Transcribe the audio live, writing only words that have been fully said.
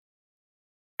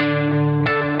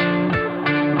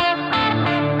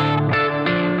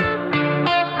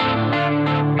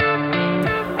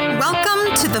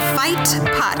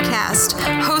Fight Podcast,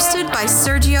 hosted by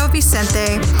Sergio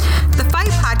Vicente. The Fight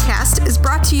Podcast is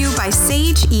brought to you by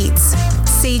Sage Eats.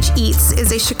 Sage Eats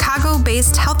is a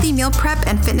Chicago-based healthy meal prep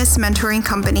and fitness mentoring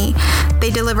company.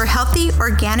 They deliver healthy,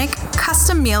 organic,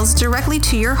 custom meals directly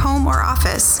to your home or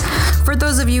office. For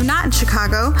those of you not in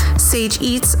Chicago, Sage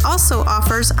Eats also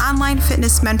offers online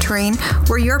fitness mentoring,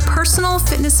 where your personal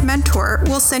fitness mentor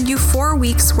will send you 4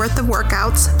 weeks worth of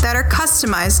workouts that are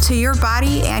customized to your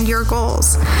body and your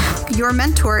goals. Your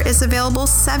mentor is available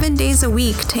 7 days a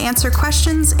week to answer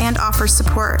questions and offer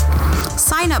support.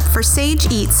 Sign up for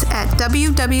Sage Eats at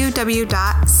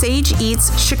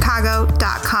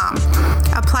www.sageeatschicago.com.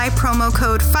 Apply promo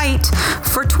code FIGHT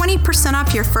for 20%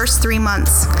 off your first 3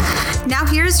 months. Now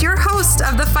here's your host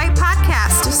of the Fight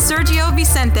Podcast, Sergio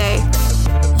Vicente.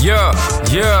 Yeah.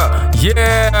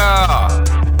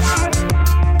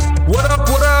 What up?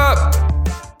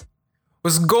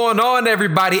 What's going on,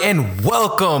 everybody, and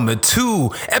welcome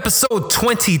to episode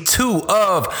 22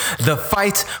 of the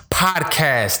Fight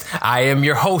Podcast. I am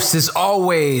your host, as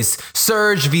always,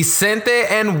 Serge Vicente,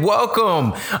 and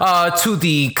welcome to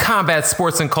the Combat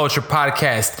Sports and Culture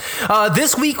Podcast.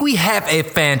 This week, we have a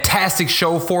fantastic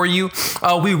show for you.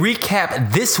 We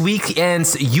recap this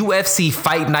weekend's UFC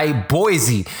Fight Night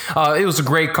Boise. It was a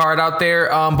great card out there,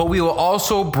 but we will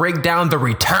also break down the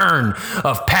return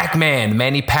of Pac-Man,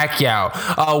 Manny Pacquiao,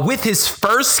 with his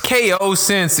first KO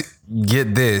since,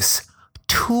 get this,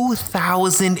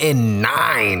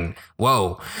 2009.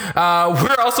 Whoa.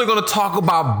 We're also going to talk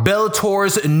about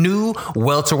Bellator's new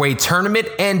welterweight tournament,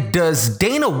 and does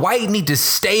Dana White need to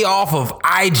stay off of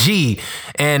IG,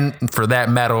 and for that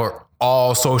matter,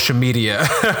 all social media.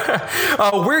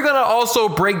 We're going to also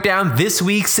break down this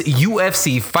week's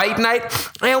UFC Fight Night,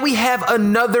 and we have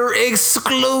another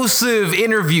exclusive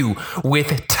interview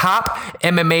with top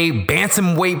MMA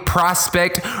bantamweight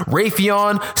prospect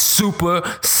Raufeon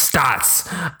Stots.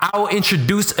 I'll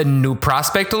introduce a new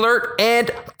prospect alert and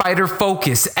fighter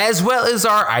focus, as well as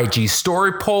our IG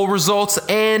story poll results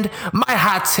and my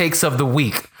hot takes of the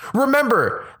week.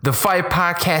 Remember, the Fight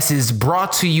Podcast is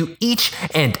brought to you each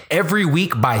and every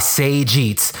week by Sage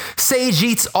Eats. Sage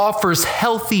Eats offers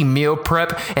healthy meal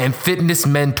prep and fitness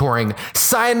mentoring.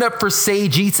 Sign up for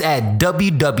Sage Eats at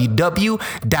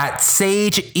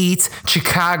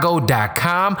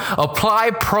www.sageeatschicago.com.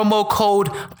 Apply promo code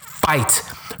FIGHT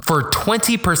for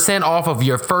 20% off of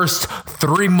your first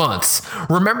 3 months.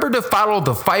 Remember to follow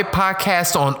the Fight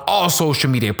Podcast on all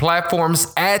social media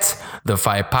platforms at the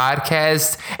Fight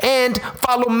Podcast, and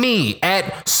follow me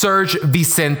at Serge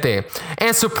Vicente,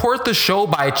 and support the show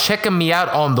by checking me out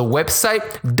on the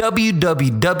website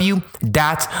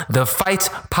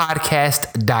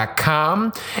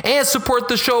www.thefightpodcast.com, and support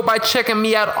the show by checking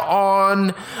me out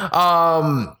on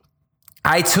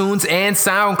iTunes and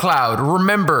SoundCloud.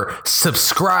 Remember,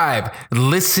 subscribe,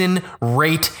 listen,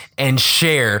 rate, and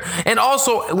share. And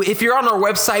also, if you're on our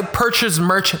website, purchase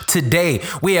merch today.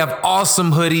 We have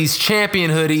awesome hoodies,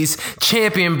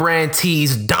 champion brand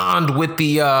tees donned with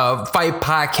the Fight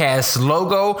Podcast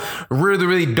logo.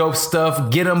 Really dope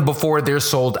stuff. Get them before they're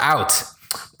sold out.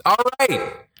 All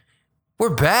right,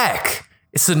 we're back.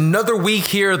 It's another week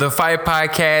here, the Fight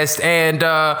Podcast, and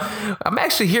I'm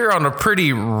actually here on a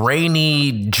pretty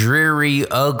rainy, dreary,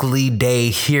 ugly day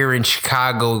here in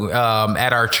Chicago,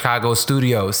 at our Chicago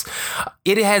studios.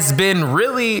 It has been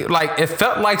really, it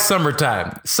felt like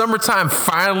summertime. Summertime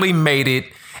finally made it,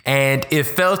 and it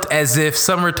felt as if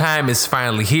summertime is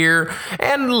finally here.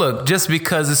 And look, just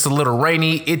because it's a little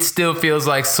rainy, it still feels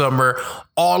like summer.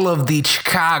 All of the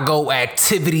Chicago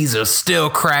activities are still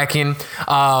cracking.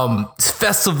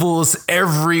 Festivals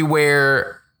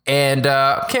everywhere. And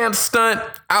can't stunt,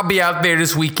 I'll be out there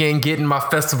this weekend getting my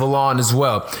festival on as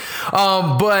well.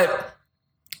 But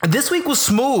this week was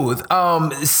smooth.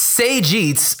 Sage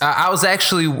Eats, I was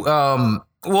actually...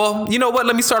 well, you know what?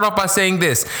 Let me start off by saying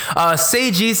this.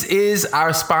 Sage Eats is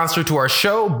our sponsor to our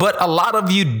show, but a lot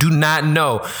of you do not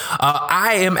know.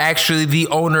 I am actually the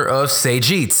owner of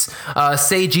Sage Eats.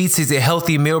 Sage Eats is a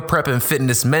healthy meal prep and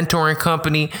fitness mentoring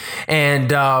company.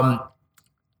 And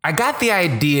I got the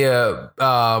idea,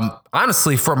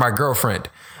 honestly, from my girlfriend.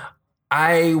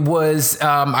 I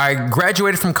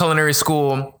graduated from culinary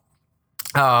school.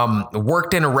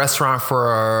 Worked in a restaurant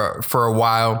for a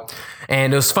while,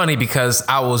 and it was funny because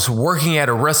I was working at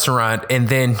a restaurant and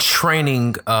then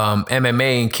training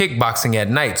MMA and kickboxing at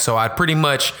night. So I'd pretty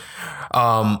much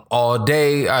all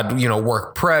day I'd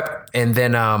work prep, and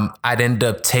then I'd end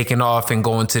up taking off and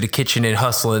going to the kitchen and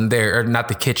hustling there, or not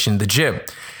the kitchen, the gym.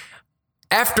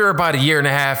 After about 1.5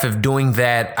 years of doing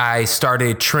that, I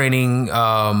started training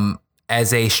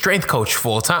as a strength coach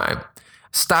full time.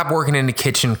 stopped working in the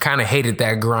kitchen, kind of hated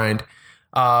that grind.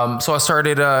 So I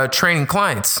started training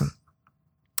clients.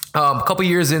 A couple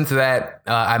years into that,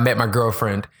 I met my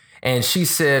girlfriend, and she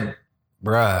said,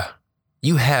 bruh,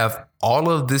 you have all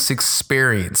of this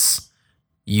experience.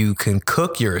 You can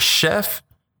cook, you're a chef,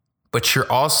 but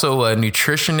you're also a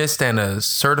nutritionist and a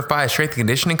certified strength and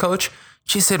conditioning coach.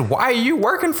 She said, why are you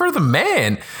working for the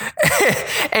man?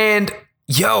 And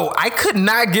yo, I could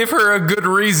not give her a good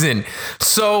reason.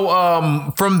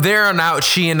 So from there on out,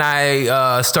 she and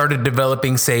I started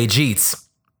developing Sage Eats.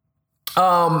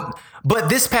 But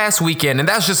this past weekend, and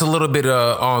that's just a little bit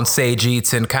on Sage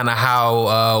Eats and kind of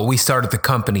how we started the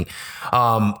company.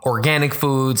 Organic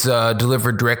foods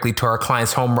delivered directly to our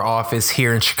client's home or office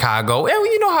here in Chicago. And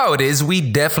you know how it is. We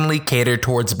definitely cater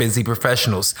towards busy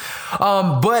professionals.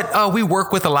 But we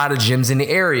work with a lot of gyms in the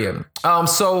area.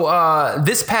 So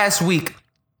this past week,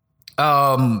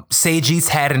 Sage Eats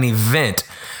had an event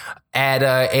at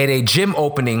a gym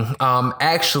opening,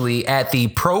 actually at the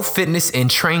Pro Fitness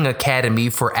and Training Academy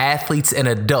for athletes and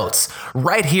adults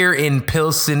right here in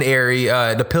Pilsen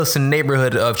area, the Pilsen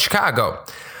neighborhood of Chicago.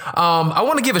 I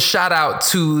want to give a shout out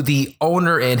to the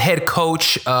owner and head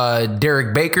coach,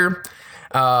 Derek Baker,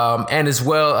 and as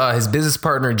well his business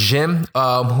partner, Jim,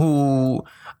 who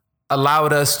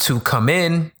allowed us to come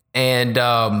in and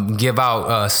give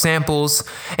out samples.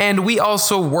 And we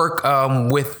also work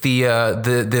with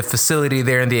the facility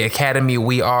there in the academy.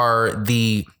 We are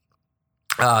the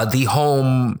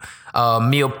home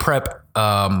meal prep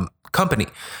company.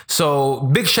 So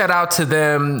big shout out to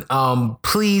them.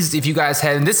 Please, if you guys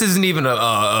hadn't, this isn't even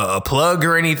a plug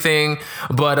or anything,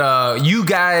 but you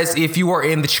guys, if you are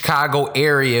in the Chicago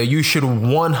area, you should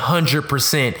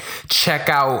 100% check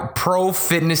out Pro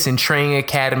Fitness and Training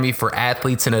Academy for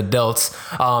athletes and adults.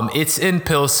 It's in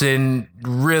Pilsen.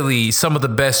 Really some of the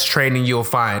best training you'll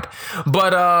find.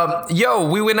 But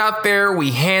we went out there,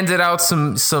 we handed out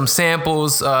some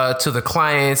samples to the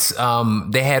clients.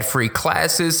 They had free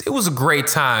classes. It was a great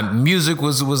time. Music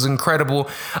was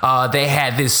incredible. They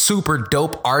had this super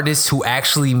dope artist who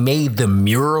actually made the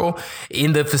mural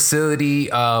in the facility.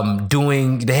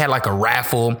 They had like a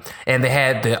raffle, and they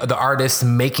had the artist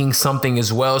making something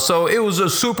as well. So it was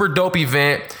a super dope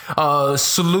event.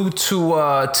 Salute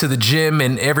to the gym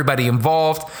and everybody involved.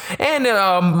 And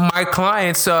my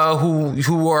clients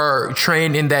who are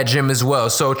trained in that gym as well.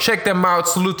 So check them out.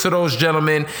 Salute to those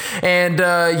gentlemen. And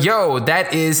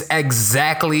that is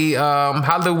exactly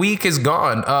how the week is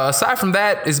gone. Aside from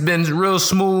that, it's been real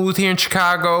smooth here in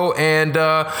Chicago. And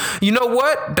you know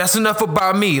what? That's enough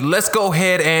about me. Let's go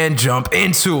ahead and jump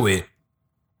into it.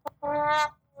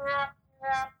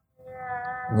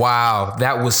 Wow,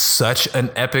 that was such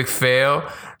an epic fail.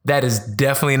 That is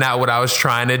definitely not what I was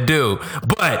trying to do.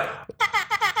 But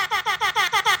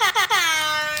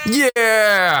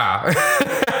yeah.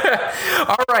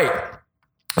 All right.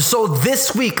 So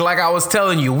this week, like I was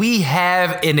telling you, we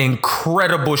have an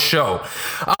incredible show.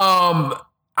 I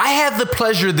had the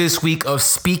pleasure this week of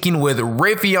speaking with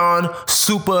Raufeon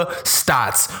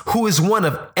Stots, who is one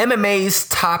of MMA's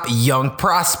top young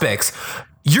prospects.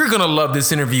 You're going to love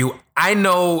this interview. I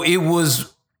know it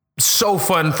was so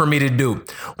fun for me to do.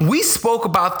 We spoke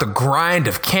about the grind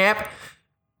of camp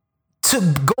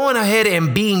to going ahead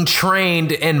and being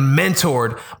trained and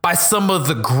mentored by some of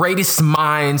the greatest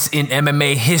minds in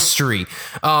MMA history.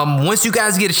 Once you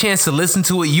guys get a chance to listen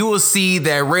to it, you will see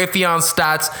that Raufeon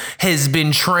Stots has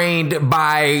been trained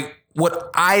by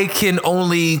what I can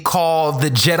only call the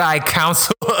Jedi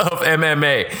Council of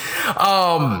MMA.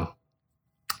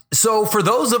 So for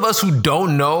those of us who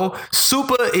don't know,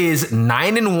 Supa is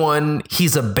 9-1.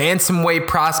 He's a bantamweight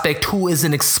prospect who is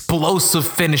an explosive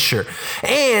finisher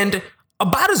and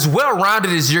about as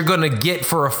well-rounded as you're going to get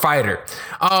for a fighter.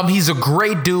 He's a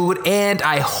great dude, and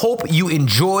I hope you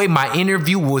enjoy my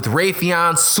interview with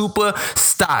Raufeon Supa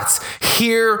Stots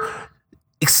here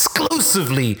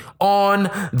exclusively on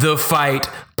the Fight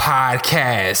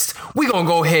Podcast. We're going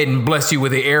to go ahead and bless you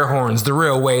with the air horns the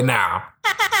real way now.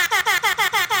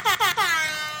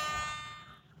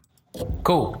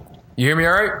 Cool. You hear me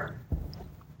all right?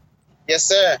 Yes,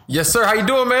 sir. Yes, sir. How you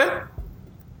doing, man?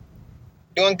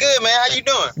 Doing good, man. How you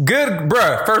doing? Good,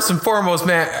 bruh. First and foremost,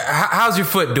 man, how's your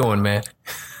foot doing, man?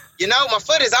 You know, my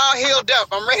foot is all healed up.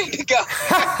 I'm ready to go. All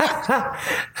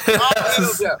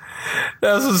healed up.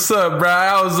 That's what's up, bro.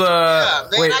 I was I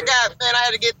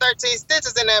had to get 13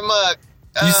 stitches in that mug.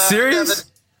 You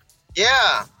serious?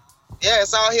 Yeah,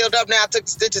 it's all healed up now. I took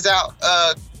the stitches out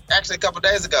actually a couple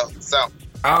days ago. So.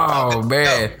 Oh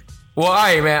man. Well, all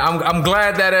right, man. I'm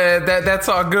glad that that's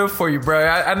all good for you, bro.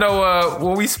 I know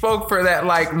when we spoke for that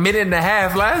like minute and a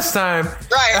half last time.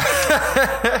 Right.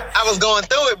 I was going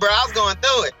through it, bro. I was going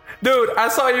through it. Dude, I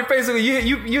saw your face.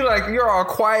 You like you're all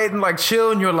quiet and like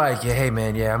chill, and you're like, yeah, hey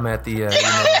man, yeah, I'm at the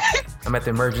I'm at the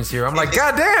emergency room. I'm like,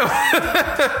 God damn.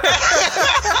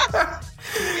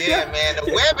 Yeah, man.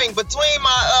 The webbing between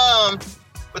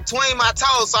my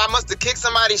toes, so I must have kicked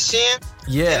somebody's shin.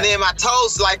 Yeah. And then my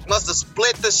toes like must have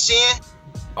split the shin,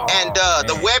 and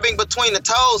the webbing between the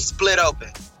toes split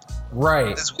open.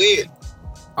 Right. It's weird.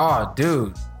 Oh,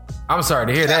 dude. I'm sorry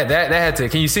to hear that. That had to.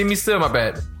 Can you see me still? My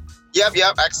bad. Yep,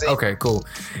 I can see. Okay, cool.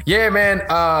 Yeah, man.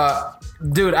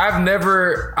 Dude, I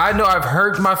know I've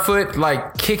hurt my foot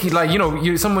like kicking, like,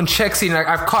 someone checks it and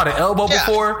I've caught an elbow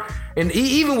before. And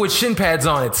even with shin pads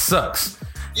on, it sucks.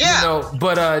 Yeah.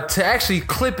 But to actually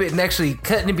clip it and actually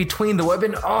cutting in between the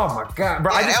webbing, oh my God,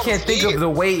 bro. I just can't think of the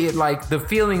way it, like, the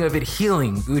feeling of it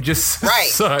healing. It would just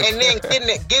suck. And then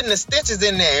getting the stitches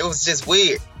in there, it was just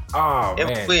weird. Oh, it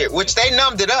was weird, which they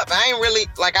numbed it up. I ain't really,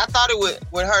 like, I thought it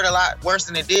would hurt a lot worse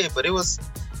than it did, but it was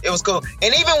cool.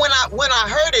 And even when I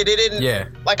heard it, it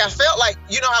didn't, like, I felt like,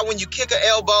 you know how when you kick an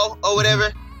elbow or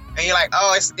whatever, and you're like,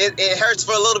 oh, it hurts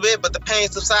for a little bit, but the pain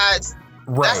subsides.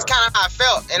 Right. That's kind of how I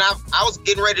felt. And I was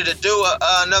getting ready to do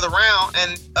another round,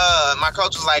 and my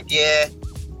coach was like, yeah,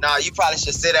 no, you probably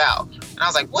should sit out. And I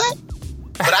was like, what?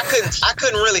 But I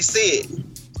couldn't really see it.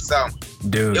 So,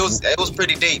 dude, it was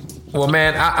pretty deep. Well,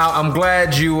 man, I'm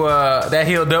glad you that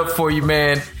healed up for you,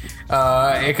 man.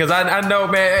 Because I know,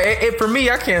 man, for me,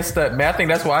 I can't stunt, man. I think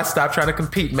that's why I stopped trying to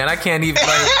compete, man. I can't even,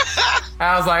 like,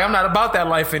 I was like, I'm not about that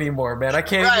life anymore, man. I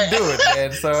can't even do it,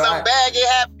 man. So something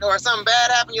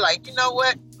bad happened, you're like, you know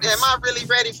what? Am I really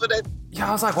ready for that? Yeah,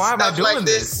 I was like, why am I doing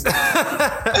this?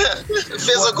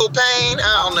 Physical pain?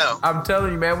 I don't know. I'm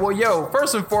telling you, man. Well,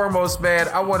 first and foremost, man,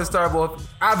 I want to start with,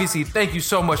 obviously, thank you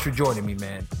so much for joining me,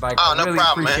 man. Like, I really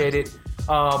appreciate it.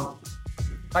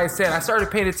 Like I said, I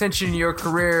started paying attention to your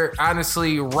career,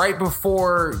 honestly, right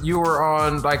before you were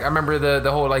on, like, I remember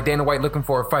the whole, like, Dana White looking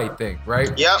for a fight thing,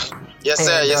 right? Yep. Yes,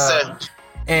 sir.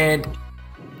 And,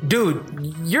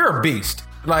 dude, you're a beast.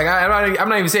 Like, I'm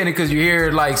not even saying it because you're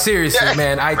here. Like, seriously,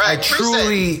 man, I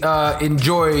truly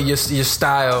enjoy your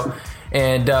style.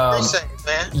 And appreciate it,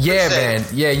 man. Yeah, man.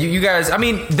 Yeah, you guys. I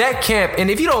mean, that camp. And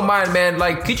if you don't mind, man,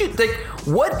 like, could you think,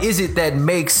 what is it that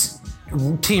makes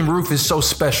Team Rufus so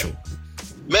special?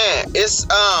 Man, it's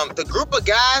the group of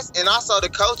guys and also the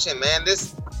coaching, man.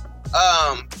 This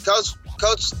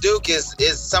Coach Duke is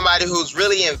somebody who's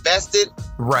really invested.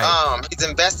 Right. He's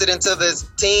invested into this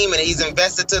team, and he's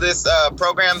invested to this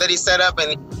program that he set up,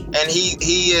 and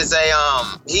he is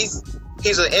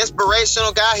he's an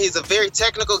inspirational guy. He's a very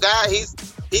technical guy. He's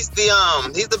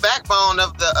the backbone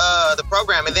of the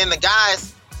program. And then the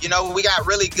guys, we got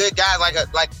really good guys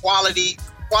like quality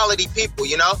people,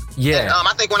 Yeah. And,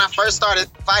 I think when I first started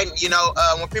fighting,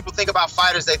 when people think about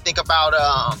fighters, they think about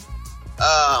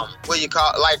what you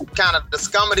call, like, kind of the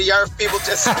scum of the earth people,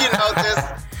 just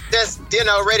just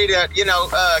ready to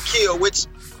kill, which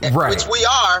we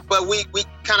are, but we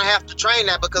kind of have to train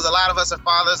that because a lot of us are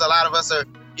fathers, a lot of us are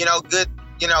good,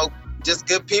 just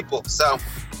good people. So,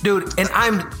 dude, and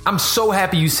I'm so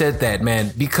happy you said that,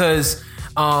 man, because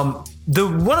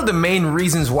one of the main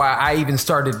reasons why I even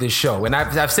started this show, and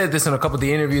I've said this in a couple of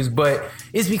the interviews, but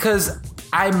it's because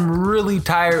I'm really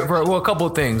tired for a couple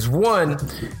of things. One,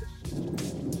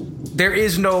 there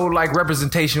is no, like,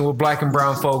 representation with black and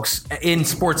brown folks in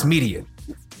sports media.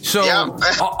 So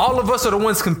all of us are the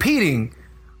ones competing,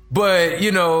 but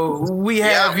we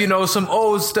have some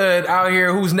old stud out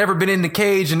here who's never been in the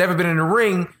cage and never been in the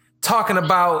ring talking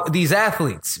about these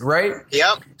athletes, right?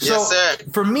 Yep. So yes, sir.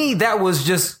 For me, that was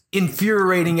just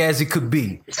infuriating as it could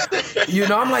be.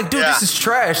 I'm like, dude, this is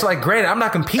trash. Like, granted, I'm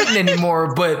not competing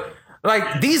anymore, but,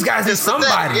 like, these guys are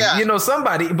somebody,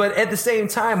 somebody. But at the same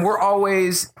time, we're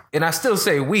always, and I still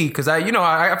say we, because I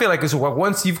feel like it's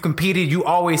once you've competed, you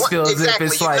always feel as if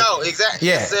it's like, exactly.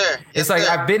 Yeah, yes, sir. It's like,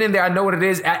 I've been in there, I know what it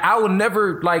is. I will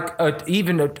never, like,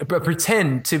 even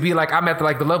pretend to be like I'm at the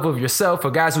level of yourself, or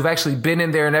guys who've actually been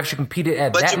in there and actually competed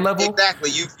at that level.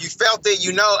 Exactly. You felt it.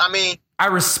 I mean, I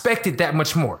respect it that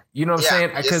much more. You know what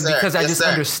I'm saying? Because I just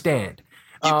understand.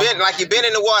 You've been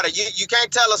in the water. You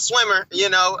can't tell a swimmer,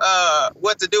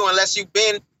 what to do unless you've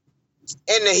been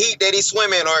in the heat that he's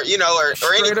swimming, or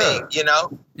anything,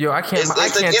 up. Yo, I can't.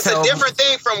 It's a different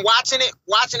thing from watching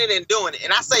it and doing it.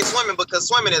 And I say swimming because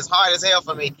swimming is hard as hell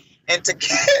for me. And to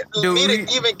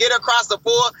even get across the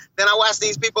pool, then I watch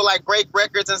these people like break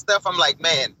records and stuff. I'm like,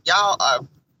 man, y'all are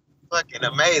fucking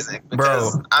amazing.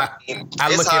 Because, bro, I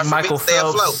look at Michael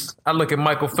Phelps. I look at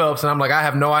Michael Phelps and I'm like, I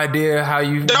have no idea how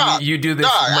you do this.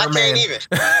 I can't even.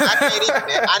 Man.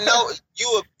 I know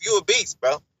you a beast,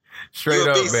 bro. Straight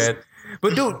up, man.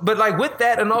 But dude, like with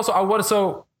that, and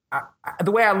also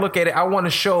the way I look at it, I want to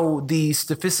show the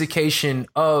sophistication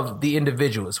of the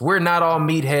individuals. We're not all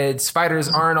meatheads. Fighters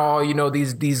aren't all,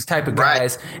 these type of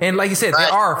guys. Right. And like you said,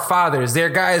 there are fathers. There are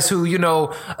guys who,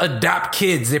 adopt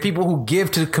kids. There are people who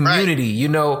give to the community,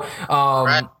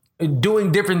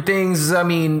 doing different things. I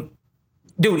mean,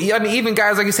 dude, even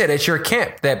guys, like you said, at your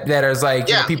camp that is like,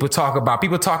 people talk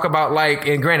about like,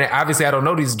 and granted, obviously I don't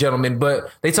know these gentlemen, but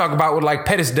they talk about what like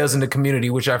Pettis does in the community,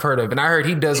 which I've heard of. And I heard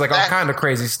he does like all kind of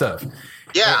crazy stuff.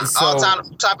 Yeah. All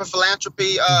type of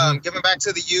philanthropy, giving back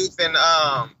to the youth and,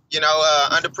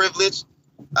 underprivileged,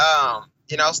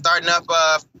 starting up,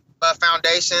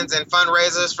 foundations and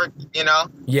fundraisers for,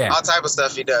 all type of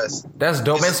stuff he does. That's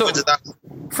dope, man. So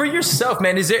for yourself,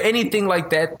 man, is there anything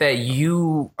like that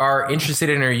you are interested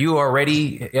in or you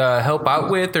already help out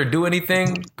with or do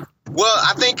anything? Well,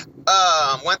 I think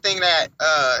one thing that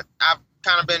I've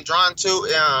kind of been drawn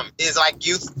to is like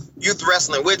youth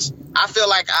wrestling, which I feel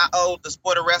like I owe the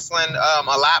sport of wrestling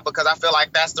a lot because I feel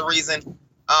like that's the reason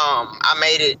I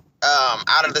made it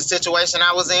out of the situation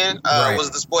I was in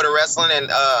was the sport of wrestling and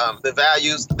the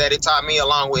values that it taught me,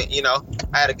 along with,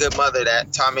 I had a good mother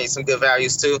that taught me some good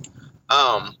values too.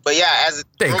 But yeah,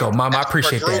 there you go, Mom. I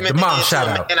appreciate that. The mom shout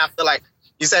out. And I feel like,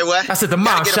 you say what? I said the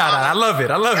mom shout out. I love it.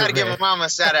 Gotta give my mama a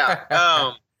shout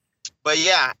out. But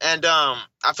yeah, and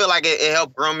I feel like it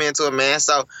helped groom me into a man.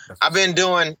 So I've been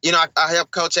doing, I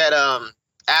help coach at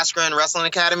Askren Wrestling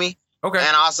Academy. Okay.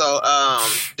 And also I'm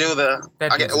the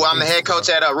head coach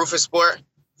at Raufeon Stots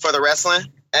for the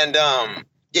wrestling. And I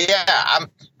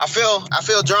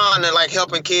feel drawn to like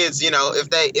helping kids, if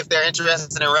they're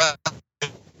interested in wrestling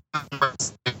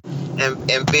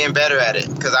and being better at it,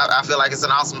 because I feel like it's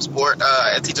an awesome sport.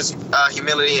 It teaches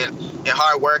humility and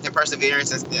hard work and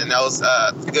perseverance and those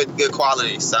good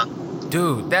qualities. So,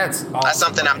 dude, that's awesome. That's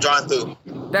something I'm drawn to.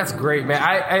 That's great, man.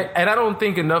 I don't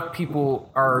think enough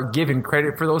people are given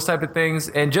credit for those type of things,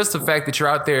 and just the fact that you're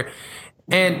out there,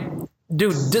 and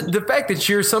dude, the fact that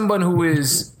you're someone who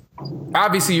is.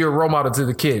 Obviously, you're a role model to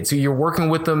the kids. So you're working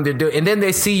with them, and then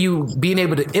they see you being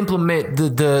able to implement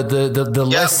the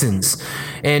lessons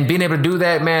and being able to do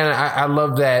that. Man, I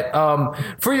love that.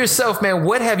 For yourself, man,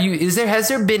 has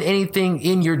there been anything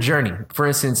in your journey, for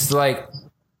instance, like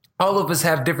all of us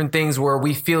have different things where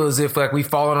we feel as if like we've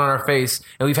fallen on our face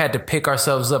and we've had to pick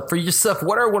ourselves up. For yourself,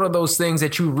 what are one of those things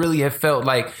that you really have felt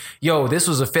like, yo, this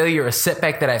was a failure, a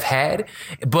setback that I've had,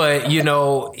 but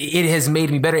it has made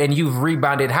me better and you've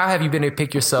rebounded. How have you been able to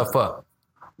pick yourself up?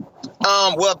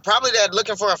 Well, probably that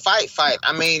looking for a fight.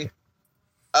 I mean,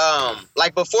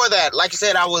 like before that, like you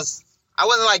said, I wasn't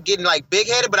like getting like big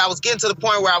headed, but I was getting to the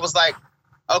point where I was like,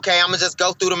 okay, I'm gonna just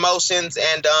go through the motions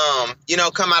and,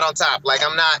 come out on top.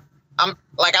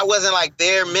 Like I wasn't like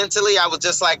there mentally. I was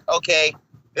just like, okay,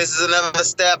 this is another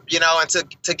step, and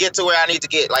to get to where I need to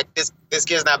get. Like this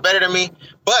kid's not better than me,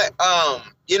 but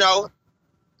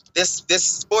this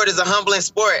sport is a humbling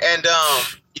sport, and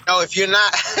if you're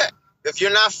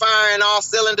not firing all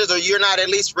cylinders, or you're not at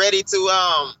least ready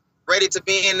to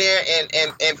be in there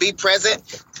and be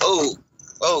present. Oh,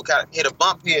 kind of hit a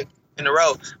bump here in the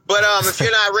road. But if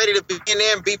you're not ready to be in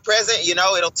there and be present,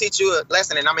 it'll teach you a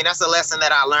lesson. And I mean, that's a lesson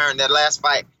that I learned that last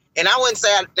fight. And I wouldn't say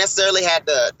I necessarily had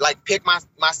to like pick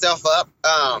myself up,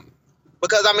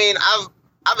 because I mean,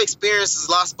 I've experienced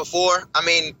loss before. I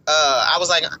mean, I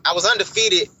was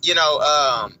undefeated,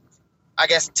 I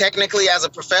guess technically as a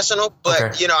professional, but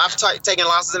okay. I've taken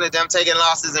losses in the gym, taking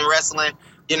losses in wrestling.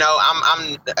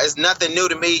 It's nothing new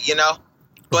to me,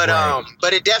 But right.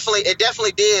 But it definitely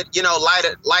did,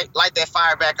 light that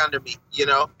fire back under me,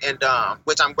 and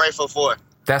which I'm grateful for.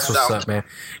 That's what's up, man.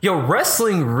 Yo,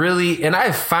 wrestling really, and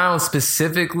I've found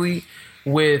specifically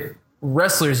with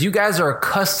wrestlers, you guys are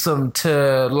accustomed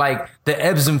to like the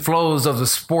ebbs and flows of the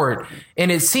sport.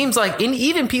 And it seems like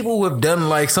even people who have done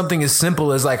like something as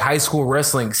simple as like high school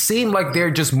wrestling seem like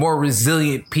they're just more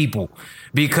resilient people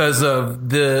because of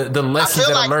the lessons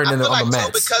that I learned on the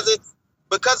mats.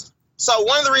 Because so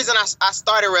one of the reasons I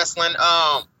started wrestling,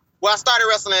 I started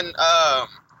wrestling,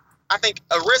 I think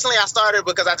originally I started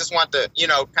because I just wanted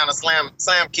to, kind of slam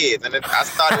kids, and I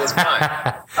thought it was fun.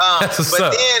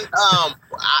 Then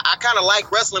I kind of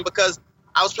like wrestling because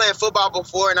I was playing football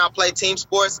before, and I played team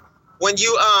sports. When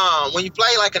you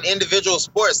play like an individual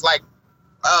sports, like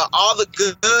all the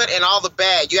good and all the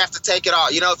bad, you have to take it all.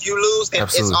 If you lose, then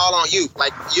it's all on you.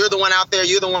 Like you're the one out there,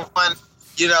 you're the one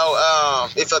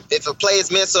if a play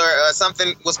is missed or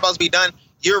something was supposed to be done,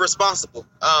 you're responsible.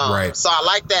 Right. So I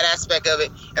like that aspect of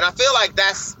it, and I feel like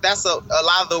that's a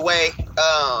lot of the way.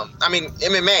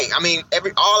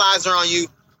 MMA. All eyes are on you.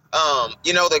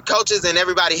 The coaches and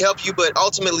everybody help you, but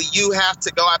ultimately you have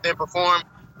to go out there and perform.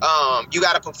 You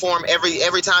got to perform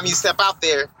every time you step out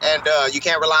there, and you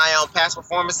can't rely on past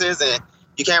performances, and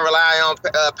you can't rely on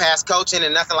past coaching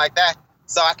and nothing like that.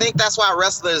 So I think that's why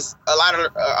wrestlers a lot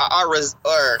of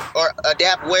or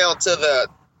adapt well to the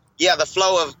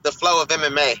flow of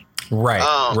MMA.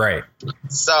 Right. Right.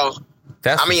 So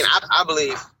I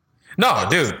believe. No,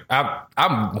 dude,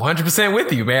 I'm 100%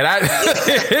 with you, man.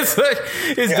 It's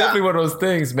definitely one of those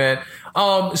things, man.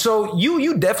 So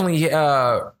you definitely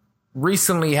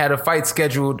recently had a fight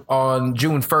scheduled on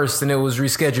June 1st, and it was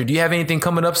rescheduled. Do you have anything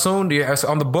coming up soon? Do you have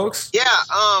on the books? Yeah,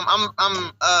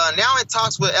 I'm now in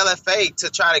talks with LFA to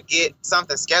try to get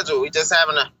something scheduled. We just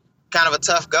having a kind of a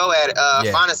tough go at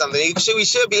finding something. We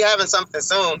should be having something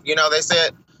soon. They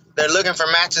said they're looking for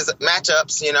matchups.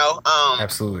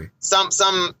 Absolutely. Some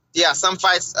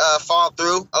fights fall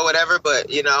through or whatever, but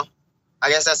I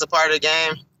guess that's a part of the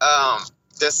game.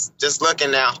 Just looking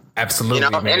now. Absolutely.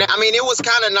 And it was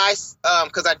kind of nice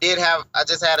because I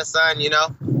just had a son,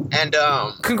 and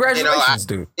congratulations,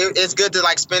 dude. It's good to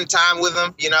spend time with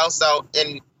him, So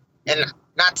and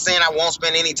not saying I won't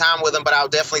spend any time with him, but I'll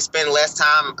definitely spend less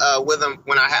time with him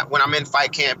when I'm in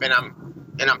fight camp and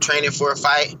I'm training for a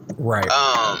fight. Right.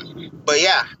 But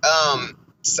yeah.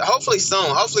 So hopefully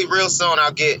soon, real soon,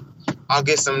 I'll get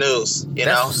some news.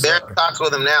 They're in talks with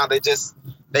them now.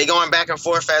 They going back and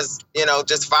forth as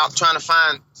just trying to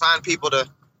find people to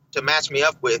match me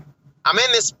up with. I'm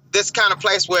in this kind of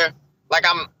place where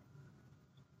I've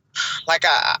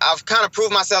kind of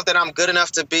proved myself that I'm good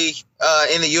enough to be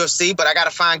in the UFC, but I got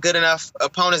to find good enough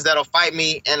opponents that'll fight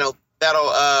me and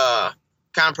that'll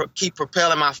kind of keep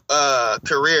propelling my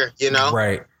career.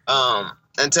 Right.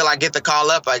 Until I get the call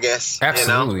up, I guess.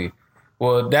 Absolutely.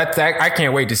 Well, I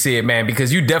can't wait to see it, man,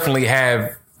 because you definitely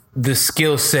have the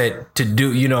skill set to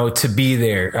do, to be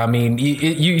there. I mean,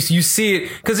 you see it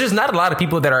because there's not a lot of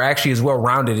people that are actually as well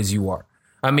rounded as you are.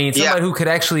 I mean, somebody who could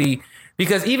actually,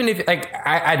 because even if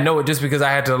I know it just because I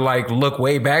had to look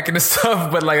way back into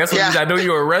stuff, but that's what I know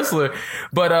you're a wrestler.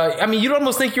 But you'd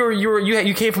almost think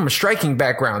you came from a striking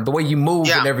background, the way you move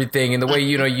and everything, and the way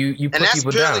you put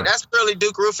people down. That's purely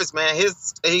Duke Rufus, man.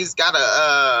 He's got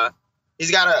an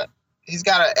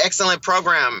excellent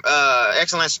program,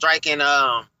 excellent striking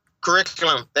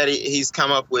curriculum that he's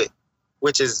come up with,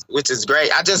 which is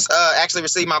great. I just actually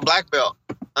received my black belt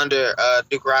under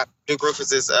Duke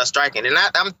Rufus's striking, and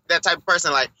I'm that type of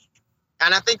person.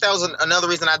 And I think that was another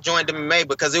reason I joined MMA,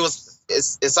 because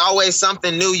it's always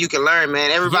something new you can learn,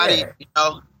 man. Everybody,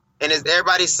 and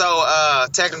everybody's so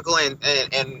technical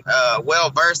and well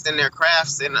versed in their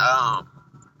crafts, and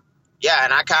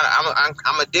and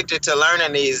I'm addicted to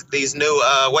learning these new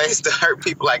ways to hurt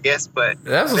people, I guess. But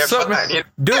that's what's up, man.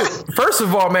 Dude, first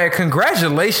of all, man,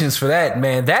 congratulations for that,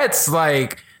 man. That's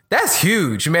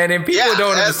huge, man. And people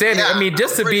don't understand it. I mean,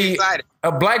 just to be excited.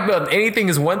 A black belt in anything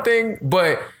is one thing,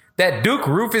 but that Duke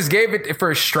Rufus gave it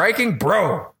for striking,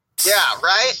 bro. Yeah,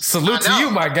 right. Salute to you,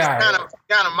 my guy. It's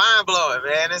kind of mind blowing,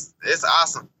 man. It's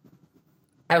awesome.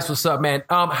 That's what's up, man.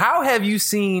 How have you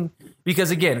seen?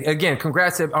 Because again,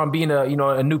 congrats on being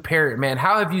a new parent, man.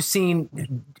 How have you seen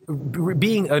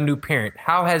being a new parent?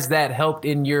 How has that helped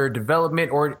in your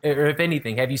development, or if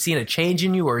anything, have you seen a change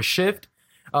in you or a shift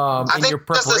in your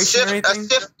preparation or anything?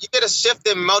 You get a shift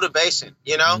in motivation,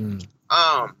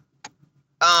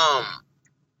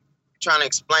 Trying to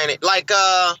explain it.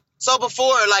 So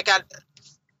before,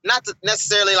 not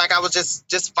necessarily I was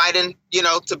just fighting,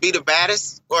 to be the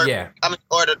baddest or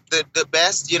the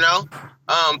best,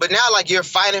 but now you're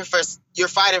fighting for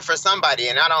somebody,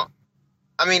 and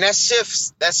that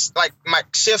shifts. That's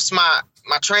shifts my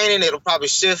training. It'll probably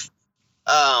shift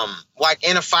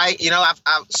in a fight.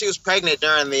 She was pregnant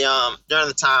during the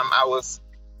time I was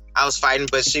fighting,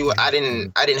 but I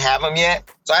didn't have him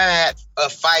yet, so I had a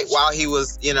fight while he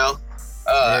was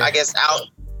I guess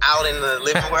out in the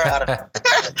living world.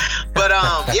 But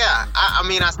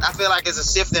I feel like it's a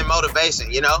shift in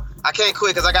motivation. I can't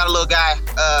quit because I got a little guy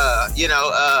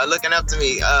looking up to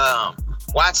me,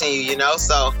 watching you.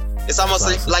 So it's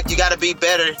almost like you got to be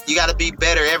better. You got to be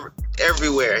better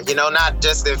everywhere. Not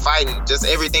just in fighting, just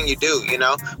everything you do.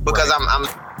 Because right.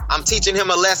 I'm teaching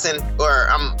him a lesson, or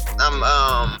I'm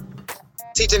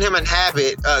teaching him a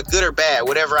habit, good or bad,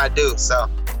 whatever I do. So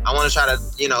I want to try to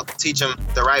teach him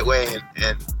the right way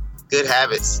and good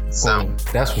habits. So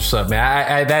that's what's up, man.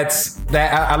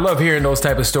 I love hearing those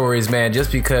type of stories, man.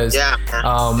 Just because,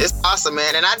 it's awesome,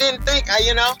 man. And I didn't think, I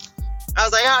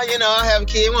was like, I have a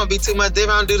kid. It won't be too much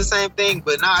different. I don't do the same thing.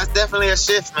 But no, it's definitely a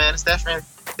shift, man. It's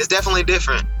definitely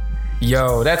different.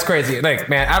 Yo, that's crazy. Like,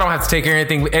 man, I don't have to take care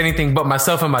of anything but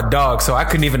myself and my dog, so I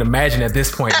couldn't even imagine at this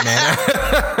point, man.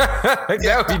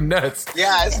 That would be nuts.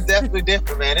 Yeah, it's definitely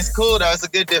different, man. It's cool though. It's a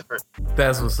good different.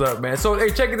 That's what's up, man. So,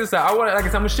 hey, check this out. I'm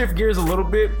gonna shift gears a little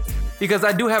bit because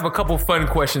I do have a couple fun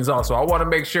questions. Also, I want to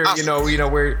make sure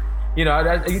we're.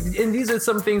 And these are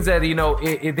some things that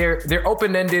they're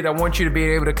open ended. I want you to be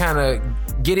able to kind of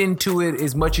get into it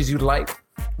as much as you like.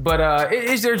 But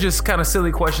they're just kind of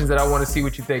silly questions that I want to see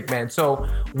what you think, man. So,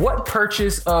 what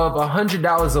purchase of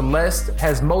 $100 or less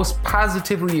has most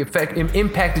positively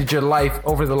impacted your life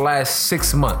over the last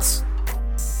 6 months?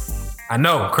 I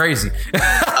know, crazy.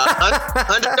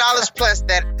 $100 plus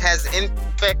that has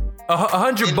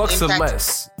 $100 or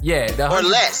less. Yeah. Or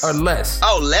less. Or less.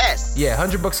 Oh, less. Yeah,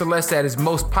 $100 or less that has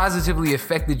most positively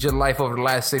affected your life over the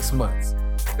last 6 months.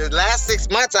 The last 6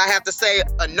 months, I have to say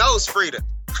a nose frida.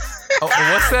 Oh,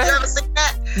 what's that? You ever seen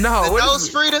that? No. The nose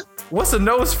frida? What's a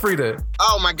nose frida?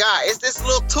 Oh my God. It's this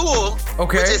little tool.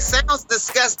 Okay. Which it sounds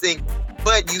disgusting,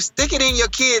 but you stick it in your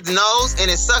kid's nose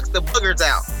and it sucks the boogers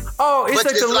out. Oh, it's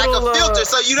like a filter.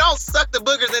 So you don't suck the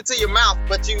boogers into your mouth,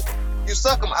 but you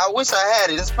suck them. I wish I had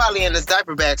it. It's probably in this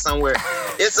diaper bag somewhere.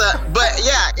 It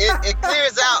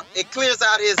clears out. It clears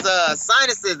out his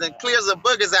sinuses and clears the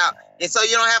boogers out. And so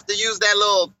you don't have to use that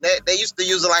little. They used to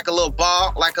use it like a little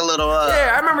ball, like a little.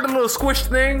 Yeah, I remember the little squish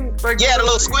thing. The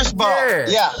little squish ball.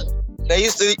 Yeah, they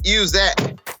used to use that.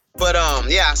 But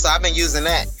so I've been using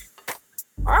that.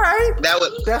 All right.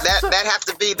 That have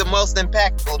to be the most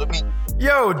impactful to me.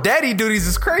 Yo, daddy duties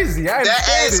is crazy.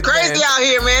 It's crazy out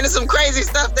here, man. There's some crazy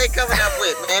stuff they coming up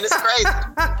with, man. It's crazy.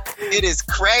 It is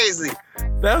crazy.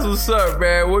 That's what's up,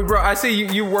 man. Well, bro, I see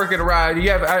you working around. You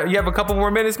have a couple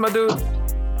more minutes, my dude?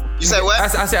 You say what?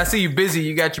 I see you busy.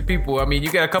 You got your people. I mean,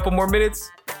 you got a couple more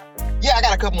minutes? Yeah, I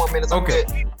got a couple more minutes.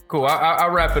 Okay, cool. I'll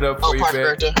wrap it up for you, man.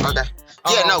 Okay.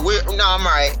 Yeah, I'm all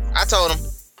right. I told him.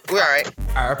 We're all right.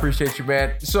 I appreciate you,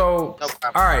 man. So,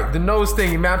 all right, the nose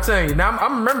thing, man. I'm telling you, now I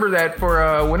remember that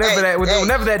for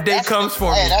whenever that day comes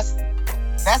for me.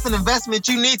 That's an investment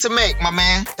you need to make, my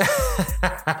man.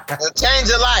 It'll change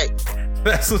your life.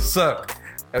 That's what's up.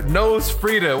 A nose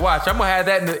frida. Watch, I'm gonna have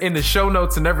that in the show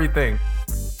notes and everything.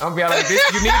 I'm gonna be like,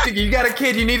 this. You got a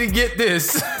kid. You need to get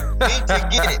this. Need to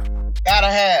get it.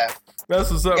 Gotta have. That's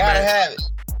what's up, Gotta man. have it.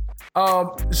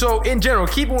 So in general,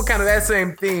 keeping with kind of that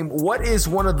same theme, what is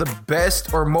one of the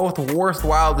best or most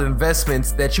worthwhile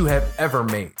investments that you have ever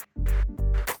made?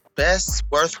 Best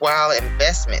worthwhile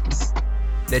investments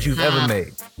that you've ever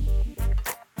made.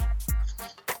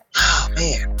 Oh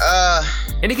man.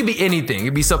 And it could be anything. It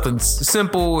could be something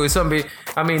simple. Somebody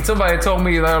told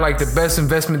me that like the best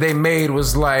investment they made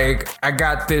was like, I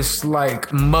got this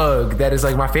like mug that is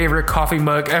like my favorite coffee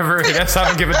mug ever. That's how I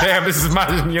don't give a damn. This is my,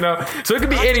 So it could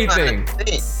be anything.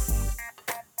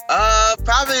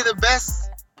 Probably the best.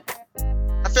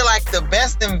 I feel like the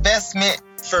best investment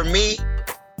for me,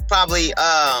 probably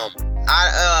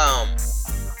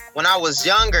when I was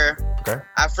younger,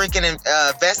 I freaking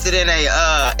invested in a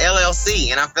LLC,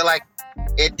 and I feel like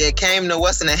it came to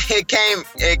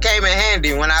it came in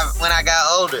handy when I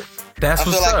got older. That's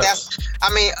what's up.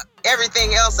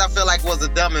 Everything else I feel like was a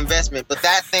dumb investment, but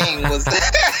that thing was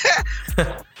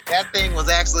that thing was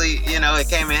actually, it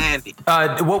came in handy.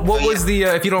 What was the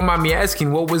if you don't mind me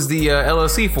asking, what was the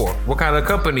LLC for? What kind of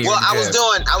company? Well, I was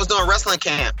doing wrestling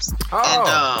camps.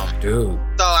 Oh, and, dude.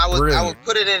 So I would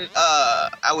put it in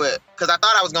because I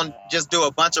thought I was gonna just do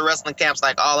a bunch of wrestling camps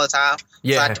like all the time.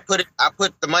 Yeah. So I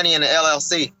put the money in the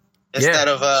LLC instead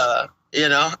of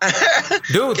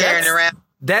dude, carrying around.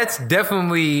 That's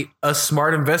definitely a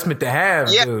smart investment to have,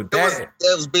 dude. It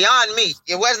was beyond me.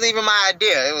 It wasn't even my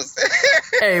idea. It was.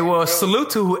 Hey, well,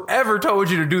 salute to whoever told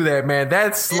you to do that, man.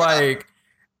 That's like,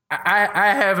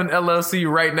 I have an LLC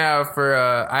right now for,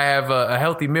 I have a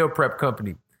healthy meal prep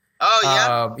company.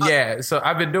 Oh, yeah? Yeah, so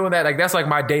I've been doing that. Like, that's like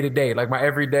my day-to-day. Like, my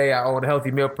everyday, I own a healthy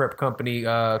meal prep company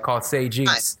called Sage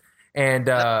Eats. Nice.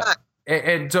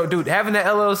 And so, dude, having that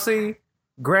LLC...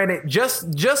 Granted,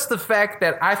 just the fact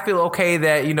that I feel okay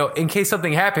that, in case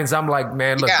something happens, I'm like,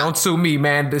 man, look, don't sue me,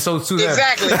 man. So sue them.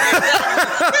 Exactly.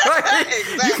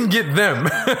 You can get them.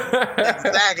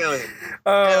 Exactly.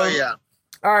 Hell yeah.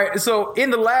 All right. So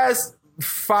in the last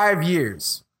 5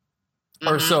 years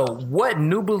or so, what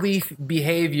new belief,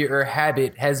 behavior, or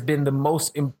habit has been the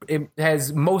most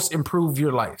improved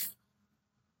your life?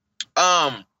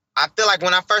 I feel like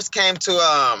when I first came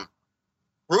to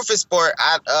Rufus Sport,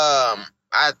 I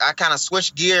kind of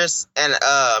switched gears and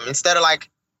instead of like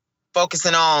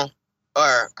focusing on,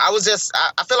 or I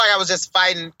feel like I was just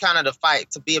fighting kind of the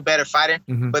fight to be a better fighter.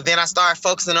 Mm-hmm. But then I started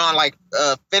focusing on like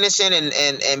finishing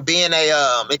and being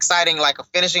a exciting like a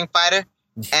finishing fighter.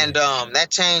 And that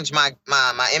changed my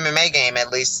MMA game.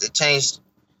 At least it changed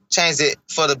it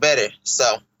for the better.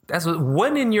 So that's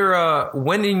when in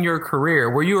your career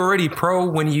were you already pro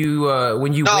when you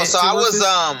went so to I Rufus?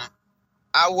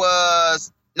 I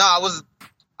was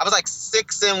like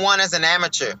 6-1 as an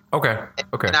amateur. Okay.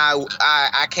 And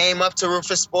I came up to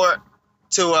Raufeon Sport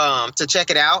to check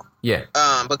it out. Yeah.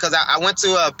 Because I went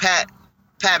to Pat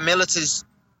Militich's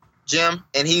gym,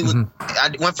 and he was I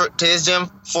went to his gym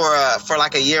for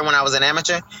like a year when I was an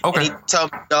amateur. Okay. And he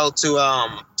told me to go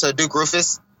to Duke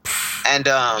Rufus. And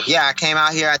I came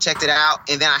out here, I checked it out,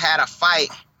 and then I had a fight,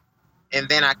 and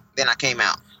then I came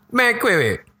out. Man,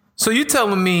 wait. So you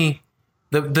telling me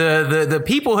the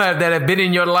people that have been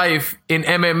in your life in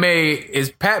MMA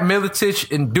is Pat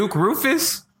Militich and Duke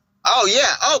Rufus? Oh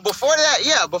yeah. Oh, before that,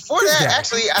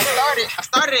 actually, I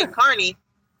started in Kearney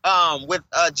with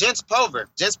Jens Pover.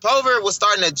 Jens Pover was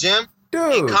starting a gym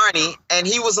in Kearney, and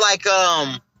he was like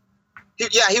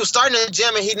he was starting a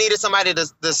gym, and he needed somebody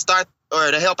to start or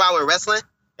to help out with wrestling.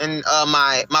 And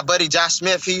my buddy Josh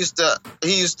Smith, he used to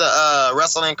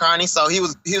wrestle in Kearney, so he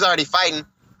was already fighting.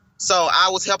 So I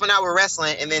was helping out with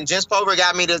wrestling, and then Jens Pover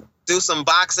got me to do some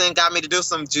boxing, got me to do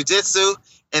some jiu-jitsu,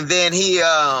 and then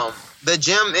the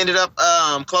gym ended up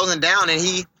closing down, and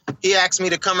he asked me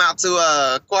to come out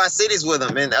to Quad Cities with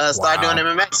him and start doing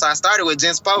MMA. So I started with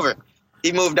Jens Pover.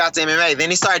 He moved out to MMA. Then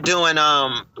he started doing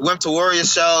Wimp to Warrior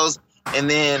shows, and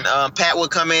then Pat would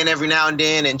come in every now and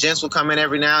then, and Jens would come in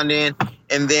every now and then,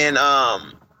 and then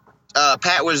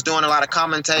Pat was doing a lot of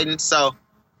commentating. So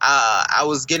I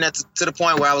was getting to the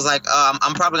point where I was like,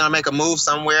 I'm probably going to make a move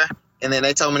somewhere. And then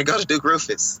they told me to go to Duke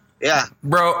Rufus. Yeah.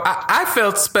 Bro, I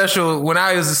felt special when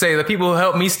I used to say the people who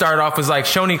helped me start off was like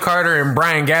Shoney Carter and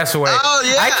Brian Gassaway. Oh,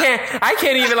 yeah. I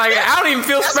can't even like, I don't even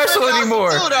feel special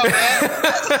anymore. Awesome too, though, man.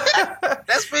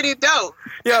 That's pretty dope.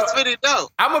 That's pretty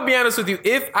dope. I'm gonna be honest with you.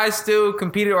 If I still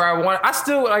competed or I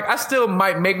still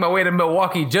might make my way to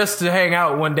Milwaukee just to hang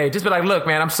out one day. Just be like, look,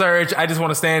 man, I'm Serge. I just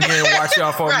want to stand here and watch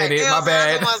y'all for a minute. My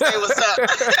bad. Say what's up.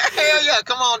 Hell yeah,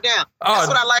 come on down. That's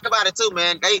what I like about it too,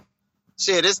 man.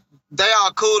 They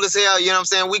all cool as hell. You know what I'm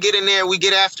saying? We get in there, we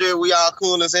get after it. We all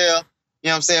cool as hell. You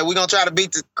know what I'm saying? We're going to try to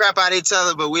beat the crap out of each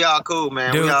other, but we all cool,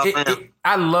 man. Dude, we all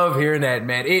I love hearing that,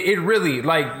 man. It really,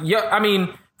 like, I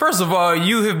mean, first of all,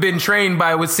 you have been trained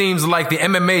by what seems like the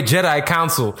MMA Jedi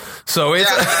Council. So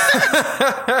it's,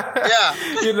 yeah.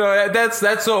 You know, that's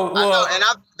so, well. And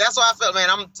that's why I felt, man,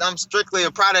 I'm strictly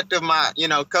a product of my,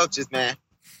 coaches, man.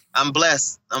 I'm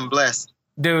blessed.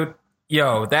 Dude,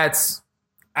 yo, that's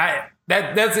it.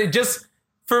 Just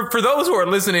for those who are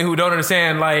listening who don't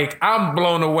understand, like, I'm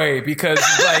blown away because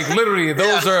like literally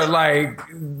those are like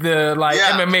the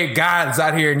MMA gods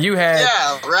out here, and you had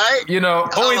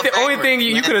only thing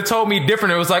you could have told me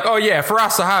different. It was like, oh yeah,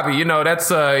 Faraz Sahabi, that's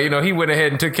he went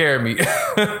ahead and took care of me. You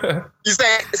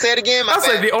say it again. I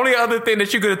said the only other thing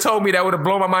that you could have told me that would have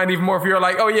blown my mind even more if you're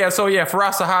like, oh yeah, so yeah,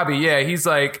 Faraz Sahabi, he's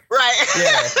like, right,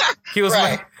 he was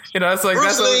like. It's like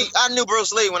Bruce Lee. I knew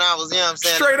Bruce Lee when I was, I'm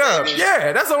saying, straight up.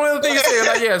 Yeah, that's the only other thing you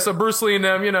say. Like, so Bruce Lee and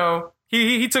them,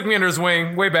 he took me under his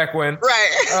wing way back when.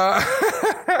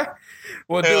 Right.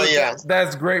 Well, dude,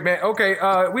 that's great, man. Okay,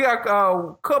 we got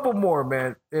a couple more,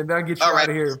 man, and I'll get you out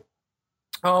of here.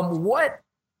 What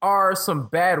are some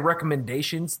bad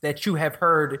recommendations that you have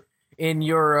heard in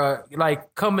your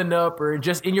coming up or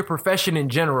just in your profession in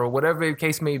general, whatever the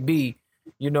case may be?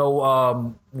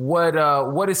 What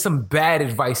is some bad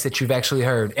advice that you've actually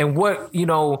heard, and what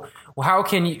how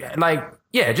can you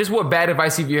just what bad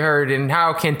advice have you heard, and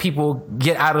how can people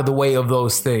get out of the way of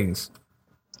those things?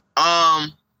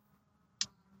 Let's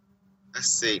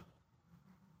see.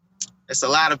 It's a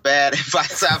lot of bad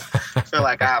advice I feel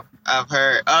like I've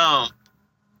heard. I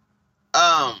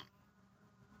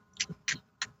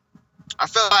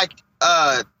feel like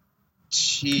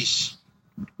sheesh.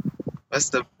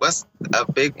 What's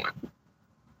a big one?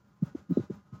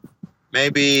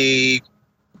 Maybe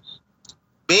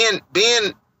being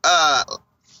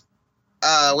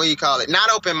what do you call it? Not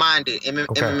open-minded in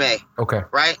MMA. Okay.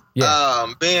 Right? Yeah.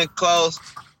 Being closed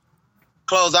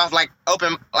off, like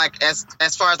open, like as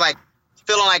far as like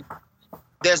feeling like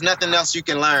there's nothing else you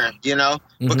can learn,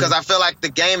 Mm-hmm. Because I feel like the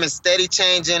game is steady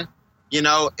changing,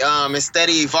 it's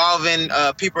steady evolving.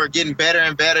 People are getting better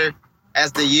and better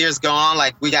as the years go on.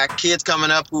 Like, we got kids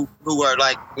coming up who are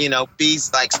like,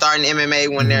 beasts, like starting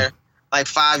MMA when they're like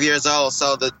 5 years old.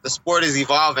 So the sport is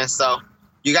evolving. So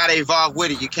you got to evolve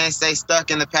with it. You can't stay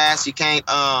stuck in the past. You can't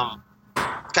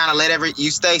kind of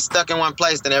you stay stuck in one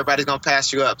place, then everybody's gonna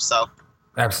pass you up. So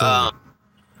absolutely.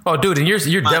 Oh, dude, and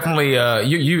you're definitely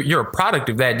you're a product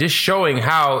of that. Just showing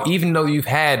how even though you've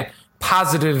had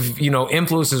positive,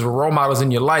 influences or role models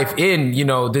in your life in,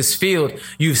 this field,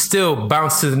 you've still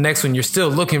bounced to the next one. You're still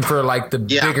looking for like the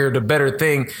bigger, the better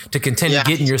thing to continue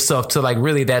getting yourself to like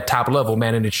really that top level,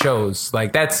 man. And it shows.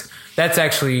 Like that's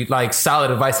actually like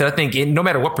solid advice that I think no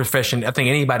matter what profession, I think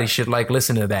anybody should like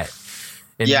listen to that.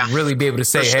 And really be able to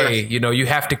say, hey, you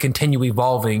have to continue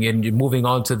evolving and you're moving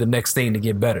on to the next thing to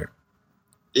get better.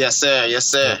 Yes, sir. Yes,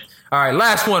 sir. All right,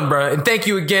 last one, bro. And thank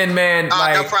you again, man.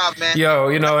 No problem, man. Yo,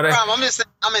 no problem.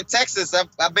 I'm in Texas.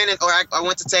 I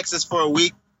went to Texas for a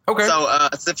week. Okay. So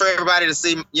for everybody to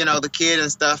see, the kid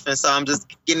and stuff. And so I'm just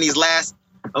getting these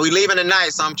we leaving tonight,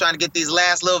 so I'm trying to get these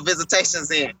last little visitations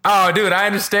in. Oh, dude, I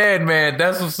understand, man.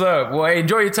 That's what's up. Well,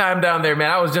 enjoy your time down there, man.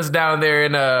 I was just down there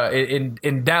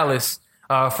in Dallas.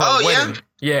 For a wedding.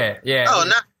 Yeah. Oh,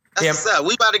 no. That's what's up.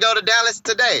 We about to go to Dallas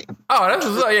today. Oh, that's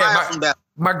what's up. Yeah,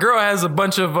 my girl has a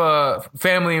bunch of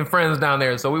family and friends down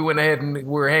there, so we went ahead and we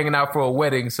were hanging out for a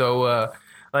wedding. So, like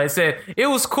I said, it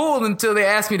was cool until they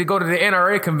asked me to go to the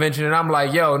NRA convention, and I'm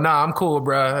like, yo, nah, I'm cool,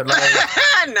 bro. Like,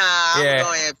 I'm going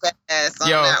to pass on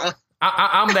that one.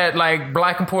 I'm that like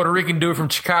black and Puerto Rican dude from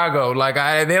Chicago. Like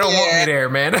they don't want me there,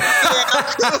 man.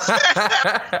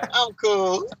 I'm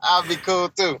cool. I'll be cool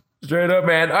too. Straight up,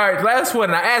 man. All right, last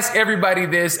one. I ask everybody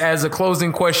this as a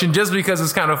closing question just because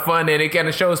it's kind of fun and it kind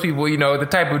of shows people, the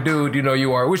type of dude,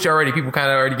 you are, which people kind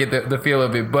of already get the feel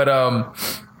of it. But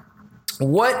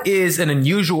what is an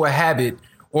unusual habit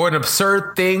or an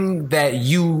absurd thing that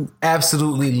you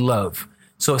absolutely love?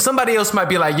 So somebody else might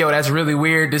be like, yo, that's really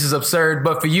weird. This is absurd.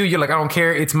 But for you, you're like, I don't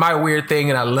care. It's my weird thing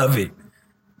and I love it.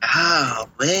 Oh,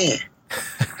 man.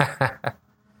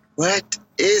 What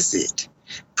is it?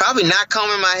 Probably not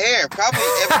combing my hair. Probably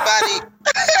everybody.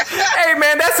 Hey,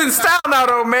 man, that's in style now,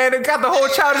 though, man. It got the whole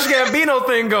Childish Gambino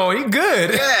thing going. He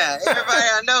good. Yeah, everybody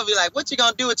I know be like, what you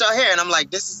going to do with your hair? And I'm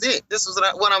like, this is it. This is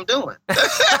what I'm doing.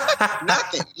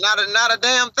 Nothing. Not a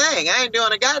damn thing. I ain't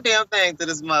doing a goddamn thing to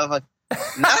this motherfucker.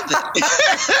 Nothing.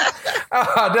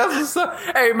 Oh, that's what's up.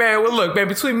 Hey, man, well, look, man,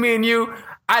 between me and you,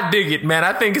 I dig it, man.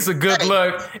 I think it's a good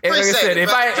look. And like I said, if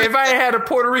I ain't had a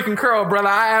Puerto Rican curl, brother,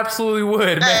 I absolutely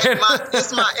would, man. Hey,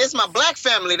 it's my black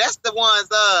family. That's the ones.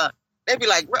 They be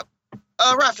like,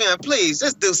 Raufeon, please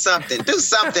just do something. Do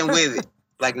something with it.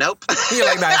 Like, nope. You're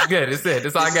like, nah, it's good. It's it.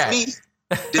 It's all I got.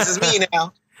 This is me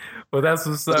now. Well, that's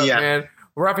what's up, man.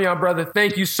 Raufeon, brother,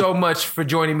 thank you so much for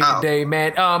joining me today,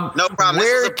 man. No problem.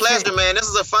 This was a pleasure, man. This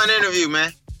was a fun interview,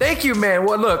 man. Thank you, man.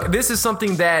 Well, look, this is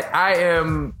something that I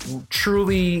am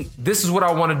truly, this is what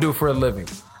I want to do for a living.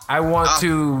 I want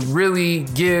to really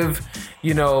give,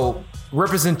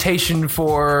 representation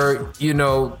for,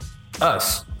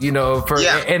 us,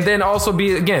 and then also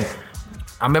be, again,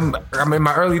 I'm in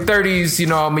my early 30s,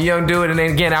 I'm a young dude. And then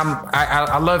again,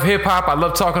 I love hip hop. I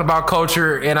love talking about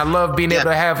culture and I love being able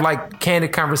to have like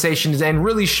candid conversations and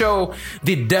really show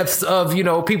the depths of,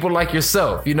 people like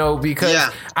yourself,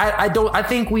 because I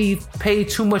think we pay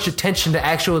too much attention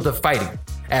to the fighting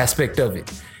aspect of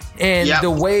it. And the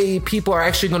way people are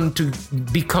actually going to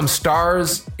become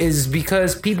stars is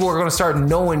because people are going to start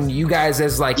knowing you guys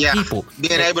as like people.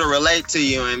 Being able to relate to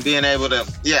you and being able to,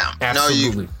 know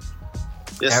you.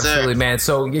 Yes, absolutely, sir. Man.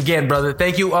 So again, brother,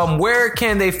 thank you. Where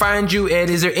can they find you? And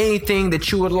is there anything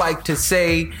that you would like to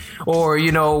say, or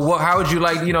how would you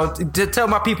like, to tell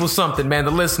my people something, man?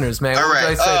 The listeners, man. All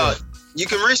right. You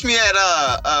can reach me at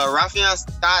Raufeon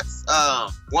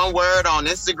Stots, one word on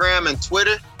Instagram and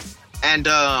Twitter, and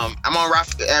I'm on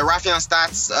Raufeon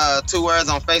Stots, 2 words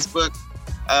on Facebook.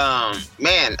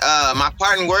 My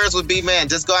parting words would be, man,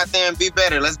 just go out there and be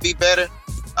better. Let's be better.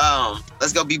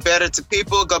 Let's go be better to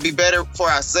people, go be better for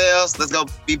ourselves. Let's go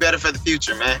be better for the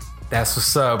future, man. That's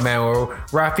what's up, man. Well,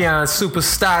 Raufeon Super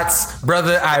Stots,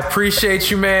 brother, I appreciate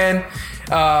you, man.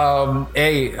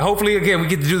 Hey, hopefully, again, we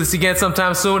get to do this again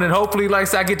sometime soon. And hopefully, like I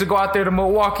said, I get to go out there to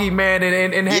Milwaukee, man,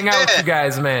 and hang out with you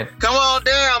guys, man. Come on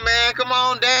down,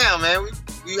 man.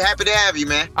 We happy to have you,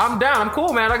 man. I'm down. I'm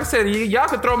cool, man. Like I said, y'all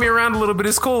can throw me around a little bit.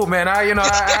 It's cool, man.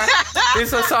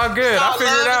 It's all good. I'll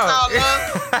figure it out.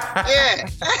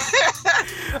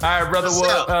 All right, brother.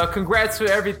 Well, congrats for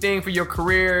everything, for your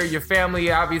career, your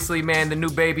family, obviously, man, the new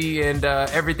baby, and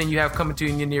everything you have coming to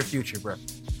you in your near future, bro.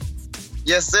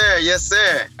 Yes, sir. Yes,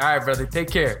 sir. All right, brother. Take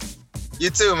care.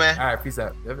 You too, man. All right. Peace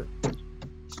out.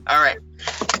 All right.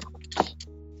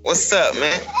 What's up,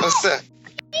 man? What's up?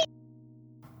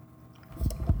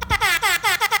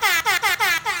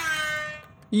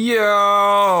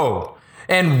 Yo.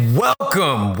 And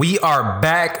welcome. We are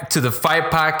back to the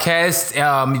Fight Podcast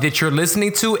that you're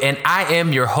listening to, and I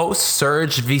am your host,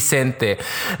 Serge Vicente.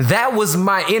 That was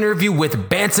my interview with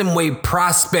bantamweight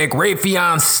prospect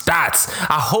Raufeon Stots.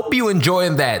 I hope you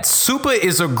enjoyed that. Supa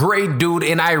is a great dude,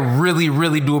 and I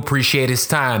really do appreciate his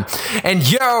time. And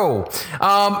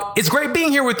it's great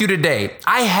being here with you today.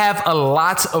 I have a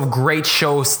lot of great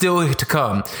shows still to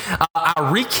come.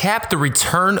 I'll recap the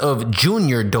return of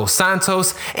Junior Dos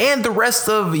Santos and the rest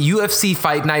of UFC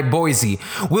Fight Night Boise.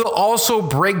 We'll also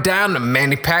break down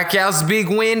Manny Pacquiao's big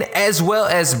win, as well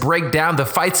as break down the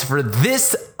fights for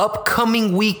this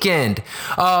upcoming weekend.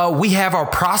 We have our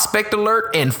prospect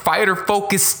alert and fighter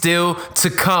focus still to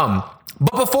come.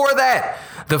 But before that,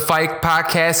 the Fight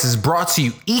Podcast is brought to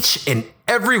you each and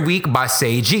every week by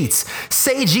Sage Eats.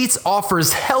 Sage Eats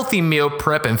offers healthy meal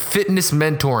prep and fitness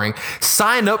mentoring.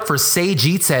 Sign up for Sage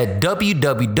Eats at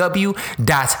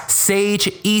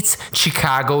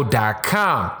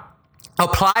www.sageeatschicago.com.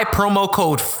 Apply promo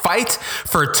code FIGHT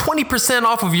for 20%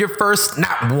 off of your first,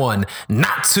 not 1,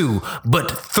 not 2, but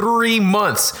 3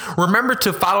 months. Remember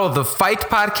to follow the Fight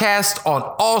Podcast on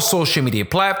all social media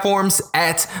platforms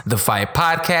at the Fight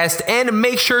Podcast, and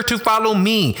make sure to follow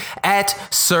me at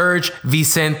Serge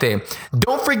Vicente.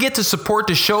 Don't forget to support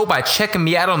the show by checking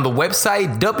me out on the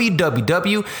website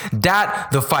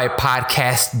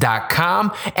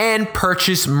www.thefightpodcast.com and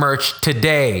purchase merch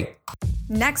today.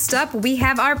 Next up, we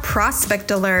have our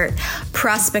Prospect Alert.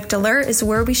 Prospect Alert is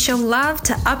where we show love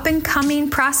to up-and-coming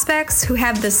prospects who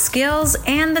have the skills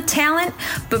and the talent,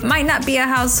 but might not be a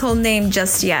household name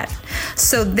just yet.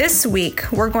 So this week,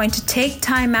 we're going to take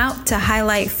time out to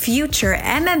highlight future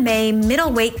MMA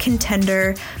middleweight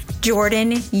contender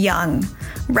Jordan Young.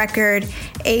 Record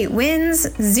 8 wins,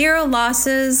 0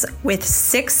 losses, with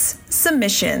 6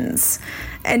 submissions.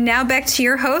 And now back to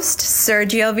your host,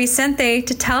 Sergio Vicente,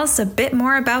 to tell us a bit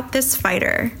more about this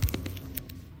fighter.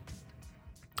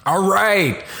 All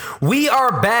right, we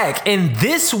are back, and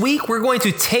this week we're going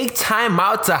to take time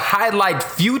out to highlight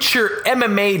future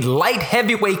MMA light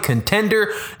heavyweight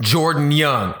contender Jordan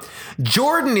Young.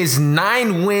 Jordan is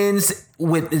 9 wins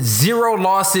with 0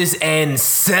 losses and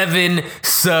 7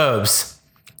 subs.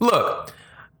 Look,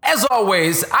 as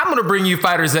always, I'm going to bring you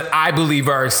fighters that I believe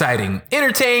are exciting,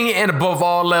 entertaining, and above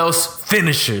all else,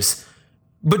 finishers.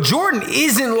 But Jordan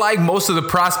isn't like most of the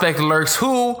prospect alerts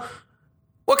who,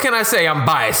 what can I say? I'm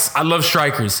biased. I love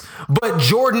strikers. But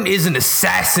Jordan is an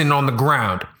assassin on the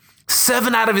ground.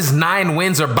 7 out of his 9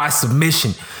 wins are by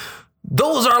submission.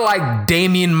 Those are like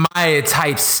Damian Maia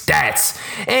type stats.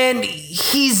 And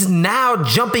he's now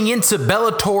jumping into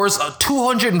Bellator's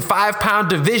 205-pound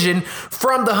division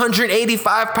from the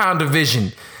 185-pound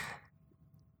division.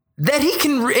 That he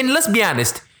can, and let's be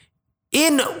honest,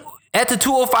 at the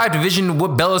 205 division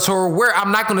with Bellator, where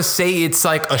I'm not going to say it's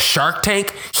like a Shark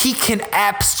Tank, he can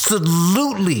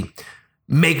absolutely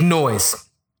make noise.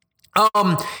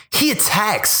 He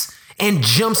attacks and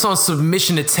jumps on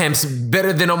submission attempts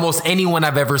better than almost anyone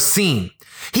I've ever seen.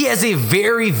 He has a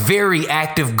very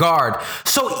active guard.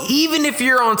 So even if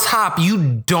you're on top,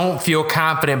 you don't feel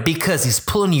confident because he's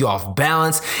pulling you off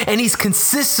balance and he's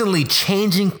consistently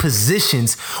changing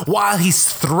positions while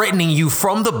he's threatening you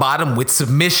from the bottom with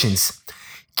submissions.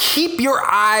 Keep your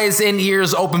eyes and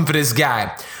ears open for this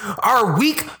guy. Our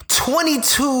week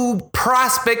 22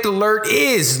 prospect alert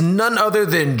is none other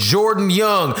than Jordan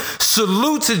Young.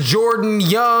 Salute to Jordan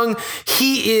Young.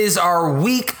 He is our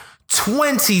week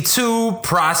 22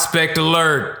 prospect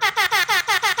alert.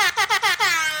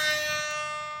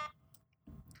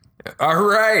 All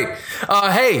right.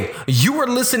 Hey, you are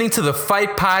listening to the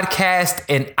Fight Podcast,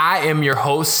 and I am your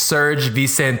host, Serge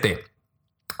Vicente.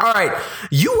 All right,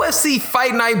 UFC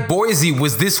Fight Night Boise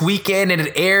was this weekend, and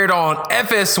it aired on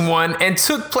FS1 and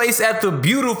took place at the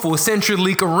beautiful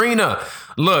CenturyLink Arena.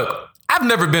 Look, I've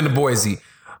never been to Boise,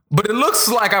 but it looks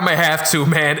like I may have to,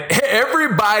 man.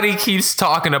 Everybody keeps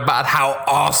talking about how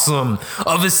awesome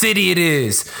of a city it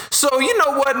is. So you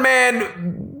know what,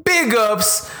 man? Big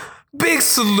ups. Big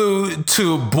salute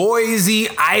to Boise,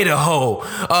 Idaho,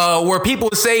 where people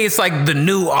say it's like the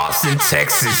new Austin,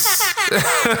 Texas.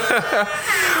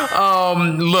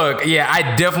 Look, yeah,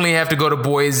 I definitely have to go to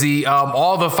Boise.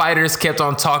 All the fighters kept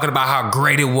on talking about how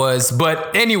great it was.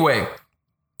 But anyway,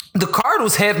 the card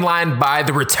was headlined by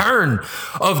the return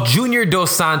of Junior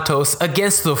Dos Santos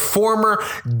against the former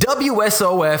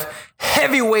WSOF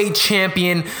heavyweight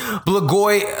champion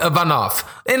Blagoy Ivanov.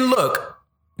 And look,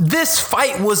 this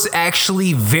fight was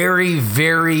actually very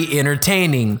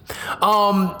entertaining.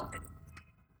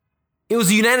 It was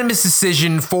a unanimous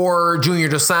decision for Junior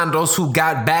Dos Santos, who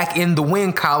got back in the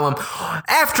win column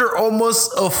after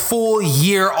almost a full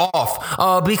year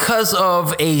off because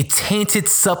of a tainted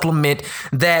supplement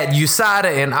that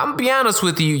USADA, and I'm gonna be honest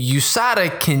with you,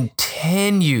 USADA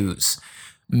continues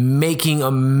making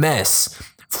a mess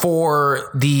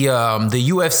for the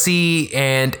UFC,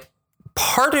 and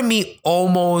part of me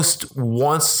almost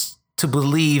wants to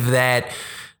believe that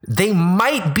they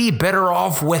might be better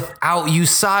off without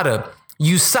USADA.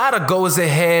 USADA goes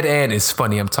ahead, and it's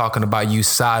funny, I'm talking about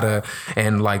USADA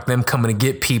and like them coming to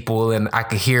get people, and I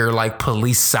could hear like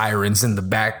police sirens in the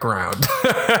background.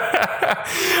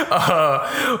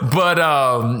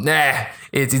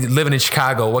 It's living in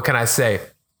Chicago. What can I say?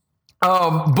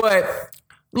 But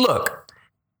look,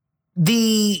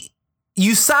 the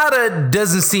USADA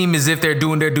doesn't seem as if they're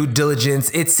doing their due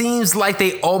diligence. It seems like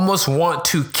they almost want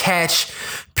to catch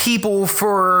people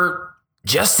for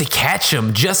just to catch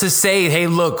them, just to say, hey,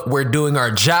 look, we're doing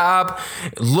our job.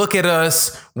 Look at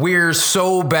us. We're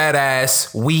so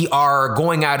badass. We are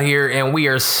going out here and we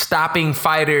are stopping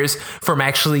fighters from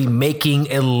actually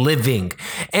making a living.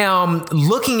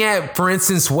 Looking at, for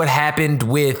instance, what happened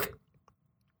with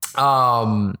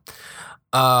what's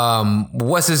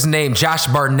his name? Josh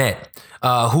Barnett.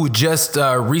 Who just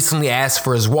recently asked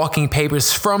for his walking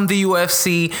papers from the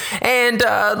UFC. And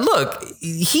look,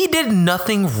 he did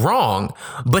nothing wrong,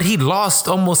 but he lost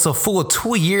almost a full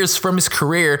 2 years from his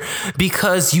career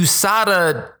because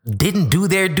USADA didn't do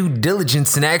their due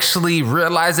diligence and actually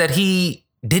realized that he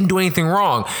didn't do anything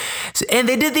wrong. And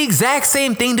they did the exact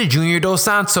same thing to Junior Dos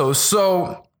Santos.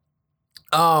 So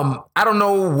I don't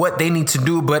know what they need to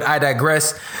do, but I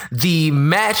digress. The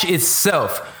match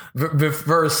itself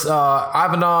versus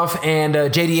Ivanov and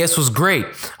JDS was great.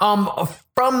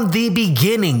 From the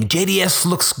beginning, JDS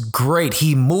looks great.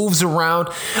 He moves around.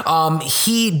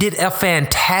 He did a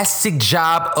fantastic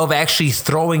job of actually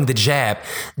throwing the jab,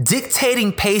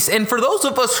 dictating pace. And for those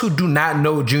of us who do not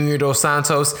know Junior Dos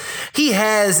Santos, he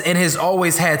has and has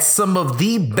always had some of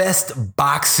the best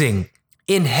boxing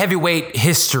in heavyweight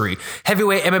history,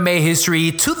 heavyweight MMA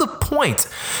history, to the point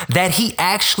that he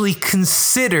actually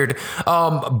considered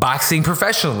boxing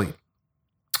professionally.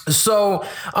 So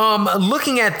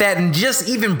looking at that and just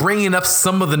even bringing up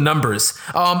some of the numbers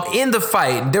in the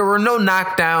fight, there were no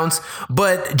knockdowns,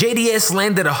 but JDS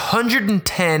landed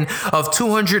 110 of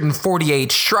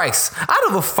 248 strikes. Out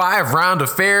of a 5-round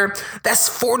affair, that's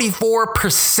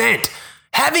 44%.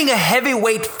 Having a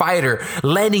heavyweight fighter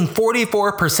landing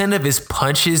 44% of his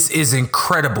punches is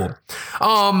incredible.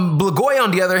 Blagoy,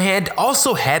 on the other hand,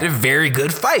 also had a very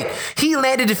good fight. He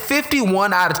landed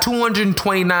 51 out of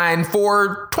 229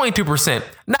 for 22%.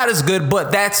 Not as good,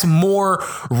 but that's more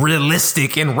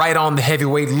realistic and right on the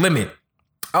heavyweight limit.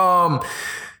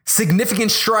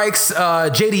 Significant strikes,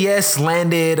 JDS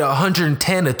landed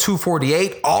 110 to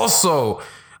 248. Also,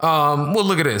 well,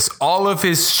 look at this. All of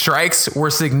his strikes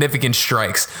were significant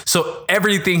strikes. So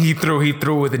everything he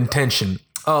threw with intention.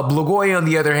 Blagoy, on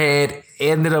the other hand,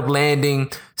 ended up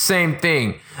landing same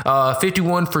thing.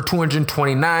 51 for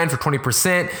 229 for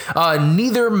 20%.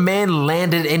 Neither man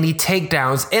landed any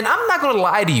takedowns. And I'm not going to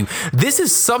lie to you. This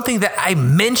is something that I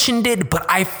mentioned it, but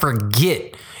I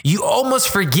forget. You almost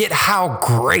forget how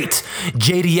great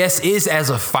JDS is as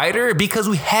a fighter because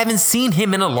we haven't seen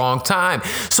him in a long time.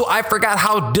 So I forgot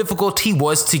how difficult he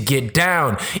was to get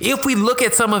down. If we look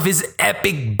at some of his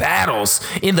epic battles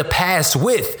in the past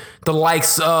with the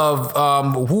likes of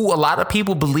who a lot of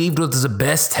people believed was the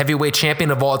best heavyweight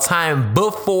champion of all time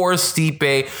before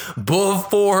Stipe,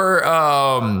 before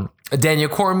Daniel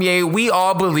Cormier, we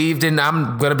all believed, and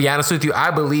I'm going to be honest with you, I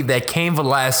believe that Cain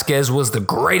Velasquez was the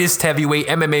greatest heavyweight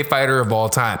MMA fighter of all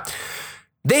time.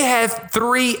 They had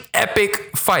 3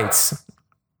 epic fights.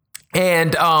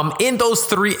 And in those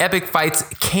 3 epic fights,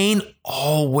 Cain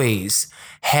always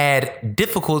had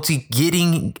difficulty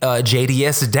getting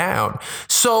JDS down.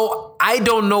 So I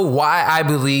don't know why I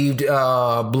believed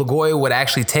Blagoy would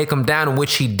actually take him down, in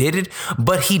which he did it,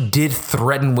 but he did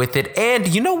threaten with it.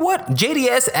 And you know what?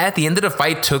 JDS at the end of the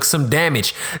fight took some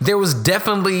damage. There was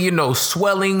definitely,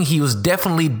 swelling. He was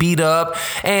definitely beat up.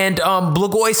 And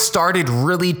Blagoy started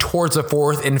really towards the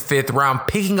 4th and 5th round,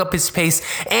 picking up his pace,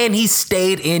 and he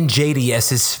stayed in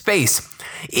JDS's face.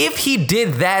 If he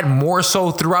did that more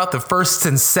so throughout the 1st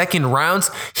and 2nd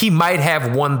rounds, he might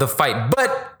have won the fight.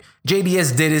 But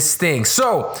JDS did his thing.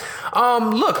 So,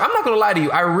 look, I'm not going to lie to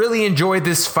you. I really enjoyed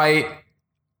this fight.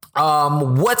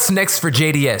 What's next for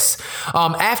JDS?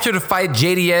 After the fight,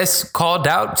 JDS called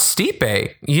out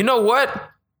Stipe. You know what?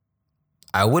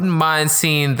 I wouldn't mind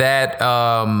seeing that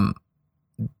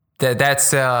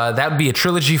That would be a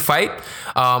trilogy fight.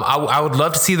 I would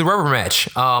love to see the rubber match.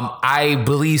 I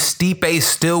believe Stipe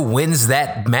still wins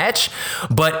that match,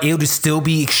 but it would still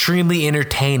be extremely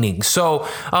entertaining. So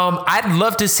I'd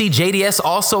love to see JDS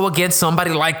also against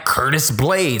somebody like Curtis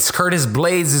Blades. Curtis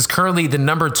Blades is currently the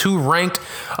number 2 ranked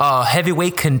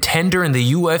heavyweight contender in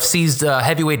the UFC's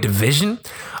heavyweight division.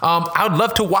 I would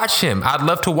love to watch him. I'd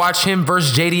love to watch him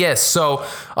versus JDS. So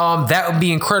that would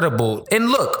be incredible. And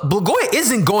look, Blagoy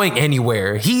isn't going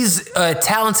anywhere. He's a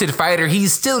talented fighter.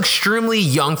 He's still extremely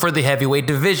young for the heavyweight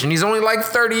division. He's only like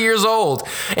 30 years old,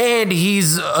 and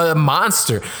he's a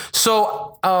monster.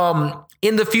 So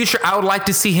in the future, I would like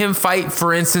to see him fight,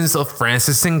 for instance, of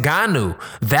Francis Ngannou.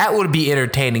 That would be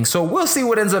entertaining. So we'll see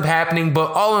what ends up happening.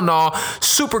 But all in all,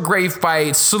 super great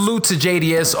fight. Salute to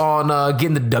JDS on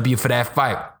getting the W for that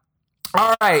fight.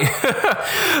 All right,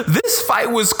 this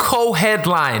fight was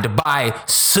co-headlined by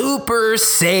Super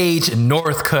Sage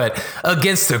Northcutt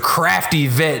against the crafty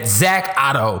vet Zach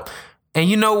Otto. And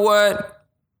you know what?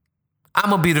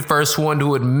 I'm going to be the first one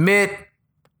to admit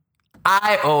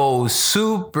I owe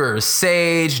Super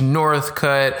Sage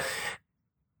Northcutt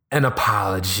an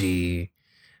apology.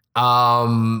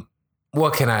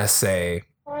 What can I say?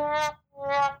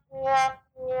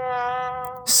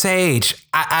 Sage,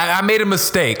 I made a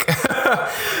mistake.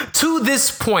 To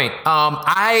this point,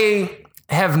 I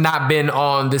have not been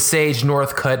on the Sage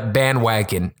Northcutt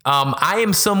bandwagon. I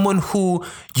am someone who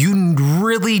you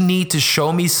really need to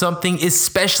show me something,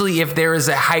 especially if there is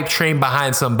a hype train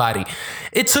behind somebody.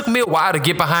 It took me a while to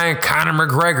get behind Conor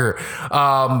McGregor.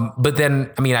 But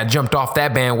then, I jumped off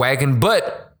that bandwagon.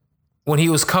 But when he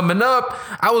was coming up,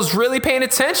 I was really paying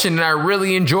attention and I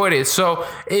really enjoyed it. So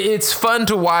it's fun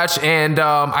to watch, and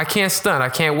I can't stunt. I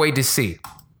can't wait to see.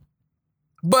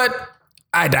 But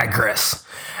I digress.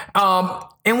 And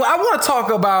I want to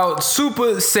talk about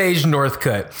Super Sage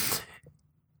Northcutt.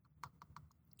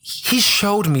 He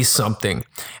showed me something.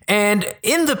 And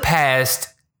in the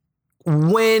past,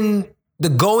 when the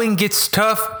going gets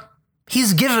tough,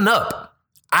 he's given up.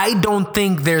 I don't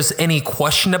think there's any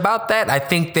question about that. I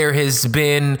think there has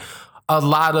been a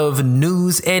lot of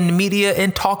news and media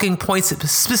and talking points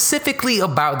specifically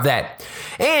about that.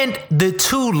 And the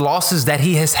 2 losses that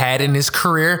he has had in his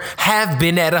career have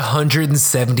been at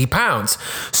 170 pounds.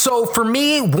 So for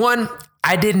me, one,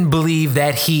 I didn't believe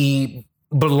that he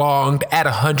belonged at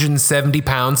 170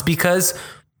 pounds because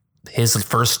his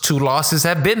first 2 losses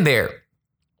have been there.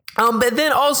 But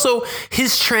then also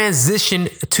his transition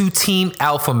to Team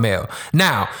Alpha Male.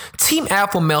 Now, Team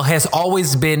Alpha Male has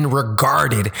always been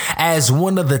regarded as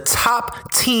one of the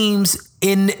top teams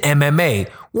in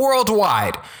MMA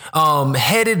worldwide,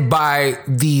 headed by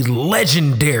the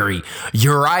legendary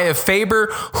Uriah Faber,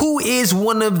 who is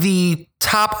one of the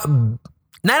top, I'm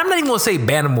not even going to say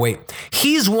bantamweight.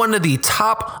 He's one of the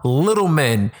top little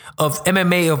men of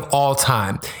MMA of all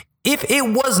time. If it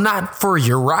was not for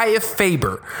Uriah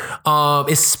Faber,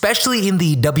 especially in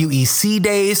the WEC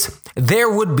days, there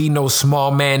would be no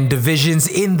small man divisions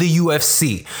in the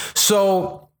UFC.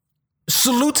 So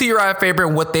salute to Uriah Faber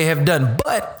and what they have done.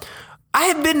 But I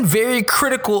have been very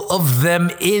critical of them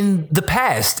in the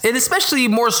past, and especially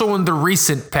more so in the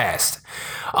recent past.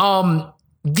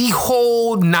 The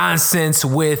whole nonsense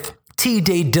with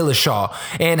TJ Dillashaw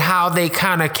and how they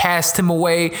kind of cast him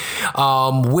away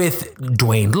with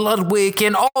Dwayne Ludwig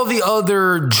and all the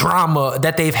other drama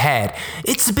that they've had.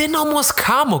 It's been almost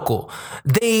comical.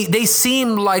 They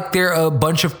seem like they're a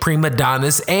bunch of prima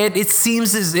donnas, and it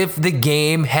seems as if the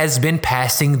game has been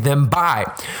passing them by.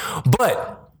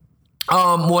 But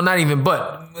not even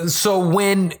but. So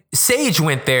when Sage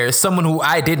went there, someone who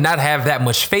I did not have that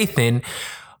much faith in,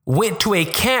 went to a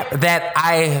camp that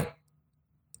I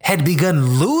had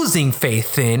begun losing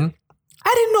faith in,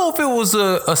 I didn't know if it was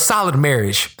a solid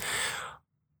marriage.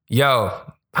 Yo,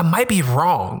 I might be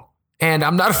wrong. And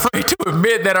I'm not afraid to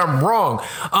admit that I'm wrong.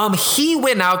 He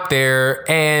went out there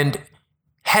and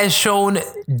has shown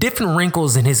different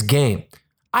wrinkles in his game.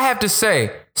 I have to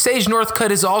say, Sage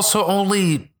Northcutt is also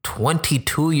only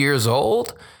 22 years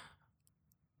old.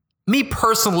 Me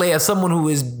personally, as someone who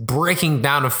is breaking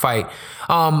down a fight,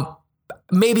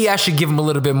 maybe I should give him a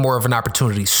little bit more of an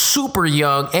opportunity. Super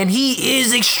young, and he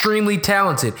is extremely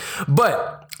talented.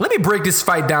 But let me break this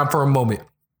fight down for a moment.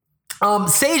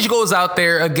 Sage goes out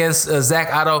there against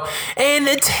Zach Otto, and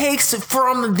it takes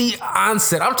from the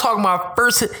onset, I'm talking about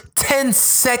first 10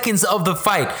 seconds of the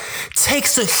fight,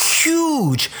 takes a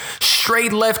huge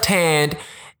straight left hand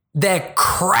that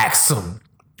cracks him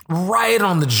right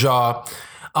on the jaw.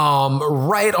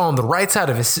 right on the right side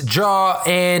of his jaw,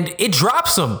 and it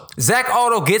drops him. Zach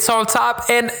Otto gets on top,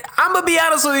 and I'm gonna be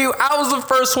honest with you, I was the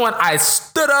first one. I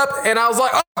stood up and I was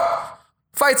like, oh,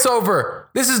 fight's over.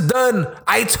 This is done.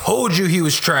 I told you he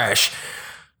was trash.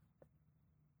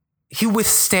 He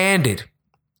withstood it.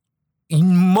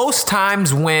 Most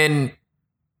times when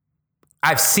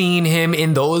I've seen him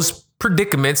in those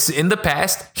predicaments in the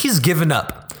past, he's given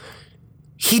up.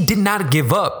 He did not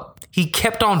give up. He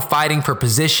kept on fighting for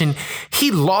position.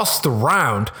 He lost the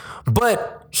round,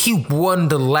 but he won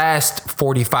the last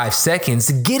 45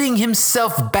 seconds, getting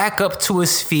himself back up to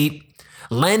his feet,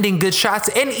 landing good shots,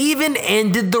 and even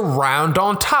ended the round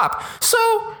on top.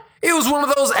 So it was one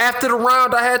of those, after the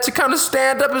round, I had to kind of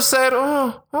stand up and said,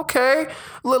 oh, okay,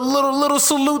 little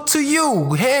salute to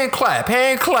you, hand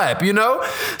clap, you know?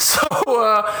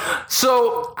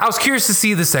 So I was curious to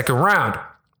see the second round.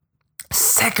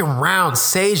 Second round,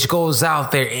 Sage goes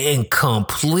out there and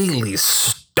completely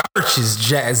starches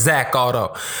Zach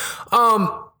Otto.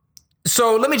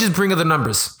 So let me just bring up the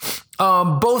numbers.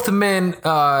 Both men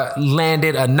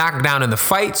landed a knockdown in the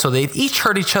fight, so they've each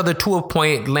hurt each other to a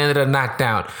point, landed a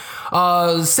knockdown.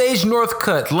 Sage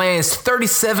Northcutt lands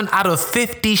 37 out of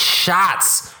 50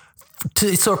 shots,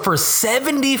 so for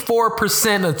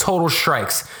 74% of total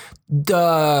strikes.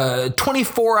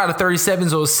 24 out of 37,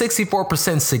 so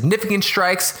 64% significant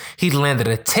strikes. He landed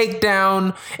a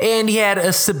takedown, and he had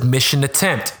a submission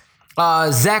attempt.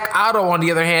 Zach Otto, on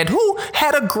the other hand, who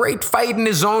had a great fight in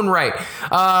his own right,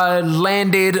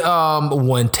 landed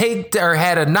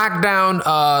had a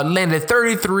knockdown, landed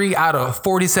 33 out of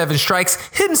 47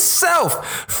 strikes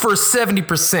himself for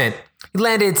 70%. He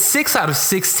landed 6 out of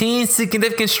 16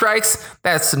 significant strikes.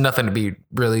 That's nothing to be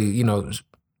really,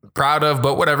 proud of,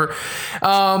 but whatever.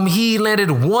 He landed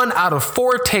 1 out of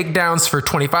 4 takedowns for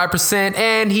 25%,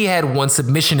 and he had 1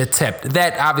 submission attempt.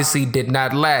 That obviously did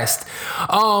not last.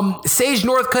 Sage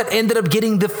Northcutt ended up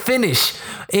getting the finish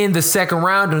in the second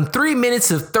round in 3 minutes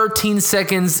of 13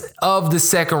 seconds of the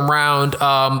second round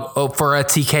for a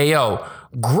TKO.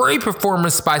 Great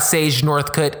performance by Sage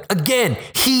Northcutt. Again,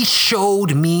 he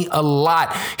showed me a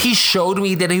lot. He showed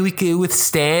me that he could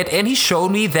withstand, and he showed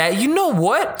me that, you know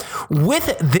what?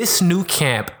 With this new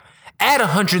camp, at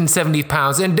 170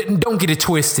 pounds, and don't get it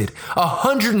twisted,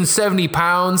 170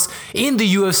 pounds in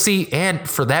the UFC, and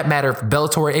for that matter,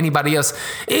 Bellator or anybody else,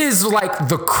 is like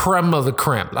the creme of the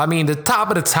creme. I mean, the top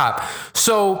of the top.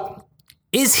 So,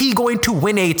 is he going to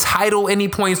win a title any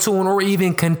point soon, or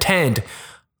even contend?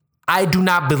 I do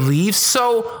not believe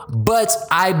so, but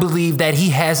I believe that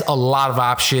he has a lot of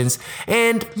options.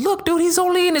 And look, dude, he's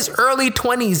only in his early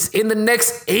 20s. In the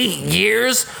next 8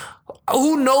 years,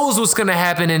 who knows what's going to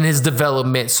happen in his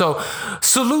development. So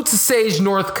salute to Sage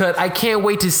Northcutt. I can't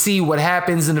wait to see what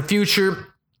happens in the future.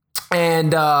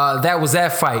 And that was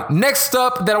that fight. Next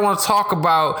up that I want to talk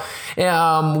about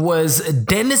was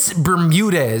Dennis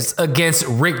Bermudez against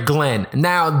Rick Glenn.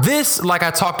 Now, this, like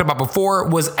I talked about before,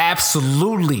 was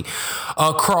absolutely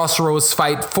a crossroads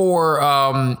fight for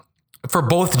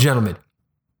both gentlemen.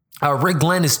 Rick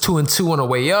Glenn is 2-2 on the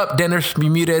way up. Dennis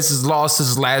Bermudez has lost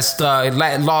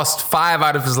lost 5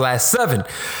 out of his last 7.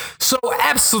 So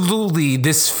absolutely,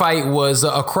 this fight was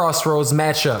a crossroads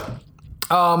matchup.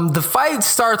 The fight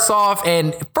starts off,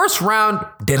 and first round,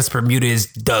 Dennis Bermudez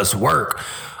does work.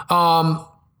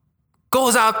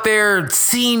 Goes out there,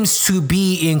 seems to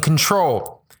be in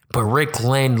control. But Rick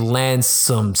Glenn lands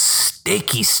some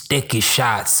sticky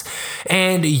shots.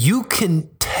 And you can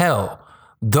tell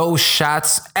those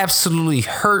absolutely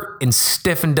hurt and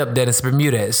stiffened up Dennis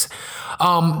Bermudez.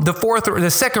 The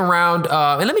second round,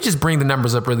 and let me just bring the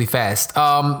numbers up really fast.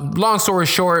 Long story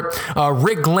short,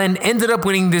 Rick Glenn ended up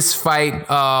winning this fight,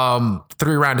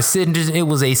 3-round decision. It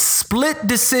was a split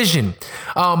decision,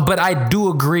 but I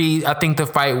do agree. I think the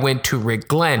fight went to Rick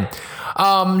Glenn.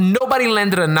 Nobody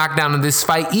landed a knockdown in this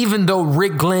fight, even though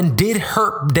Rick Glenn did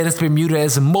hurt Dennis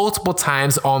Bermudez multiple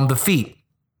times on the feet.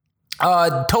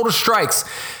 Total strikes.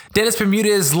 Dennis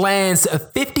Bermudez lands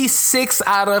 56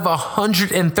 out of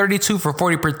 132 for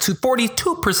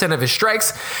 42% of his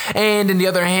strikes. And on the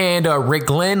other hand, Rick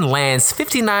Glenn lands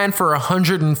 59 for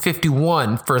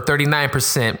 151 for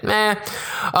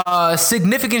 39%.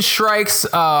 Significant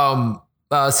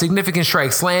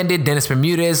strikes landed. Dennis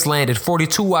Bermudez landed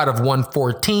 42 out of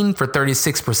 114 for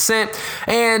 36%.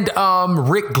 And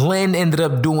Rick Glenn ended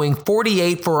up doing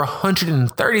 48 for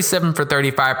 137 for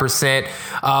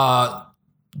 35%.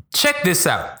 Check this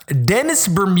out. Dennis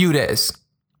Bermudez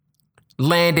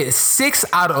landed 6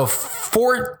 out of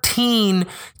 14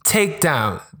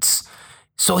 takedowns.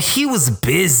 So he was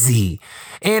busy.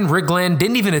 And Rick Glenn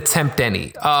didn't even attempt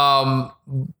any.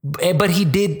 But he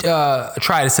did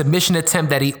try a submission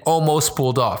attempt that he almost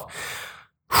pulled off.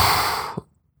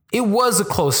 It was a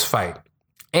close fight.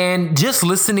 And just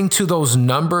listening to those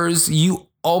numbers, you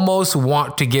almost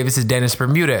want to give it to Dennis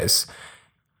Bermudez.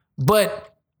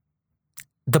 But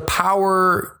the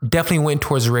power definitely went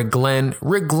towards Rick Glenn.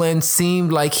 Rick Glenn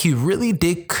seemed like he really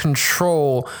did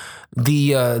control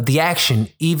the action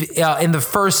even in the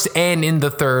first and in the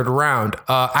third round.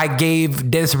 I gave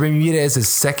Dennis Bermudez a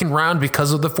second round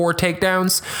because of the 4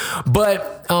 takedowns,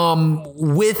 but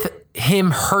with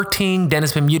him hurting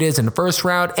Dennis Bermudez in the first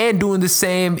round and doing the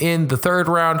same in the third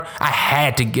round, I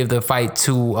had to give the fight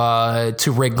to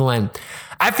Rick Glenn.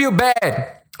 I feel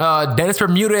bad. Dennis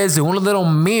Bermudez is one little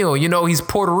meal. You know, he's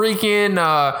Puerto Rican.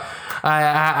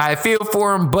 I feel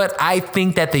for him, but I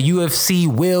think that the UFC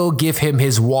will give him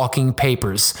his walking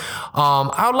papers.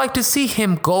 I would like to see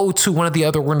him go to one of the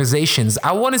other organizations.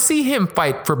 I want to see him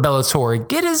fight for Bellator.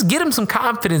 Get him some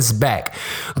confidence back.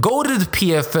 Go to the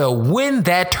PFL, win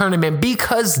that tournament,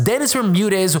 because Dennis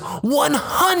Bermudez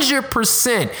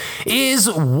 100%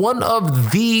 is one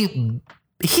of the...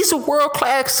 He's a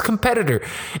world-class competitor.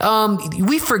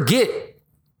 We forget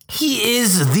he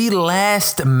is the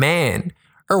last man,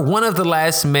 or one of the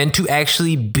last men, to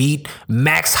actually beat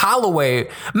Max Holloway.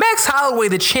 Max Holloway,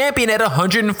 the champion at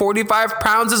 145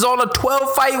 pounds, is on a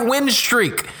 12-fight win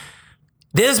streak.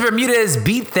 Dennis Bermudez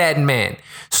beat that man.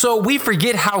 So we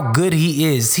forget how good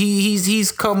he is.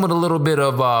 He's come with a little bit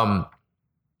of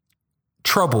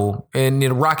trouble and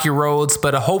rocky roads,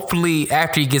 but hopefully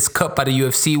after he gets cut by the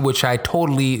UFC, which I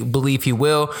totally believe he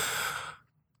will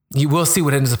see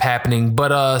what ends up happening.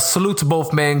 But salute to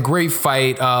both men. Great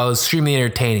fight. Extremely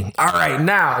entertaining. All right,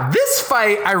 now this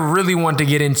fight I really want to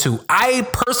get into. I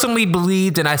personally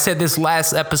believed, and I said this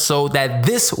last episode, that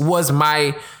this was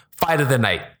my fight of the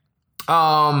night.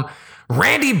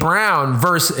 Randy Brown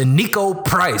versus Nico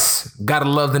Price. Gotta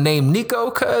love the name Nico,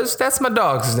 because that's my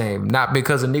dog's name. Not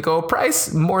because of Nico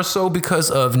Price, more so because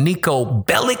of Nico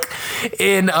Bellic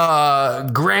in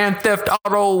Grand Theft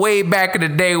Auto way back in the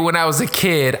day when I was a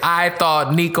kid. I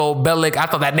thought Nico Bellic, I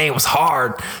thought that name was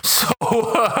hard. So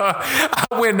I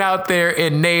went out there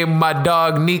and named my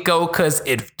dog Nico because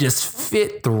it just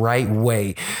fit the right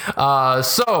way.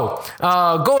 So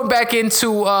going back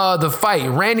into the fight,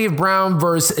 Randy Brown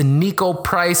versus Nico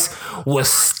Price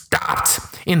was stopped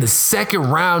in the second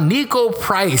round. Nico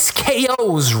Price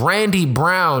KOs Randy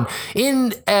Brown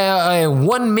in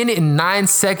 1 minute and 9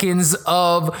 seconds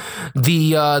of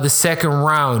the second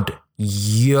round.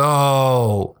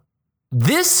 Yo,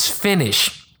 this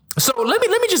finish. So let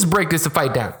me just break this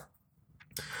fight down.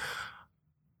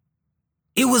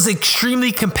 It was an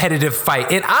extremely competitive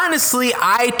fight, and honestly,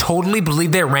 I totally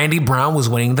believe that Randy Brown was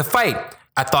winning the fight.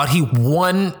 I thought he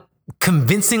won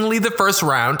convincingly the first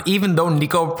round, even though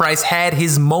Nico Price had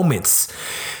his moments.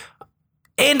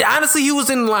 And honestly, he was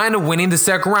in line of winning the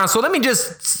second round. So let me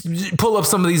just pull up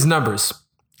some of these numbers.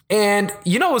 And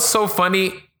you know what's so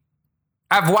funny?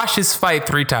 I've watched this fight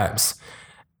 3 times.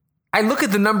 I look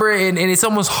at the number and it's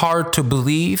almost hard to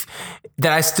believe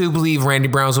that I still believe Randy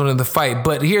Brown's winning the fight.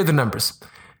 But here are the numbers.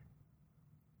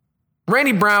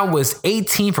 Randy Brown was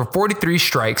 18 for 43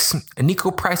 strikes. And Nico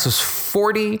Price was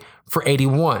 40 for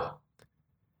 81.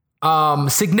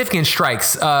 Significant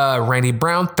strikes. Randy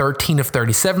Brown, 13 of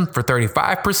 37 for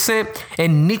 35%.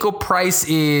 And Nico Price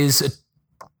is,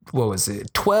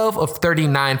 12 of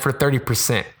 39 for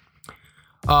 30%.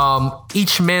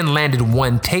 Each man landed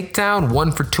 1 takedown,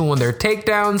 1 for 2 on their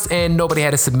takedowns, and nobody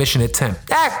had a submission attempt.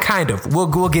 Kind of.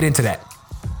 We'll get into that.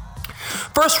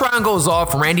 First round goes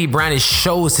off. Randy Brown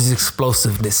shows his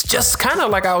explosiveness, just kind of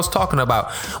like I was talking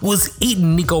about. Was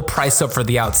eating Nico Price up from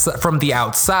the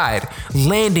outside,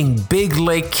 landing big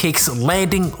leg kicks,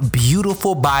 landing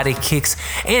beautiful body kicks,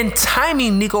 and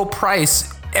timing Nico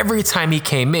Price every time he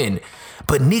came in.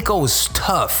 But Nico was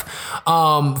tough.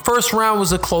 First round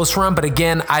was a close round, but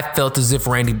again, I felt as if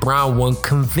Randy Brown won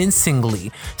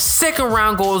convincingly. Second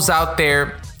round goes out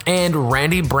there, and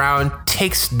Randy Brown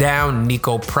takes down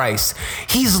Nico Price.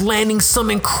 He's landing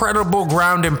some incredible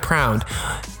ground and pound.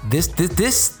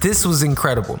 This was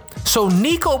incredible. So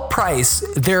Nico Price,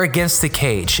 they're against the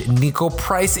cage. Nico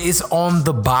Price is on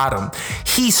the bottom.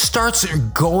 He starts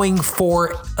going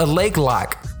for a leg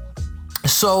lock.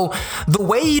 So the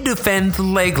way you defend the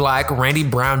leg lock, Randy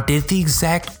Brown did the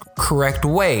exact correct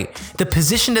way. The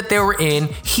position that they were in,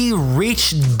 he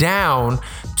reached down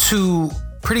to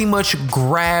pretty much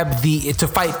grab to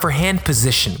fight for hand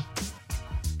position.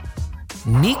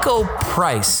 Nico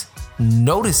Price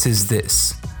notices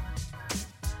this,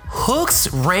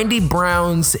 hooks Randy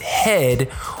Brown's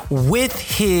head with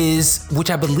his, which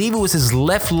I believe it was his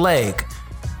left leg,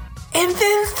 and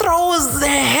then throws the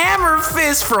hammer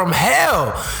fist from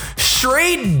hell.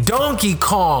 Straight Donkey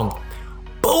Kong.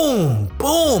 Boom,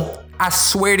 boom. I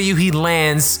swear to you, he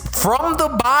lands from the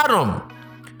bottom.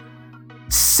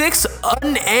 6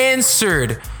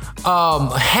 unanswered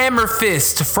hammer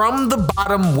fist from the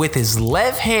bottom with his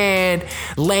left hand,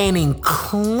 landing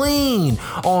clean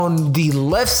on the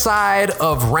left side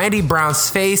of Randy Brown's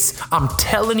face. I'm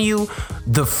telling you,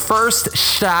 the first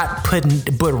shot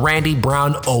put Randy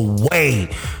Brown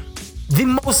away.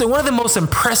 One of the most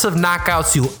impressive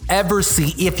knockouts you'll ever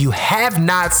see. If you have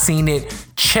not seen it,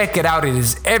 check it out. It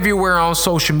is everywhere on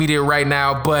social media right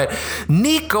now. But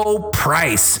Nico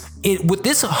Price, with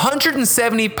this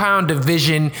 170-pound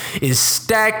division is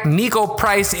stacked. Nico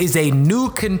Price is a new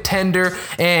contender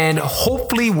and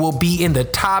hopefully will be in the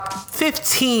top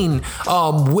 15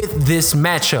 with this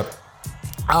matchup.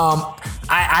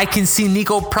 I can see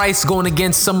Nico Price going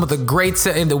against some of the greats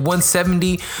in the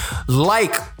 170,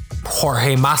 like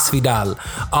Jorge Masvidal.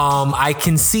 I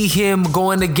can see him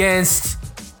going against,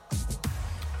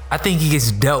 I think he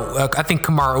gets dealt. I think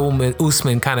Kamaru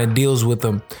Usman kind of deals with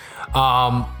him.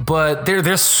 But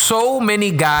there's so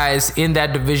many guys in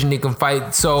that division he can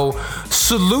fight. So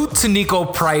salute to Nico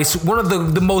Price, one of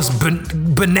the most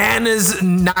bananas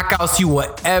knockouts you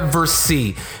will ever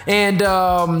see. And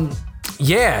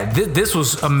this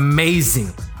was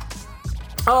amazing.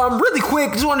 Really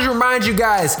quick, just wanted to remind you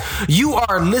guys, you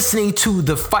are listening to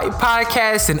the Fight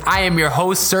Podcast, and I am your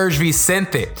host, Serge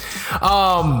Vicente.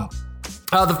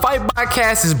 The Fight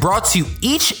Podcast is brought to you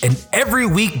each and every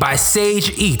week by Sage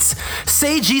Eats.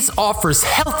 Sage Eats offers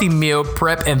healthy meal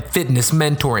prep and fitness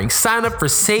mentoring. Sign up for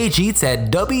Sage Eats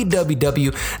at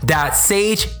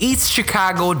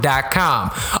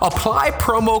www.sageeatschicago.com. Apply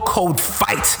promo code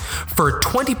FIGHT for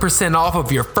 20% off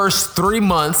of your first 3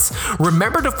 months.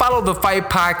 Remember to follow the Fight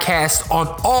Podcast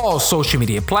on all social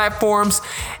media platforms,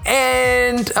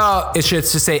 and it should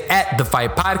say at the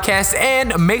Fight Podcast,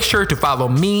 and make sure to follow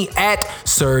me at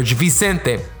Serge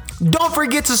Vicente. Don't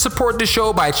forget to support the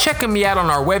show by checking me out on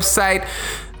our website,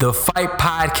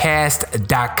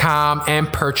 thefightpodcast.com,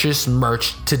 and purchase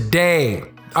merch today.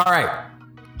 All right.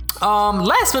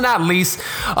 Last but not least,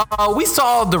 we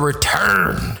saw the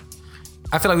return.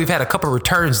 I feel like we've had a couple of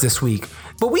returns this week,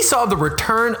 but we saw the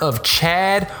return of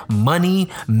Chad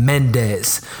Money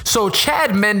Mendez. So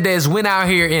Chad Mendez went out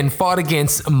here and fought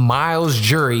against Miles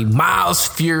Fury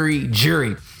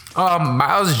Jury.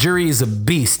 Miles Jury is a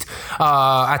beast.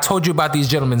 I told you about these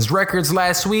gentlemen's records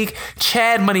last week.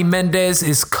 Chad Money Mendez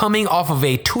is coming off of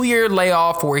a 2-year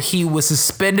layoff where he was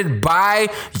suspended by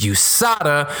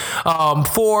USADA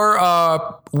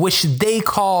for which they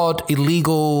called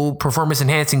illegal performance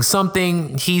enhancing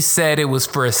something. He said it was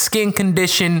for a skin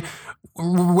condition.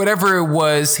 Whatever it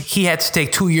was, he had to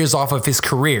take 2 years off of his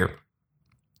career.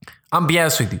 I'm be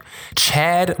honest with you.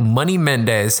 Chad Money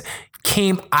Mendez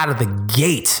came out of the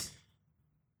gate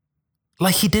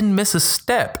like he didn't miss a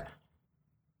step.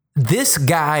 This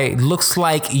guy looks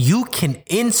like you can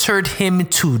insert him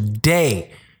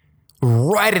today,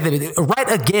 right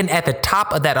again at the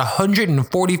top of that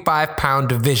 145-pound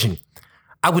division.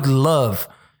 I would love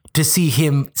to see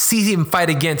him fight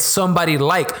against somebody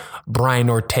like Brian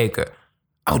Ortega.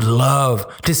 I would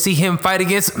love to see him fight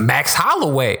against Max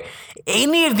Holloway.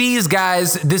 Any of these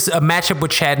guys, this matchup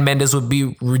with Chad Mendez would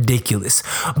be ridiculous.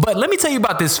 But let me tell you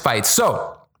about this fight.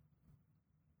 So,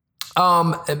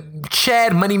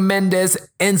 Chad Money Mendez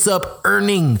ends up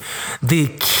earning the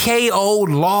KO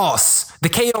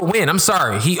win. I'm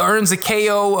sorry. He earns a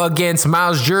KO against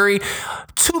Miles Jury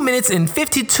 2 minutes and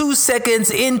 52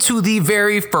 seconds into the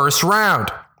very first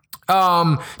round.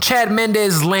 Chad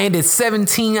Mendez landed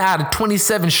 17 out of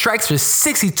 27 strikes for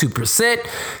 62%,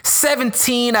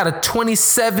 17 out of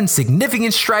 27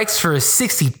 significant strikes for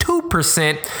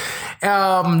 62%.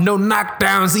 No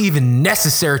knockdowns even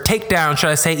necessary. Takedown, should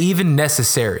I say, even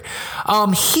necessary.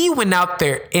 He went out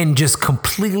there and just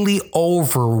completely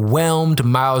overwhelmed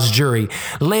Miles Jury.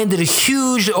 Landed a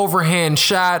huge overhand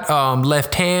shot,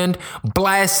 left hand,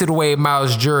 blasted away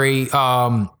Miles Jury,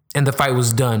 and the fight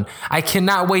was done. I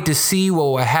cannot wait to see what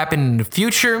will happen in the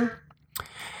future.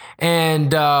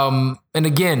 And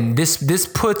again, this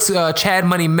puts Chad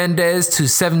Money Mendez to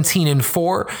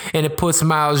 17-4, and it puts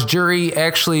Miles Jury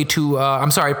actually to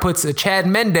it puts Chad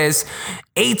Mendez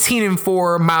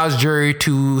 18-4, Miles Jury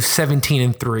to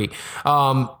 17-3.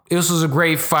 This was a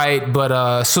great fight,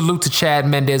 but salute to Chad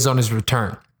Mendez on his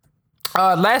return.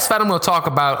 Last fight I'm going to talk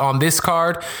about on this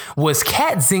card was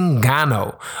Kat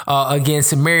Zingano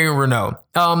against Marion Renault.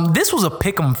 This was a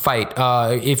pick'em fight.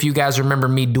 If you guys remember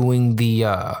me doing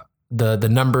the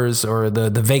numbers or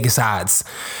the Vegas odds.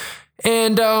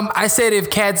 And I said if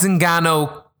Kat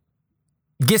Zingano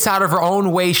gets out of her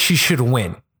own way, she should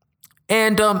win.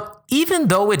 And even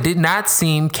though it did not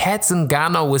seem Kat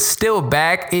Zingano was still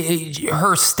back,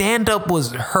 her stand-up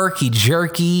was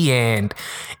herky-jerky, and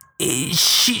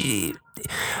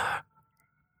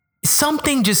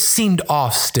something just seemed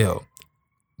off still.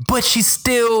 But she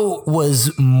still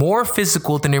was more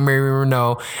physical than Marion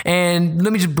Renault. And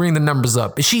let me just bring the numbers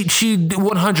up. She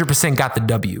 100% got the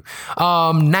W.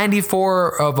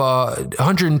 94 of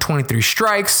 123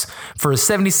 strikes for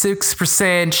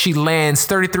 76%. She lands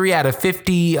 33 out of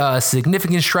 50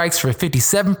 significant strikes for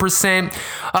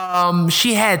 57%.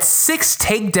 She had 6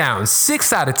 takedowns,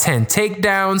 6 out of 10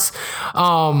 takedowns.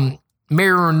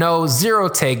 Marion Renault, 0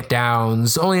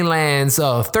 takedowns, only lands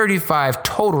 35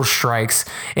 total strikes,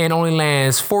 and only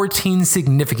lands 14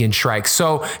 significant strikes.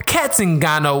 So Kat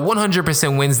Zingano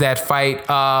 100% wins that fight.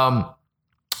 I'd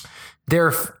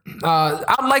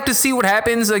like to see what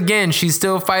happens. Again, she's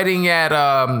still fighting at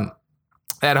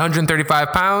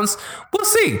 135 pounds. We'll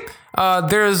see.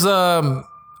 There's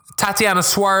Tatiana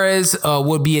Suarez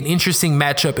would be an interesting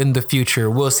matchup in the future.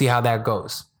 We'll see how that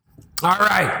goes. All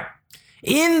right.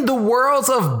 In the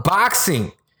world of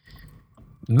boxing,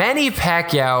 Manny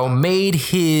Pacquiao made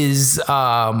his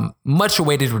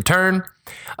much-awaited return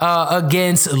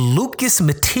against Lucas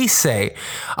Matisse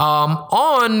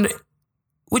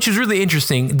which is really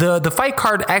interesting. The fight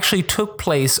card actually took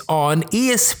place on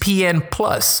ESPN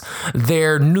Plus,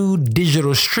 their new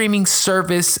digital streaming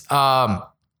service.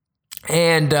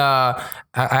 And I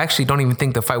actually don't even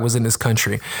think the fight was in this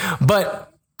country, but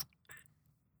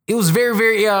it was very,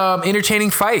 very entertaining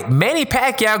fight. Manny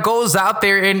Pacquiao goes out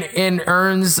there and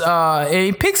earns, and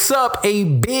he picks up a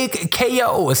big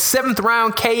KO, a 7th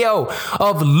round KO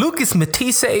of Lucas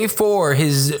Matisse for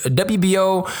his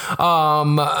WBO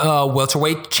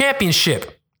welterweight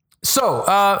championship. So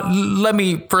let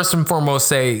me first and foremost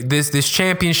say this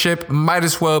championship might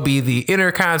as well be the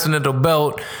Intercontinental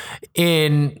belt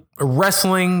in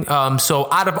wrestling. So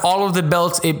out of all of the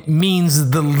belts, it means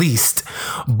the least.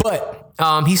 But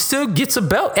he still gets a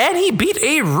belt, and he beat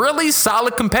a really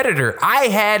solid competitor. I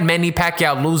had Manny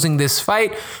Pacquiao losing this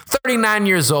fight. 39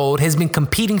 years old, has been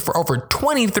competing for over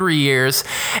 23 years,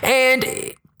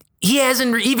 and he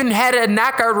hasn't even had a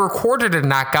knockout, recorded a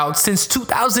knockout since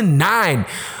 2009.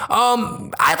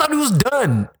 I thought he was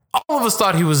done. All of us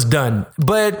thought he was done.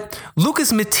 But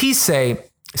Lucas Matisse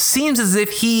seems as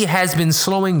if he has been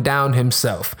slowing down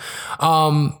himself.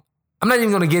 I'm not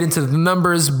even going to get into the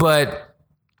numbers, but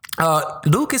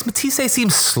Lucas Matisse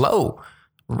seems slow,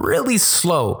 really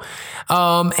slow.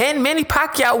 And Manny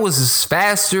Pacquiao was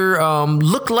faster,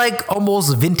 looked like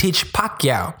almost vintage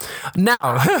Pacquiao. Now,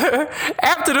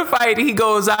 after the fight, he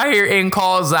goes out here and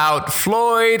calls out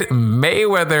Floyd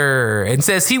Mayweather and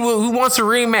says he wants a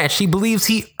rematch. He believes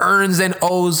he earns and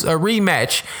owes a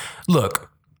rematch.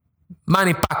 Look,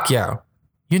 Manny Pacquiao,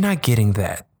 you're not getting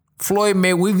that. Floyd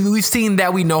Mayweather, we've seen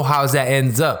that. We know how that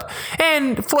ends up.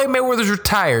 And Floyd Mayweather's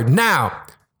retired. Now,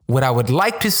 what I would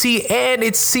like to see, and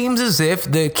it seems as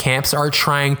if the camps are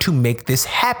trying to make this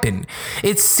happen.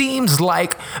 It seems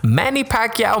like Manny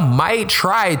Pacquiao might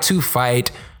try to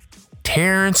fight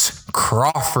Terrence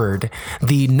Crawford,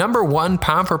 the #1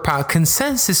 pound-for-pound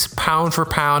consensus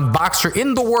pound-for-pound boxer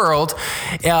in the world,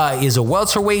 is a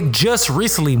welterweight, just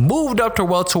recently moved up to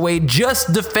welterweight,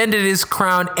 just defended his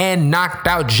crown and knocked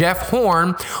out Jeff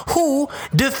Horn, who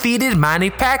defeated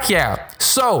Manny Pacquiao.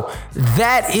 So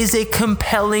that is a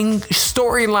compelling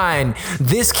storyline.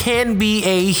 This can be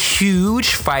a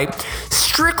huge fight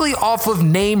strictly off of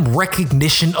name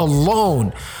recognition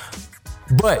alone.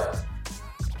 But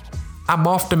I'm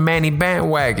off the Manny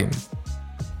bandwagon.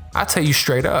 I'll tell you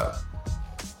straight up.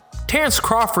 Terrence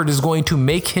Crawford is going to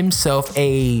make himself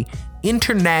a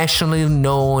internationally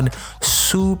known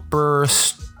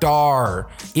superstar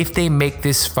if they make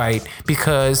this fight,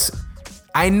 because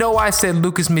I know I said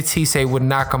Lucas Matisse would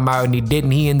knock him out, and he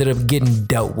didn't. He ended up getting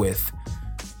dealt with.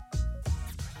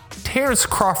 Terrence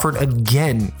Crawford,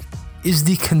 again, is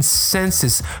the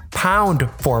consensus pound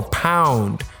for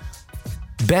pound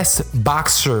best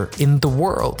boxer in the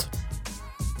world.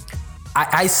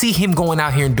 I see him going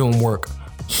out here and doing work.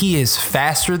 He is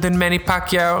faster than Manny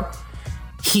Pacquiao.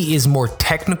 He is more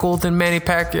technical than Manny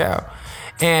Pacquiao.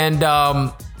 And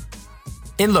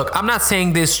look, I'm not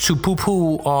saying this to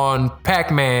poo-poo on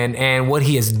Pac-Man and what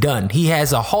he has done. He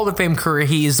has a Hall of Fame career.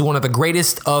 He is one of the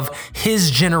greatest of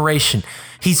his generation.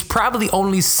 He's probably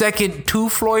only second to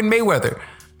Floyd Mayweather.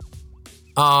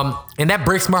 And that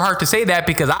breaks my heart to say that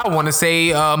because I want to say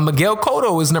Miguel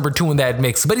Cotto is number 2 in that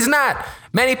mix, but he's not.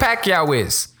 Manny Pacquiao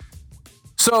is.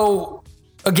 So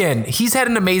again, he's had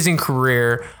an amazing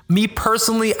career. Me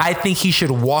personally, I think he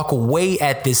should walk away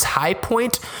at this high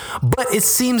point, but it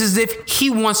seems as if he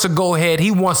wants to go ahead. He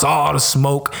wants all the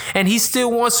smoke and he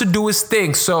still wants to do his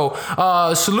thing. So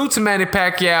salute to Manny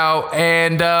Pacquiao,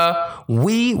 and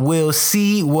we will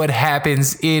see what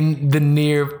happens in the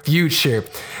near future.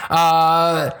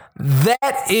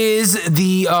 That is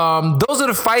the those are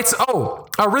the fights.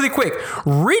 Really quick,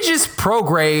 Regis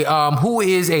Prograis, who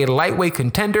is a lightweight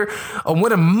contender,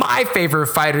 one of my favorite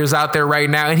fighters out there right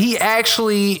now, and he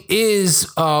actually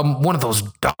is one of those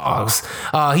dogs.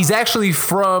 He's actually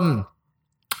from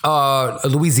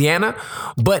Louisiana,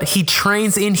 but he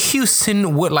trains in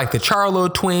Houston with like the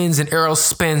Charlo twins and Errol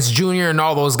Spence Jr. and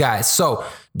all those guys. So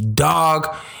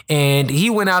dog, and he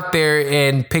went out there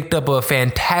and picked up a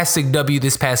fantastic W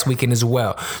this past weekend as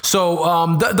well.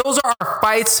 So those are our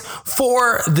fights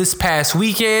for this past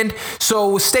weekend.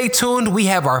 So stay tuned. We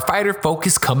have our fighter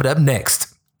focus coming up next.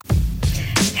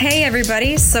 Hey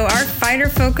everybody, so our fighter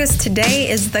focus today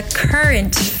is the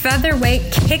current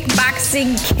featherweight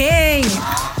kickboxing king,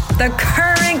 the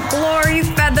current Glory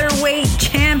featherweight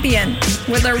champion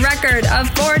with a record of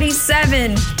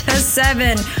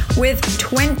 47-7 with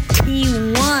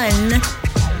 21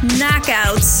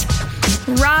 knockouts,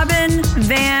 Robin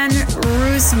van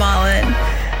Roosmalen.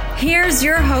 Here's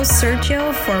your host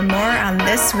Sergio for more on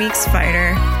this week's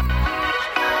fighter.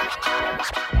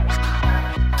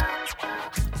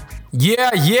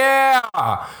 Yeah.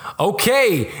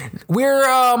 Okay,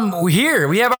 we're here.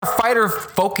 We have our fighter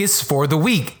focus for the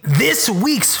week. This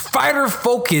week's fighter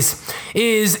focus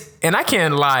is, and I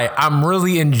can't lie, I'm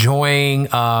really enjoying.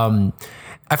 I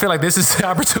feel like this is the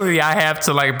opportunity I have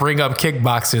to like bring up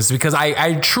kickboxers because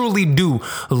I truly do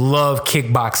love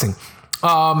kickboxing.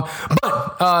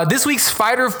 But this week's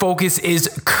fighter focus is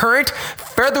current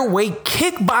featherweight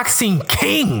kickboxing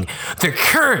king, the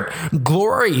current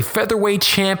Glory featherweight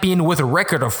champion with a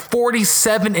record of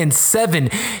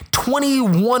 47-7,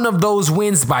 21 of those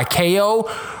wins by KO,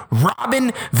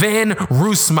 Robin van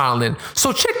Roosmalen.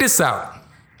 So check this out.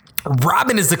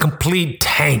 Robin is a complete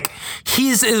tank.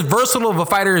 He's as versatile of a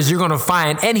fighter as you're going to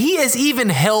find, and he has even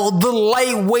held the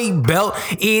lightweight belt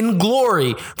in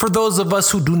Glory. For those of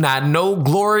us who do not know,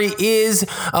 Glory is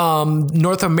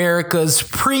North America's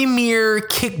premier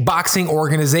kickboxing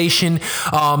organization.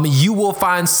 You will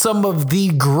find some of the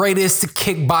greatest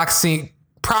kickboxing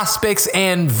prospects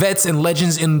and vets and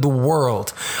legends in the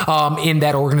world in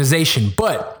that organization.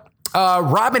 But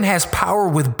Robin has power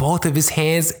with both of his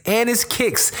hands and his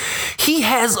kicks. He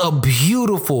has a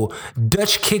beautiful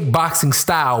Dutch kickboxing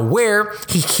style where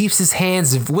he keeps his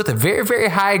hands with a very, very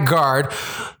high guard.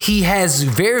 He has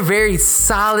very, very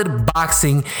solid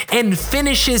boxing and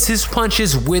finishes his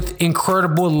punches with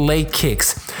incredible leg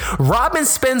kicks. Robin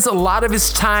spends a lot of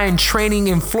his time training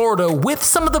in Florida with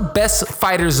some of the best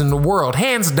fighters in the world,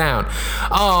 hands down.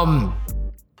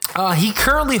 He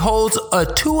currently holds a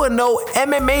 2-0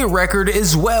 MMA record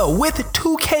as well with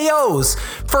 2 KOs.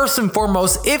 First and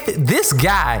foremost, if this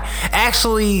guy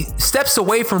actually steps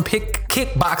away from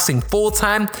kickboxing full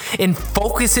time and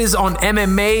focuses on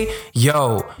MMA,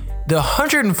 the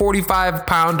 145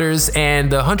 pounders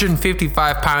and the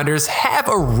 155 pounders have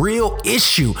a real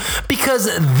issue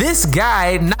because this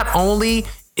guy not only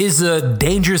is a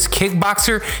dangerous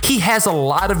kickboxer, he has a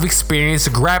lot of experience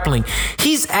grappling.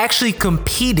 He's actually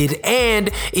competed and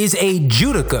is a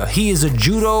judoka. He is a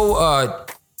judo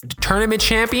tournament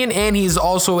champion, and he's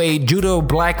also a judo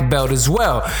black belt as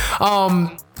well.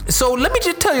 So let me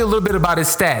just tell you a little bit about his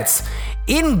stats.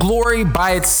 In Glory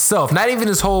by itself, not even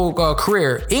his whole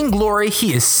career, in Glory,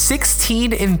 he is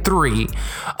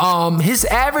 16-3. His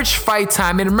average fight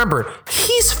time, and remember,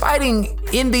 he's fighting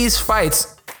in these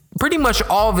fights. Pretty much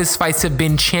all of his fights have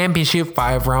been championship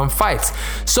 5-round fights.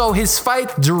 So his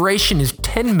fight duration is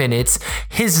 10 minutes.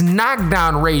 His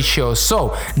knockdown ratio,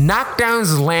 so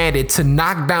knockdowns landed to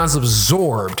knockdowns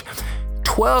absorbed,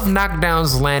 12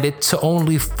 knockdowns landed to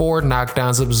only 4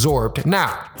 knockdowns absorbed.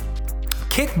 Now,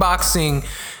 kickboxing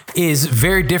is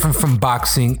very different from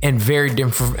boxing and very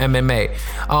different from MMA.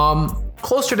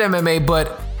 Closer to MMA,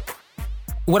 but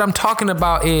what I'm talking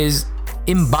about is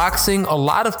in boxing, a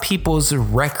lot of people's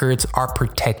records are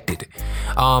protected.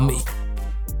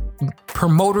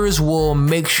 Promoters will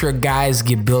make sure guys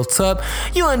get built up.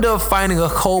 You end up finding a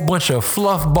whole bunch of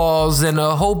fluff balls and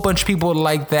a whole bunch of people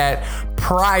like that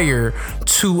prior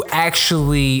to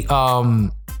actually,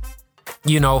 fighting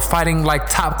like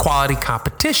top quality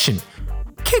competition.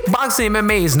 kickboxing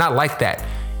MMA is not like that.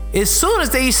 As soon as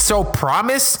they show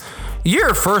promise,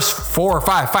 your first 4 or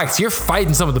 5 fights, you're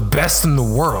fighting some of the best in the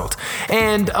world.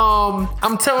 And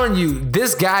I'm telling you,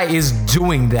 this guy is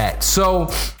doing that.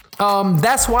 So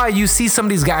that's why you see some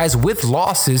of these guys with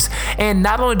losses. And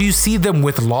not only do you see them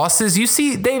with losses, you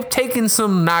see they've taken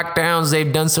some knockdowns,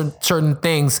 they've done some certain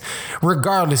things.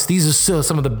 Regardless, these are still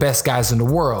some of the best guys in the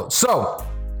world. So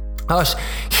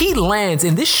he lands,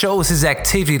 and this shows his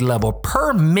activity level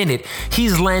per minute.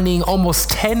 He's landing almost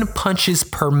 10 punches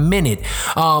per minute,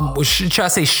 should I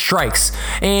say strikes,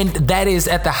 and that is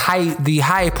at the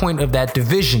high point of that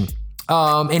division.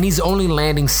 And he's only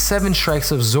landing 7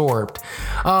 strikes absorbed.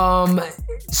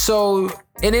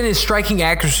 And in his striking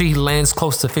accuracy, he lands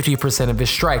close to 50% of his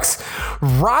strikes.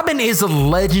 Robin is a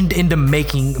legend in the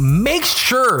making. Make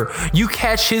sure you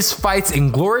catch his fights in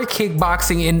Glory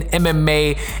Kickboxing and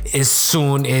MMA as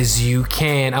soon as you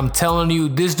can. I'm telling you,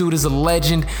 this dude is a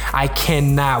legend. I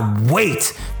cannot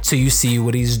wait till you see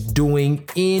what he's doing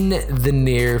in the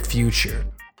near future.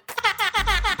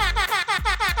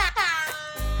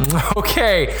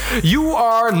 Okay, you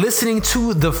are listening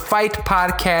to the Fight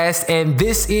Podcast, and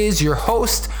this is your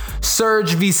host,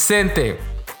 Serge Vicente.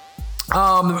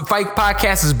 Fight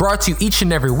Podcast is brought to you each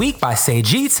and every week by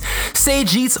Sage Eats.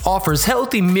 Sage Eats offers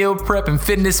healthy meal prep and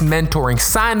fitness mentoring.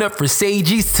 Sign up for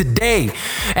Sage Eats today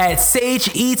at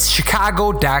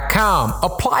SageEatsChicago.com.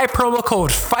 Apply promo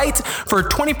code FIGHT for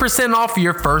 20% off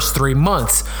your first 3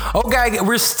 months. Okay,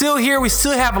 we're still here. We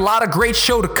still have a lot of great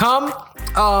show to come.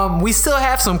 We still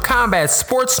have some combat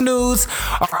sports news,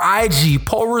 our IG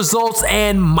poll results,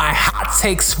 and my hot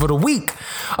takes for the week.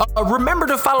 Remember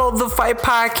to follow the Fight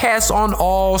Podcast on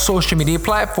all social media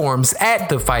platforms at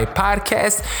the Fight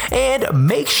Podcast, and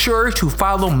make sure to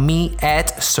follow me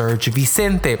at Serge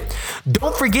Vicente.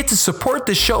 Don't forget to support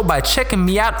the show by checking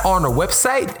me out on our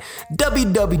website,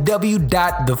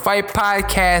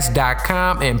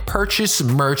 www.thefightpodcast.com, and purchase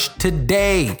merch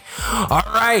today. All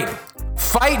right.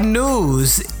 Fight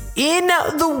news in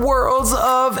the worlds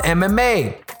of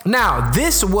MMA. Now,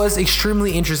 this was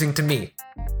extremely interesting to me.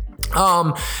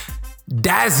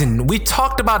 DAZN, we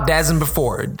talked about DAZN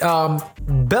before.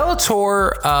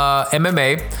 Bellator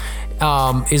MMA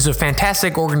is a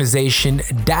fantastic organization.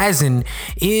 DAZN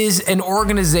is an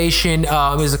organization,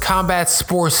 is a combat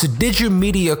sports digital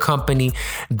media company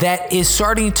that is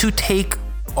starting to take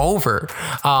over.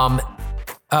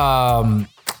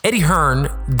 Eddie Hearn,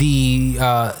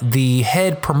 the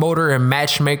head promoter and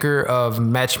matchmaker of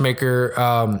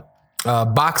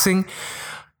boxing,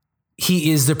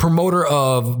 he is the promoter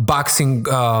of boxing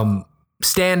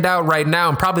standout right now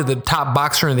and probably the top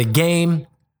boxer in the game,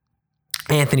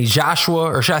 Anthony Joshua,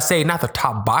 or should I say not the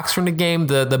top boxer in the game,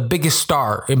 the biggest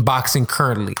star in boxing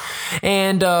currently.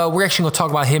 And we're actually going to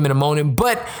talk about him in a moment,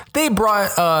 but they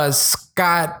brought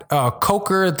Scott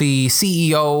Coker, the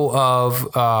CEO of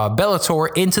Bellator,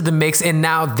 into the mix, and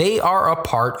now they are a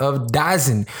part of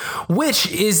DAZN,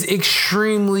 which is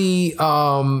extremely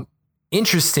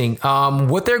interesting.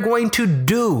 What they're going to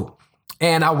do,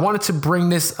 and I wanted to bring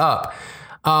this up.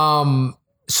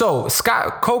 So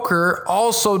Scott Coker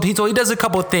also, he does a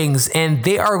couple of things, and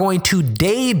they are going to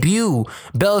debut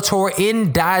Bellator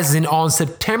in DAZN on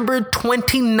September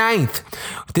 29th.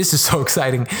 This is so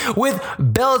exciting, with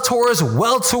Bellator's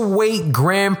welterweight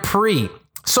Grand Prix.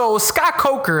 So Scott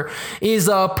Coker is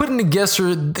putting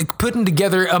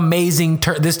together amazing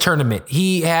this tournament.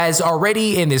 He has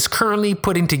already and is currently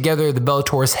putting together the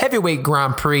Bellator's heavyweight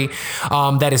Grand Prix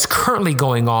that is currently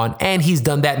going on, and he's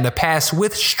done that in the past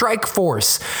with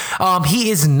Strikeforce.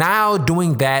 He is now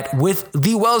doing that with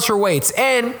the welterweights,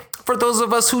 and for those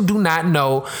of us who do not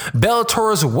know,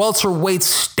 Bellator's welterweight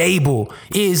stable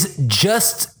is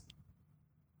just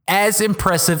as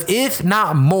impressive, if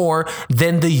not more,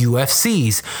 than the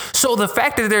UFC's. So the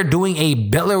fact that they're doing a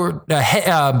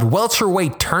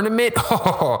welterweight tournament,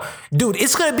 dude,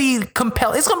 it's going to be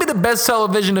compelling. It's going to be the best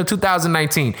television of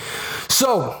 2019.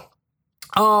 So,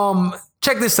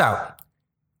 check this out.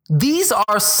 These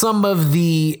are some of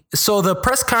the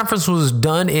press conference was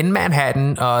done in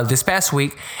Manhattan this past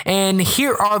week, and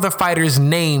here are the fighters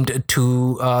named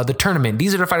to the tournament.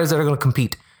 These are the fighters that are going to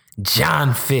compete.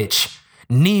 John Fitch,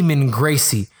 Neiman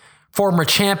Gracie, former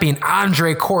champion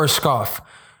Andrei Koreshkov,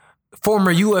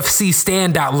 former UFC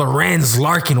standout Lorenz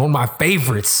Larkin, one of my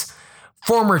favorites,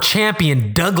 former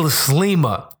champion Douglas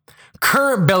Lima,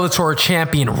 current Bellator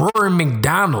champion Rory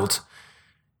McDonald,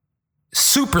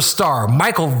 superstar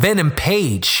Michael Venom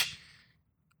Page,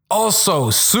 also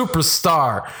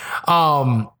superstar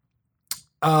Paul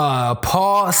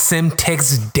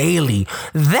Semtex Daly.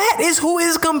 That is who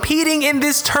is competing in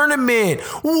this tournament.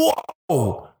 Whoa.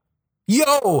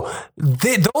 Yo,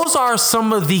 those are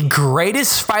some of the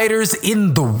greatest fighters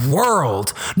in the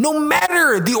world, no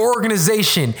matter the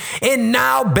organization. And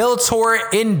now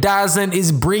Bellator in DAZN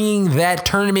is bringing that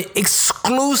tournament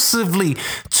exclusively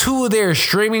to their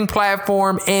streaming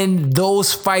platform, and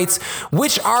those fights,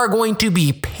 which are going to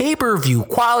be pay-per-view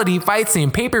quality fights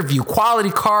and pay-per-view quality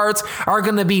cards, are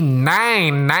going to be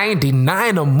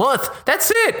 $9.99 a month.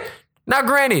 That's it. Now,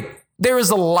 granted, there is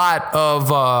a lot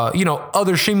of,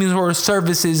 other streaming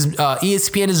services.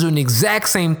 ESPN is doing the exact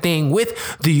same thing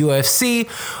with the UFC,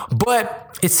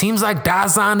 but it seems like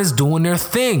DAZN is doing their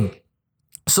thing.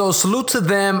 So salute to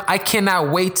them. I cannot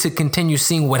wait to continue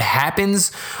seeing what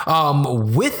happens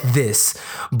with this.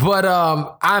 But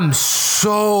I'm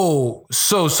so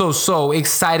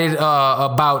excited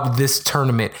about this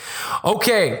tournament.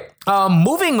 Okay.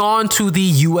 Moving on to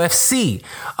the UFC,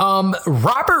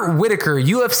 Robert Whittaker,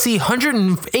 UFC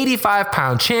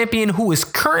 185-pound champion, who is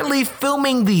currently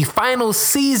filming the final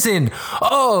season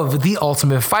of The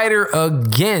Ultimate Fighter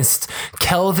against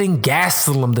Kelvin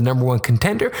Gastelum, the number one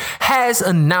contender, has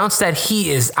announced that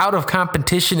he is out of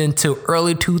competition until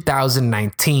early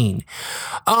 2019.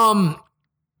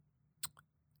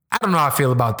 I don't know how I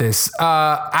feel about this.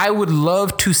 I would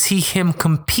love to see him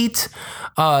compete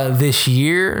this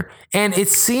year. And it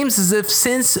seems as if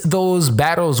since those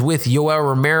battles with Yoel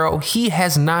Romero, he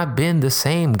has not been the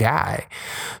same guy.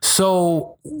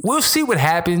 So we'll see what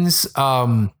happens.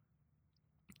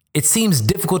 It seems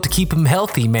difficult to keep him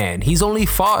healthy, man. He's only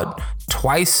fought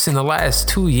twice in the last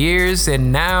 2 years,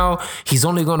 and now he's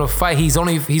only going to fight. He's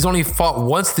only fought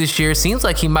once this year. Seems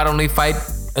like he might only fight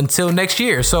until next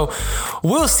year. So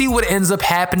we'll see what ends up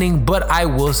happening. But I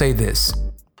will say this.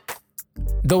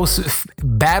 Those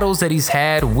battles that he's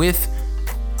had with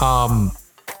Yoel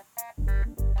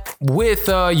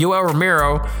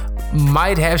Romero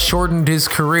might have shortened his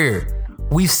career.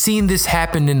 We've seen this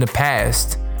happen in the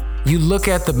past. You look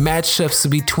at the matchups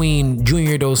between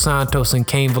Junior Dos Santos and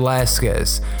Cain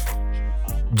Velasquez.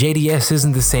 JDS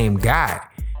isn't the same guy.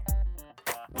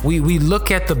 We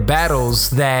look at the battles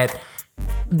that,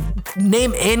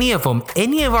 name any of them,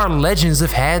 any of our legends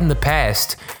have had in the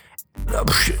past.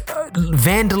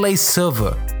 Vanderlei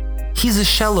Silva, he's a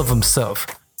shell of himself.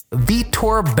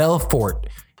 Vitor Belfort,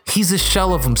 he's a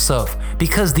shell of himself,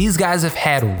 because these guys have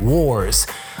had wars.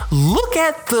 Look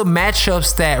at the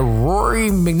matchups that Rory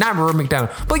McDonald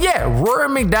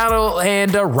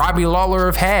and Robbie Lawler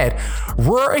have had.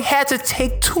 Rory had to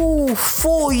take 2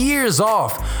 full years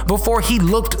off before he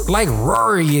looked like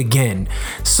Rory again.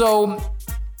 So,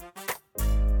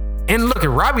 and look,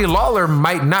 Robbie Lawler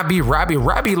might not be Robbie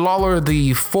Lawler,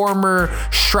 the former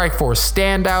Strikeforce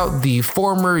standout, the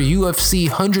former UFC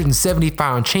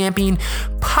 170-pound champion,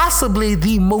 possibly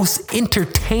the most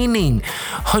entertaining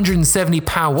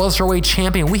 170-pound welterweight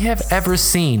champion we have ever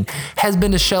seen, has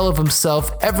been a shell of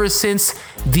himself ever since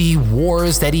the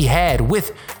wars that he had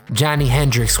with Johnny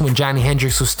Hendricks, when Johnny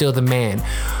Hendricks was still the man,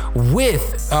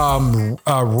 with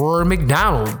Rory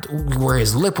McDonald, where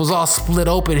his lip was all split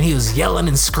open and he was yelling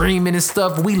and screaming and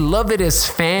stuff. We love it as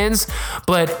fans,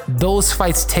 but those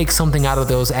fights take something out of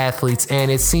those athletes, and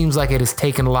it seems like it has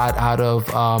taken a lot out of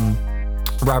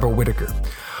Robert Whittaker.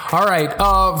 All right,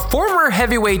 former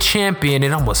heavyweight champion,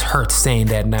 it almost hurts saying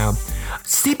that now,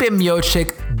 Stipe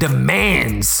Miocic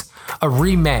demands a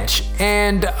rematch,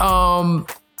 and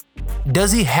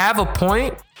does he have a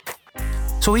point?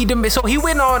 So he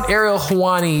went on Ariel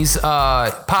Helwani's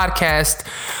podcast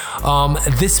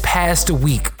this past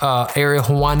week. Ariel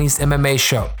Helwani's MMA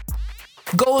show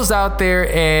goes out there,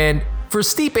 and for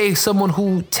Stipe, someone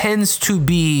who tends to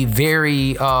be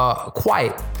very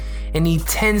quiet, and he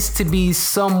tends to be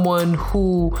someone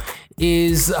who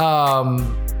is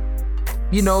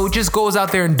just goes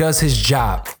out there and does his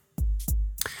job.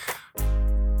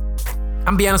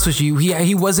 I'm be honest with you,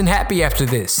 he wasn't happy after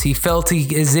this. He felt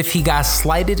as if he got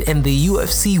slighted, and the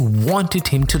UFC wanted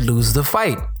him to lose the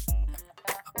fight.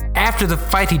 After the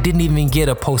fight, he didn't even get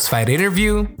a post-fight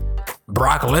interview.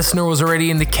 Brock Lesnar was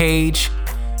already in the cage.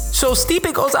 So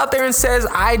Stipe goes out there and says,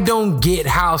 I don't get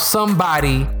how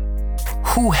somebody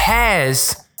who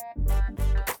has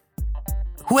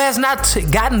not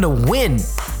gotten a win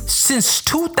since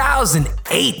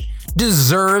 2008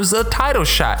 deserves a title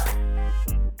shot.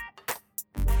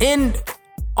 And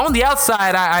on the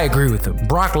outside, I agree with him.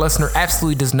 Brock Lesnar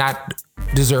absolutely does not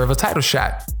deserve a title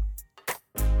shot.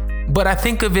 But I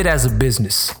think of it as a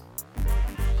business.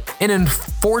 And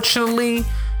unfortunately,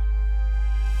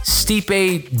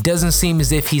 Stipe doesn't seem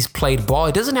as if he's played ball.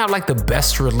 He doesn't have like the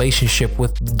best relationship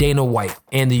with Dana White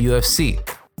and the UFC.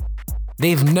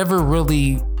 They've never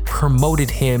really promoted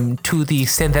him to the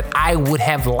extent that I would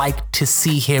have liked to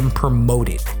see him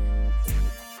promoted.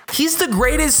 He's the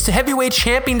greatest heavyweight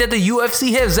champion that the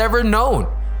UFC has ever known.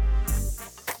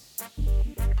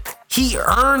 He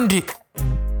earned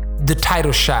the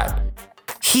title shot.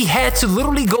 He had to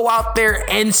literally go out there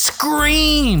and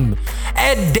scream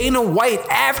at Dana White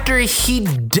after he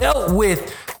dealt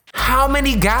with how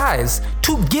many guys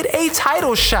to get a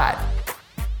title shot.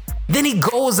 Then he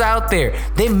goes out there.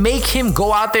 They make him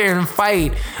go out there and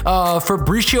fight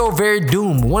Fabricio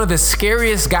Verdum, one of the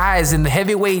scariest guys in the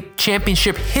heavyweight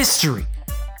championship history.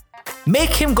 Make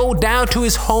him go down to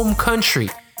his home country,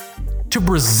 to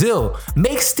Brazil.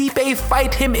 Make Stipe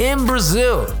fight him in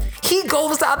Brazil. He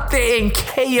goes out there and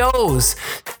KOs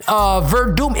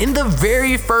Verdum in the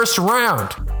very first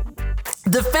round.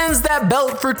 Defends that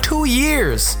belt for 2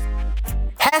 years.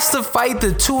 Has to fight the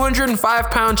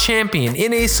 205-pound champion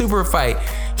in a super fight.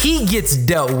 He gets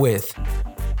dealt with.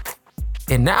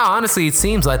 And now, honestly, it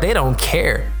seems like they don't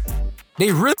care.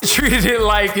 They really treated it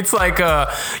like it's like,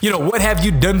 what have you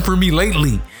done for me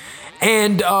lately?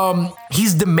 And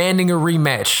he's demanding a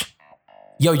rematch.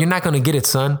 Yo, you're not going to get it,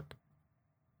 son.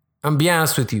 I'm be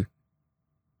honest with you.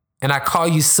 And I call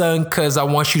you son because I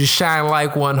want you to shine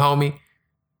like one, homie.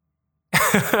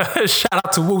 Shout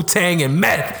out to Wu-Tang and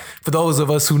Meth, for those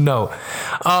of us who know.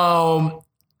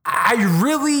 I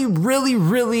really, really,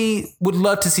 really would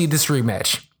love to see this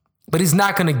rematch, but he's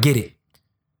not going to get it.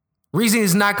 Reason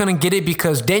he's not going to get it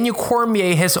because Daniel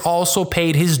Cormier has also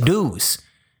paid his dues.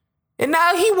 And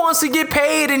now he wants to get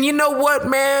paid. And you know what,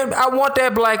 man? I want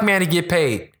that black man to get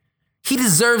paid. He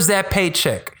deserves that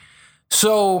paycheck.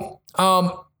 So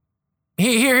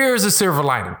here's a silver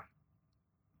lining.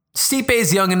 Stipe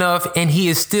is young enough, and he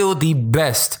is still the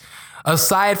best,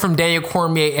 aside from Daniel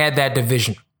Cormier at that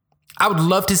division. I would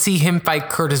love to see him fight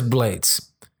Curtis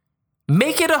Blades.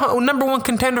 Make it a number one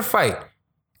contender fight.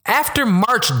 After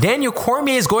March, Daniel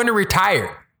Cormier is going to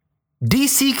retire.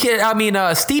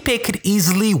 Stipe could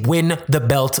easily win the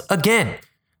belt again.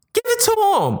 Give it to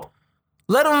him.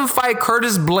 Let him fight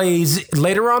Curtis Blades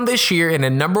later on this year in a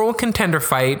number one contender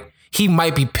fight. He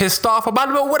might be pissed off about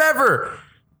it, but whatever.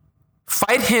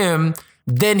 Fight him,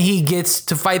 then he gets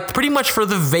to fight pretty much for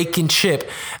the vacant chip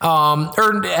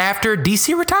or after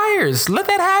DC retires. Let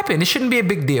that happen. It shouldn't be a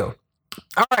big deal.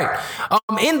 All right.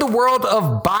 In the world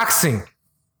of boxing,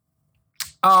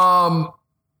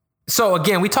 so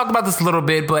again, we talked about this a little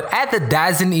bit, but at the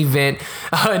Dyson event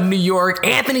in New York,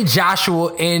 Anthony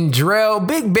Joshua and Jarrell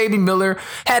Big Baby Miller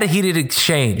had a heated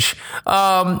exchange.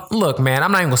 Look, man,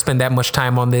 I'm not even gonna spend that much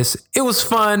time on this. It was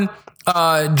fun.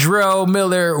 Jarrell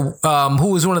Miller,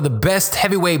 who is one of the best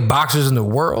heavyweight boxers in the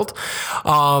world.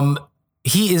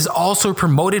 He is also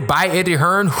promoted by Eddie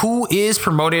Hearn, who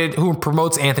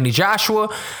promotes Anthony Joshua.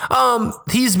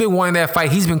 He's been wanting that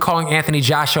fight. He's been calling Anthony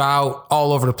Joshua out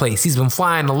all over the place. He's been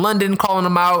flying to London, calling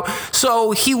him out.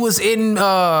 So he was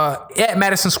at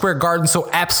Madison Square Garden. So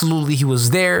absolutely he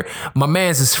was there. My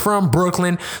man's is from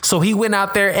Brooklyn. So he went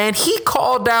out there and he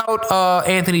called out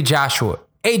Anthony Joshua.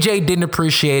 AJ didn't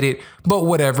appreciate it, but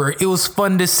whatever. It was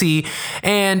fun to see.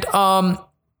 And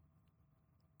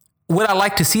would I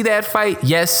like to see that fight?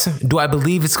 Yes. Do I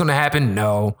believe it's going to happen?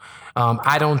 No.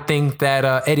 I don't think that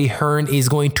Eddie Hearn is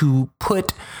going to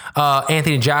put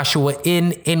Anthony Joshua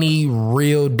in any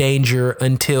real danger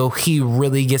until he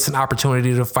really gets an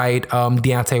opportunity to fight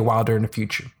Deontay Wilder in the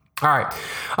future. All right.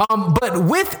 But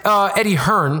with Eddie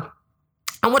Hearn,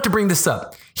 I want to bring this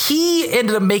up. He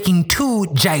ended up making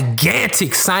 2 gigantic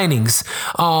signings,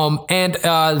 and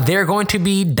they're going to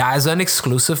be DAZN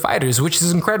exclusive fighters, which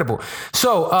is incredible.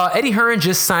 So Eddie Hearn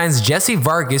just signs Jesse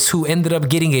Vargas, who ended up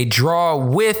getting a draw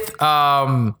with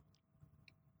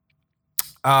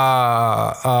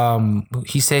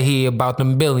he said he about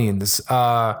them billions.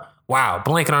 Wow,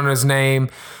 blanking on his name,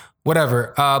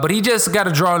 whatever. But he just got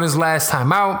a draw in his last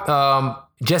time out.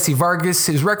 Jesse Vargas,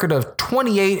 his record of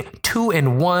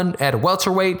 28-2-1 at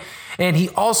welterweight. And he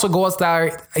also goes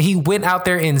there. He went out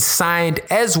there and signed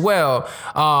as well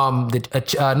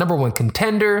the number one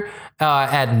contender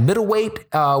at middleweight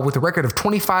with a record of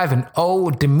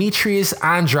 25-0, Demetrius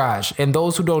Andrade. And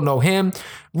those who don't know him,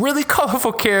 really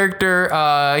colorful character.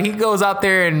 He goes out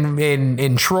there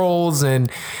and trolls and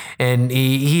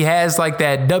he has like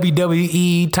that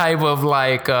WWE type of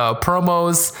like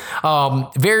promos.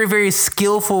 Very, very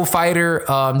skillful fighter.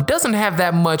 Doesn't have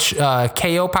that much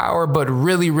KO power, but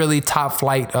really, really top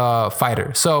flight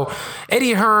fighter. So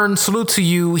Eddie Hearn, salute to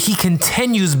you. He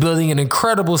continues building an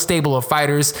incredible stable of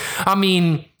fighters. I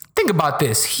mean, think about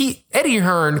this. Eddie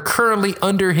Hearn currently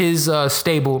under his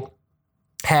stable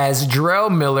has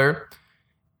Jarrell Miller,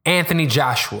 Anthony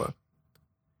Joshua.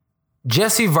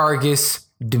 Jesse Vargas,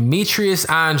 Demetrius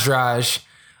Andrade,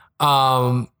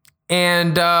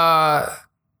 and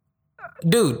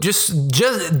dude, just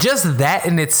that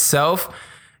in itself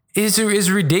is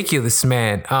ridiculous,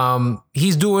 man.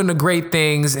 He's doing the great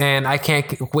things, and I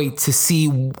can't wait to see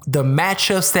the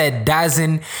matchups that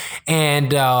Dazin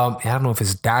and I don't know if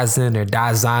it's Dazin or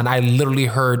Dazan. I literally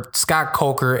heard Scott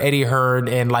Coker, Eddie Hearn,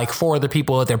 and like 4 other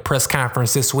people at their press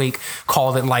conference this week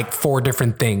called it like 4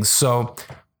 different things. So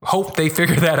hope they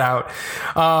figure that out.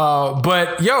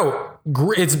 But yo,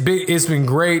 it's been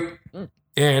great.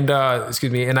 And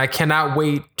and I cannot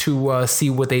wait to see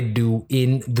what they do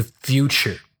in the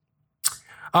future.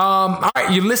 All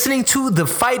right, you're listening to the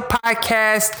Fight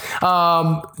Podcast.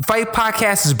 Fight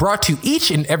Podcast is brought to you each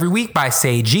and every week by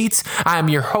Sage Eats. I'm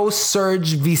your host,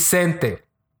 Serge Vicente.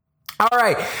 All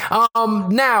right,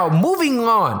 now moving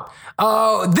on.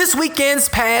 This weekend's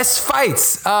past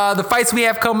fights, the fights we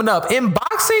have coming up in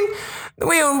boxing.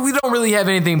 We don't really have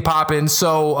anything popping,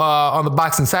 so on the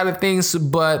boxing side of things,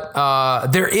 but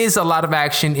there is a lot of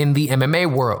action in the MMA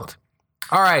world.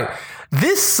 All right.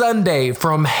 This Sunday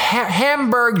from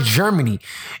Hamburg, Germany,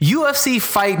 UFC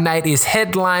Fight Night is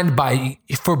headlined by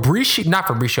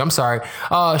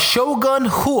Shogun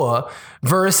Rua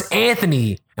versus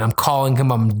Anthony. I'm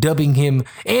dubbing him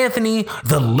Anthony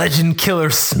the Legend Killer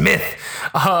Smith.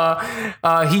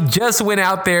 He just went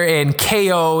out there and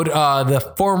KO'd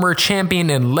the former champion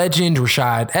and legend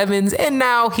Rashad Evans, and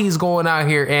now he's going out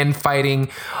here and fighting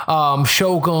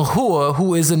Shogun Rua,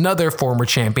 who is another former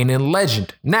champion and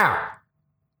legend. Now,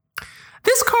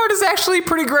 this card is actually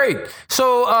pretty great.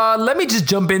 So let me just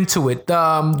jump into it.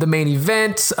 The main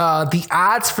event, the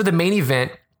odds for the main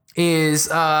event is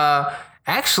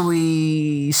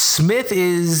actually Smith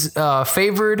is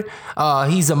favored.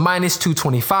 He's a minus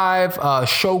 225.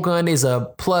 Shogun is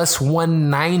a plus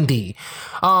 190.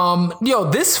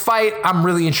 This fight I'm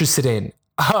really interested in.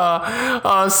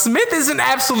 Smith is an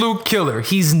absolute killer.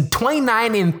 He's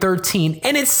 29-13,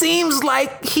 and it seems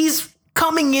like he's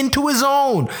coming into his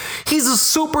own. He's a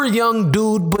super young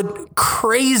dude, but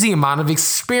crazy amount of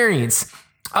experience.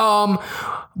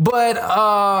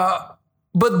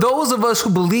 But those of us who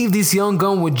believe this young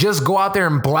gun would just go out there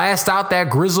and blast out that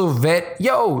grizzled vet,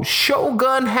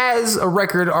 Shogun has a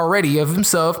record already of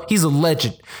himself. He's a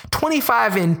legend,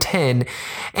 25-10,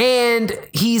 and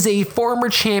he's a former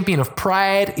champion of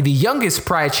Pride, the youngest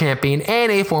Pride champion,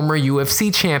 and a former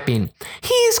UFC champion.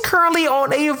 He's currently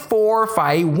on a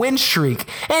 4-fight win streak,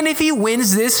 and if he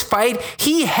wins this fight,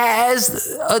 he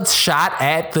has a shot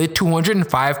at the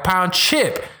 205-pound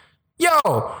chip.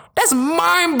 That's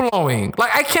mind-blowing.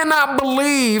 Like, I cannot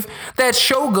believe that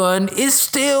Shogun is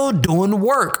still doing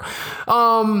work.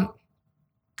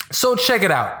 So check it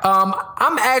out.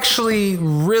 I'm actually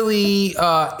really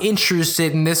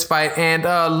interested in this fight, and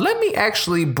let me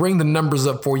actually bring the numbers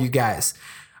up for you guys.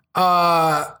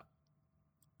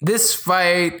 This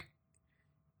fight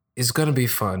is going to be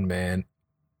fun, man.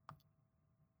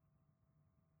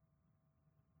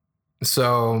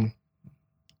 So,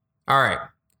 all right.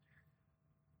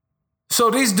 So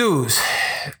these dudes,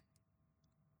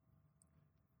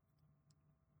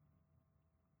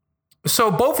 so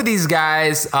both of these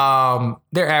guys,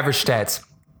 their average stats,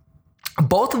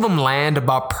 both of them land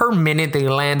about per minute. They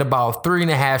land about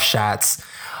 3.5 shots.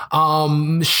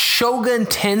 Shogun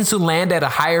tends to land at a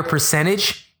higher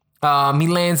percentage. He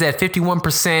lands at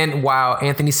 51%, while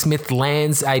Anthony Smith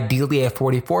lands ideally at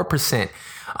 44%.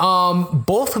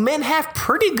 Both men have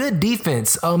pretty good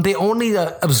defense. They only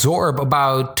absorb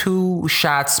about 2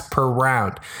 shots per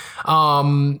round.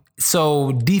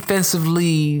 So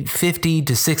defensively, 50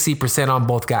 to 60% on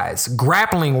both guys.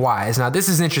 Grappling wise, now this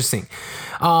is interesting.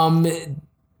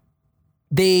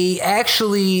 They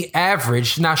actually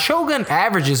average, now Shogun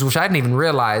averages, which I didn't even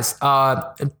realize,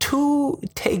 2.17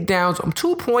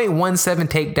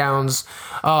 takedowns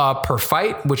per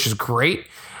fight, which is great.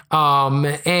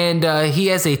 And he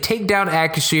has a takedown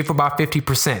accuracy of about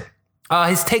 50%.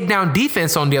 His takedown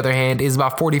defense, on the other hand, is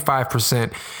about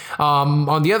 45%.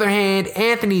 On the other hand,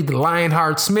 Anthony the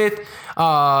Lionheart Smith,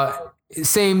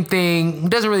 same thing,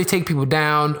 doesn't really take people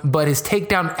down, but his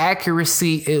takedown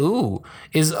accuracy,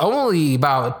 is only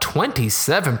about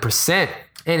 27%.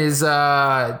 And his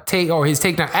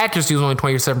takedown accuracy was only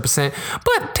 27%,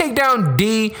 but takedown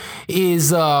D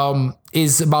is about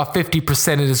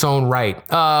 50% in its own right.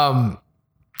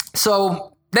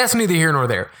 So that's neither here nor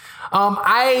there.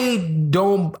 I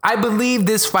believe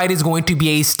this fight is going to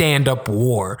be a stand-up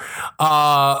war.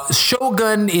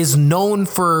 Shogun is known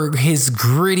for his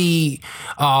gritty,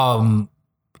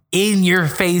 in your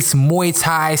face Muay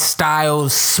Thai style,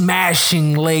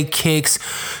 smashing leg kicks,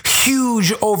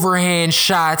 huge overhand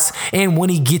shots, and when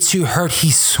he gets you hurt,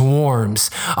 he swarms.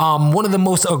 One of the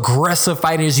most aggressive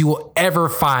fighters you will ever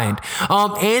find.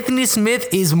 Anthony Smith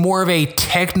is more of a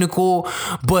technical,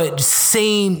 but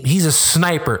he's a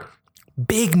sniper.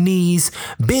 Big knees,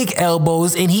 big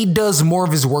elbows, and he does more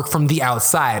of his work from the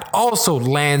outside. Also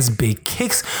lands big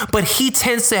kicks, but he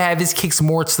tends to have his kicks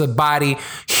more to the body,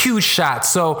 huge shots.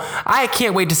 So I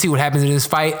can't wait to see what happens in this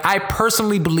fight. I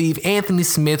personally believe Anthony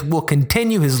Smith will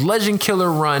continue his legend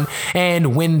killer run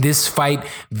and win this fight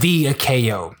via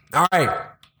KO. All right.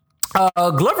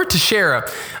 Glover Teixeira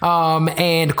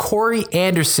and Corey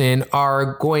Anderson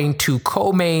are going to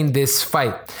co-main this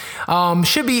fight.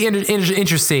 Should be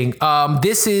interesting.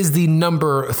 This is the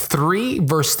number 3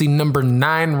 versus the number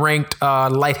 9 ranked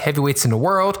light heavyweights in the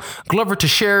world. Glover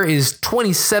Teixeira is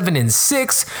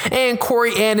 27-6, and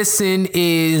Corey Anderson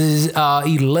is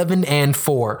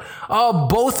 11-4.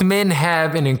 Both men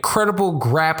have an incredible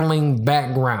grappling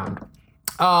background.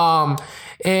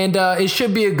 And it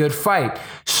should be a good fight.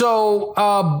 So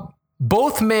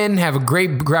both men have a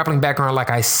great grappling background,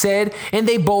 like I said, and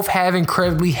they both have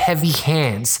incredibly heavy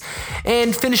hands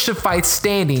and finish the fight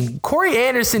standing. Corey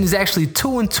Anderson is actually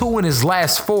 2-2 in his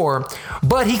last 4,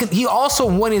 but he also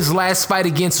won his last fight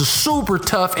against a super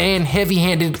tough and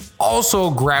heavy-handed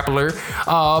also grappler,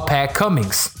 Pat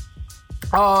Cummings.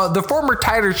 The former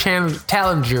title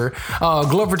challenger,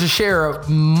 Glover Teixeira,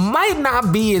 might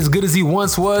not be as good as he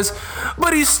once was,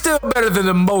 but he's still better than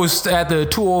the most at the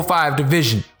 205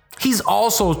 division. He's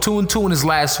also 2-2 in his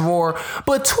last 4,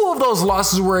 but 2 of those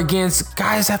losses were against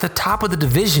guys at the top of the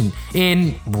division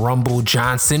in Rumble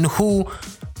Johnson, who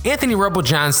Anthony Rumble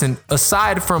Johnson,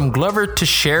 aside from Glover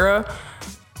Teixeira,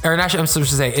 or not, I'm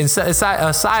supposed to say,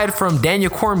 aside from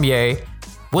Daniel Cormier,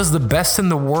 was the best in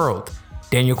the world.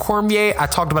 Daniel Cormier, I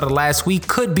talked about it last week,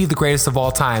 could be the greatest of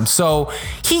all time. So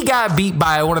he got beat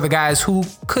by one of the guys who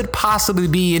could possibly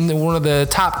be in one of the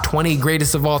top 20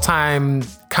 greatest of all time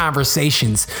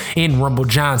conversations in Rumble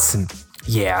Johnson.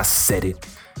 Yeah, I said it.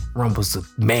 Rumble's a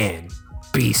man,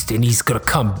 beast, and he's gonna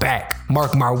come back.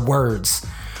 Mark my words.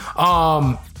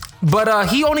 But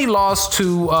he only lost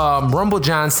to Rumble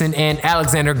Johnson and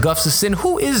Alexander Gustafsson,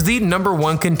 who is the number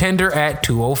 1 contender at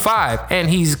 205, and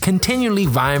he's continually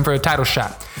vying for a title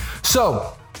shot.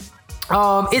 So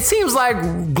it seems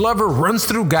like Glover runs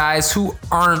through guys who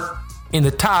aren't in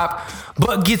the top,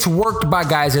 but gets worked by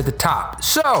guys at the top.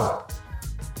 So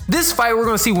this fight, we're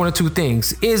going to see one of 2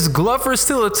 things. Is Glover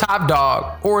still a top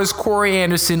dog, or is Corey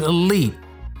Anderson elite?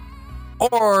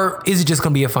 Or is it just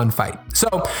going to be a fun fight? So,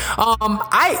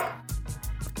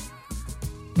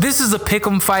 this is a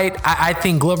pick'em fight. I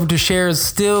think Glover Teixeira is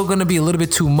still going to be a little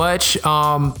bit too much,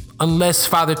 unless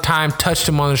Father Time touched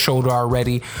him on the shoulder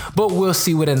already. But we'll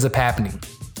see what ends up happening.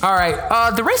 All right,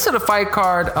 the rest of the fight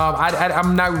card,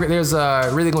 I'm not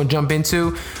really going to jump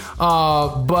into,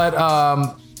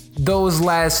 but those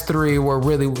last 3 were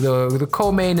really the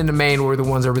co-main and the main were the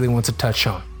ones I really want to touch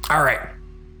on. All right.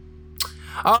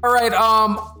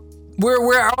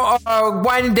 We're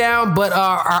winding down, but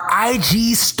our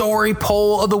IG story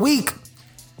poll of the week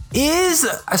is,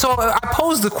 so I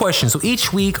posed the question. So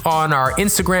each week on our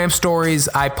Instagram stories,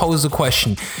 I pose a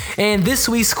question. And this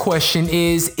week's question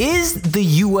is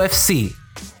the UFC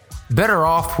better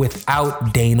off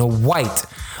without Dana White?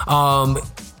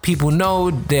 People know,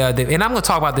 and I'm going to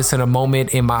talk about this in a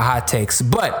moment in my hot takes,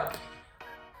 but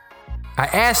I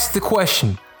asked the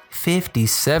question.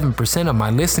 57% of my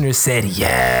listeners said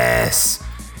yes.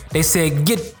 They said,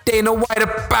 get Dana White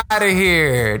up out of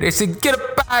here. They said, get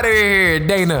up out of here,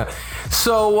 Dana.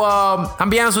 So, I'm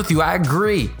be honest with you, I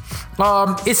agree.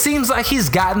 It seems like he's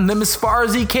gotten them as far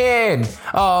as he can.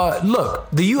 Look,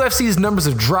 the UFC's numbers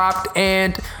have dropped,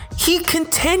 and he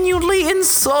continually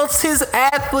insults his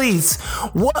athletes.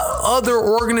 What other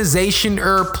organization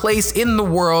or place in the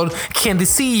world can the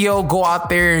CEO go out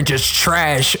there and just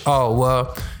trash? Oh,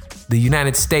 well, the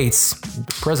United States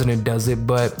president does it,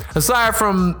 but aside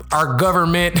from our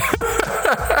government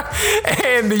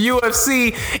and the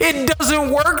UFC, it doesn't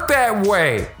work that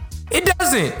way. It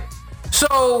doesn't.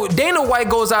 So Dana White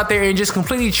goes out there and just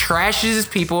completely trashes his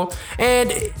people, and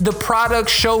the product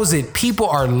shows it. People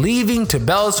are leaving to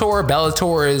Bellator.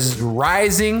 Bellator is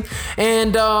rising,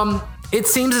 and it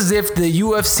seems as if the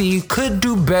UFC could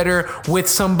do better with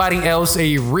somebody else,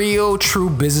 a real, true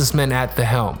businessman at the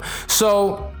helm.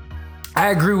 So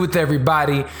I agree with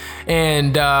everybody,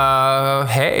 and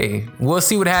hey, we'll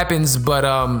see what happens. But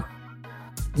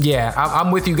yeah,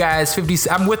 I'm with you guys.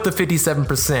 I'm with the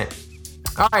 57%.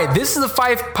 All right, this is the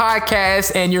Fight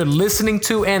Podcast, and you're listening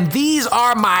to, and these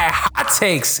are my hot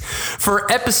takes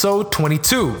for episode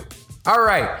 22. All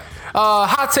right,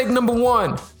 hot take number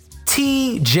 1,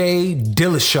 TJ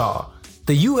Dillashaw,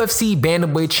 the UFC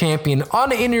bantamweight champion,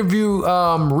 on an interview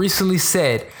recently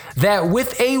said that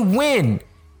with a win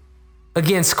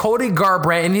against Cody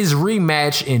Garbrandt in his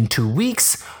rematch in 2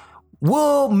 weeks,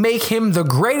 will make him the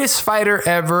greatest fighter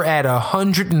ever at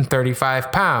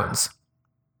 135 pounds.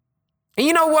 And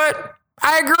you know what?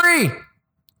 I agree.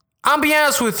 I'll be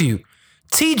honest with you.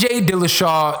 TJ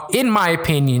Dillashaw, in my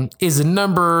opinion, is a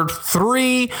number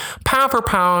 3 pound for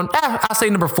pound. I'll say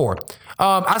number 4.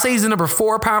 I'll say he's the number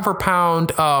 4 pound for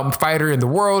pound fighter in the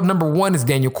world. Number 1 is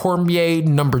Daniel Cormier.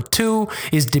 Number 2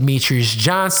 is Demetrius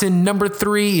Johnson. Number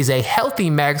 3 is a healthy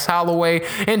Max Holloway.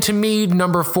 And to me,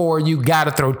 number 4, you got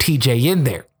to throw TJ in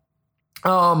there.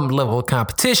 Level of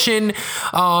competition,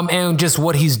 and just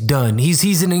what he's done.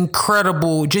 He's an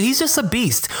incredible, he's just a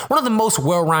beast. One of the most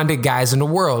well-rounded guys in the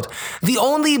world. The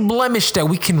only blemish that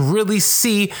we can really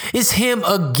see is him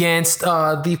against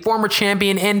the former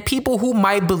champion and people who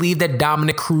might believe that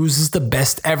Dominic Cruz is the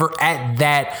best ever at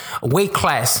that weight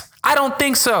class. I don't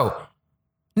think so.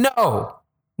 No.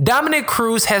 Dominic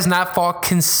Cruz has not fought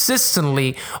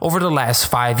consistently over the last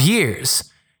 5 years.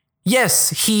 Yes,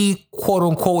 he, quote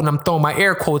unquote, and I'm throwing my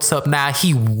air quotes up now,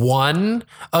 he won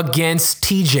against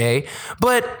TJ,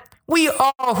 but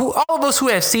all of us who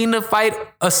have seen the fight,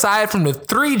 aside from the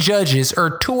 3 judges,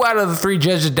 or 2 out of the 3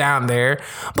 judges down there,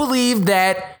 believe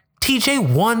that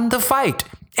TJ won the fight.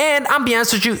 And I'm being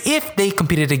honest with you, if they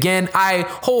competed again, I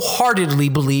wholeheartedly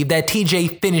believe that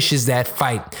TJ finishes that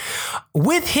fight.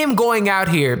 With him going out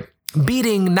here,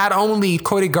 beating not only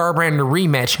Cody Garbrandt in the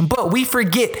rematch, but we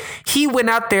forget he went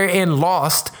out there and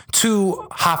lost to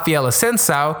Rafael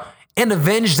Stots and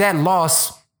avenged that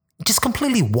loss. Just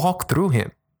completely walked through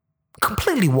him.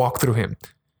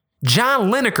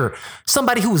 John Lineker,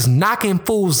 somebody who was knocking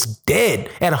fools dead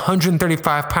at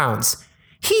 135 pounds.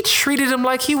 He treated him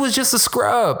like he was just a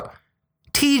scrub.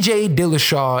 TJ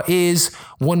Dillashaw is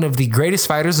one of the greatest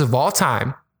fighters of all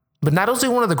time. But not only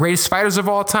one of the greatest fighters of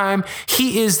all time,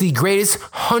 he is the greatest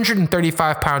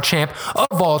 135-pound champ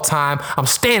of all time. I'm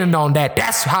standing on that.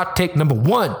 That's hot take number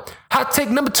 1. Hot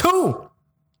take number 2.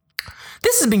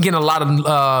 This has been getting a lot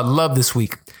of love this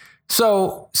week.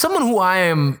 So someone who I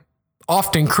am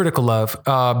often critical of,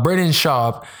 Brendan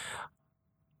Schaub,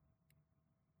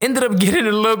 ended up getting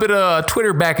a little bit of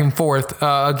Twitter back and forth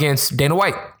against Dana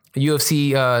White,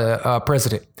 UFC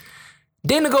president.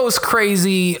 Dana goes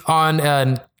crazy on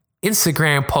an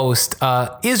Instagram post.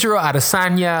 Israel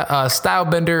Adesanya,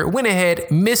 Stylebender, went ahead,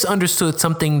 misunderstood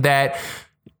something that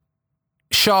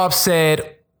Schaub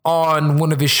said on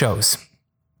one of his shows.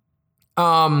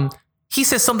 He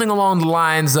said something along the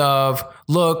lines of,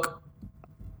 look,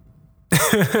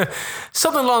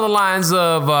 something along the lines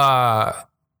of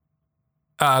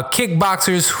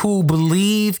kickboxers who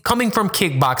believe, coming from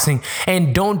kickboxing,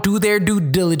 and don't do their due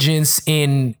diligence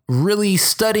in really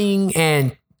studying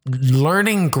and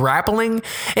learning grappling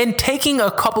and taking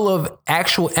a couple of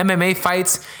actual MMA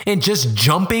fights and just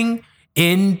jumping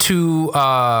into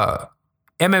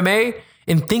MMA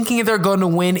and thinking they're going to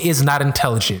win is not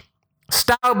intelligent.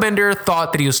 Stylebender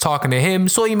thought that he was talking to him,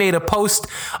 so he made a post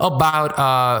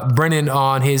about Brennan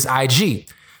on his IG.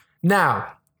 Now,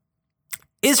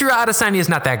 Israel Adesanya is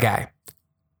not that guy.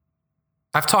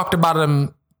 I've talked about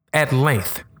him at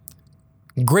length.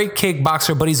 Great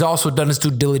kickboxer, but he's also done his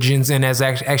due diligence and has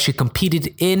actually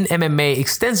competed in MMA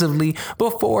extensively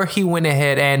before he went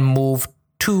ahead and moved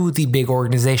to the big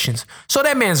organizations. So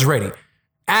that man's ready.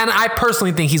 And I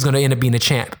personally think he's going to end up being a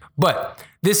champ. But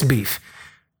this beef,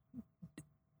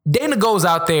 Dana goes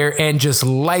out there and just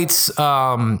lights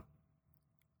Brendan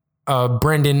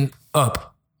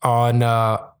up on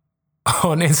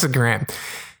Instagram.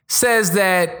 Says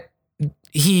that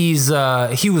he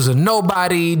was a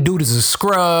nobody, dude is a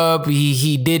scrub.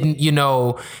 He didn't,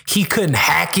 he couldn't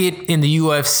hack it in the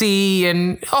UFC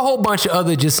and a whole bunch of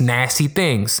other just nasty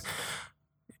things.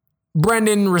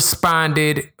 Brendan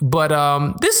responded, but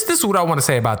this is what I want to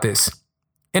say about this.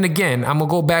 And again, I'm gonna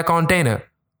go back on Dana.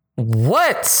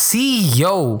 What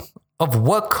CEO of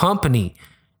what company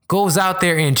goes out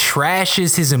there and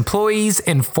trashes his employees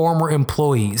and former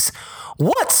employees?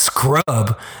 What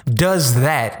scrub does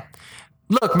that?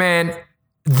 Look, man,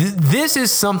 this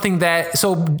is something that,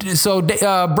 so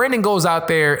Brendan goes out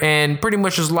there and pretty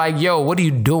much is like, yo, what are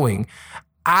you doing?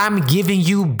 I'm giving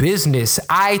you business.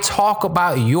 I talk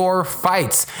about your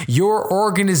fights, your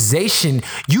organization.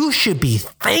 You should be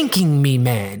thanking me,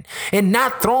 man, and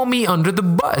not throwing me under the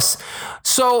bus.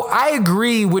 So I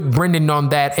agree with Brendan on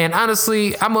that. And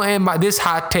honestly, I'm going to end this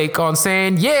hot take on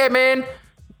saying, yeah, man,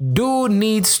 dude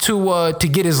needs to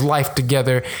get his life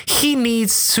together. He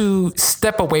needs to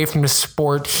step away from the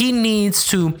sport. He needs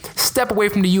to step away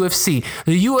from the UFC.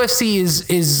 The UFC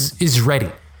is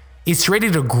ready. It's ready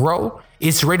to grow.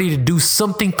 It's ready to do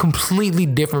something completely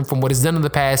different from what it's done in the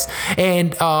past.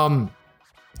 And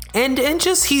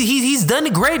just he's done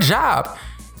a great job.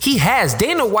 He has.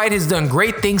 Dana White has done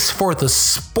great things for the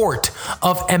sport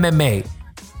of MMA.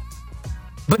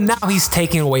 But now he's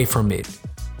taking away from it.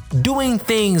 Doing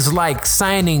things like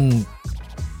signing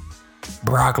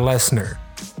Brock Lesnar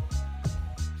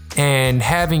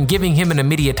and giving him an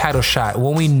immediate title shot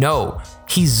when we know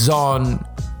he's on,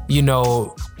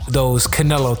 those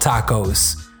Canelo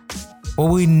tacos.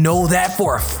 When we know that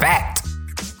for a fact,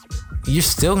 you're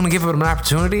still gonna give him an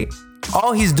opportunity?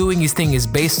 All he's doing is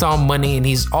based on money,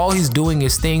 and all he's doing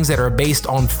is things that are based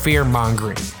on fear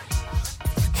mongering.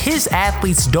 His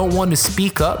athletes don't want to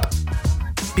speak up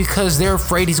because they're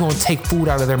afraid he's gonna take food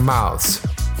out of their mouths.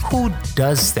 Who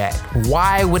does that?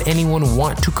 Why would anyone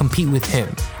want to compete with him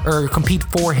or compete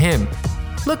for him?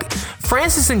 Look,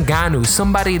 Francis Ngannou,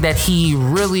 somebody that he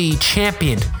really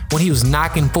championed when he was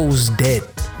knocking fools dead.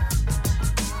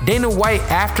 Dana White,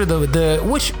 after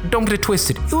which, don't get it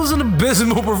twisted, it was an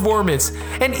abysmal performance,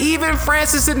 and even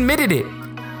Francis admitted it.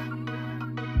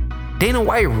 Dana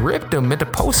White ripped him at the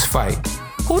post-fight.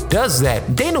 Who does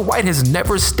that? Dana White has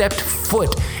never stepped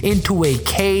foot into a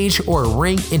cage or a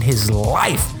ring in his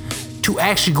life to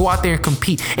actually go out there and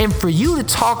compete. And for you to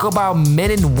talk about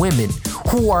men and women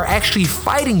who are actually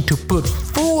fighting to put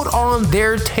food on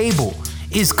their table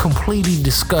is completely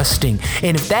disgusting.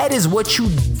 And if that is what you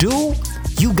do,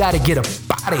 you got to get up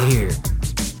out of here.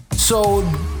 So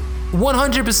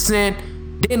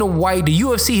 100% Dana White, the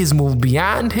UFC has moved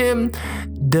beyond him.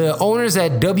 The owners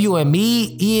at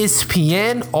WME,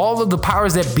 ESPN, all of the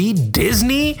powers that be,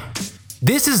 Disney,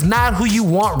 this is not who you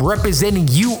want representing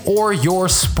you or your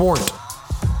sport.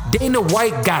 Dana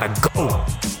White gotta go.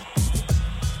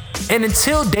 And as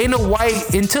long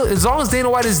as Dana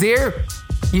White is there,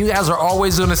 you guys are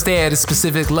always gonna stay at a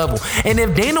specific level. And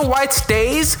if Dana White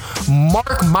stays,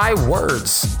 mark my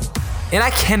words. And I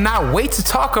cannot wait to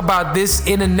talk about this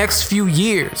in the next few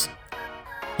years.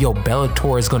 Yo,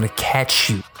 Bellator is gonna catch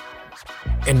you.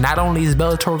 And not only is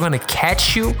Bellator gonna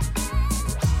catch you,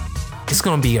 it's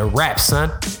gonna be a wrap,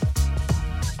 son.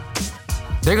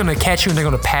 They're gonna catch you and they're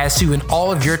gonna pass you, and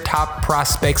all of your top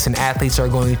prospects and athletes are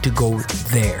going to go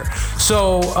there.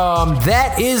 So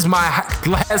that is my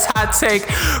last hot take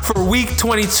for week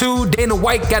 22. Dana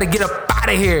White gotta get up out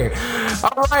of here.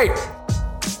 All right.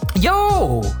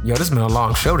 Yo, this has been a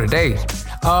long show today.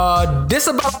 This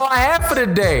is about all I have for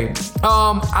today.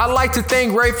 I'd like to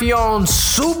thank Raufeon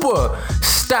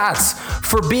Stots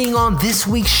for being on this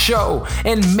week's show,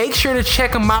 and make sure to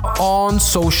check him out on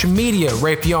social media.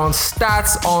 Raufeon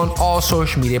Stots on all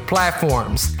social media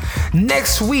platforms.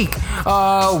 Next week,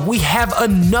 we have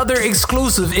another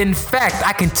exclusive. In fact,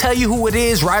 I can tell you who it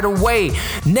is right away.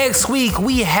 Next week,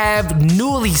 we have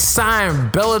newly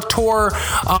signed Bellator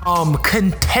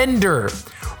contender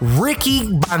Ricky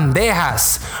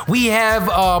Bandejas. We have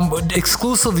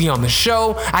exclusively on the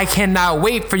show. I cannot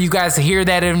wait for you guys to hear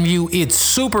that interview. It's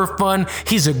super fun.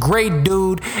 He's a great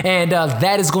dude, and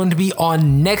that is going to be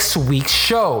on next week's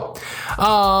show.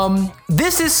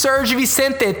 This is Serge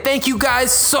Vicente. Thank you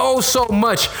guys so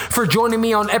much for joining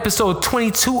me on episode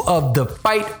 22 of The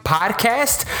Fight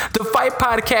Podcast. The Fight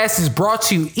Podcast is brought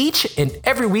to you each and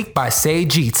every week by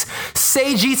Sage Eats.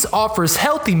 Sage Eats offers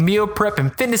healthy meal prep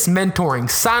and fitness mentoring.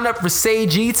 Sign up for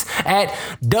Sage Eats at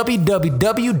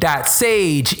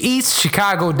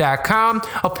www.sageeatschicago.com.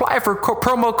 Apply for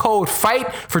promo code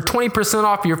FIGHT for 20%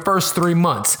 off your first 3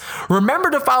 months. Remember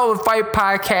to follow The Fight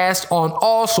Podcast on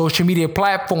all social media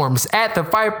platforms at The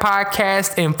Fight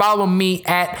Podcast, and follow me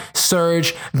at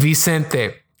Serge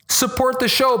Vicente. Support the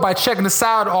show by checking us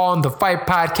out on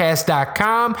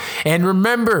thefightpodcast.com. And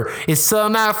remember, it's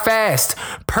selling out fast.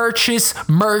 Purchase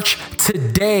merch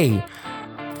today.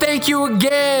 Thank you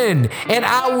again, and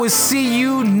I will see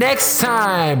you next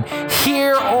time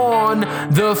here on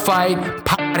The Fight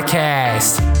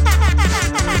Podcast.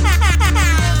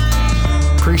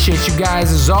 Appreciate you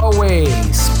guys as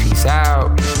always. Peace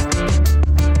out.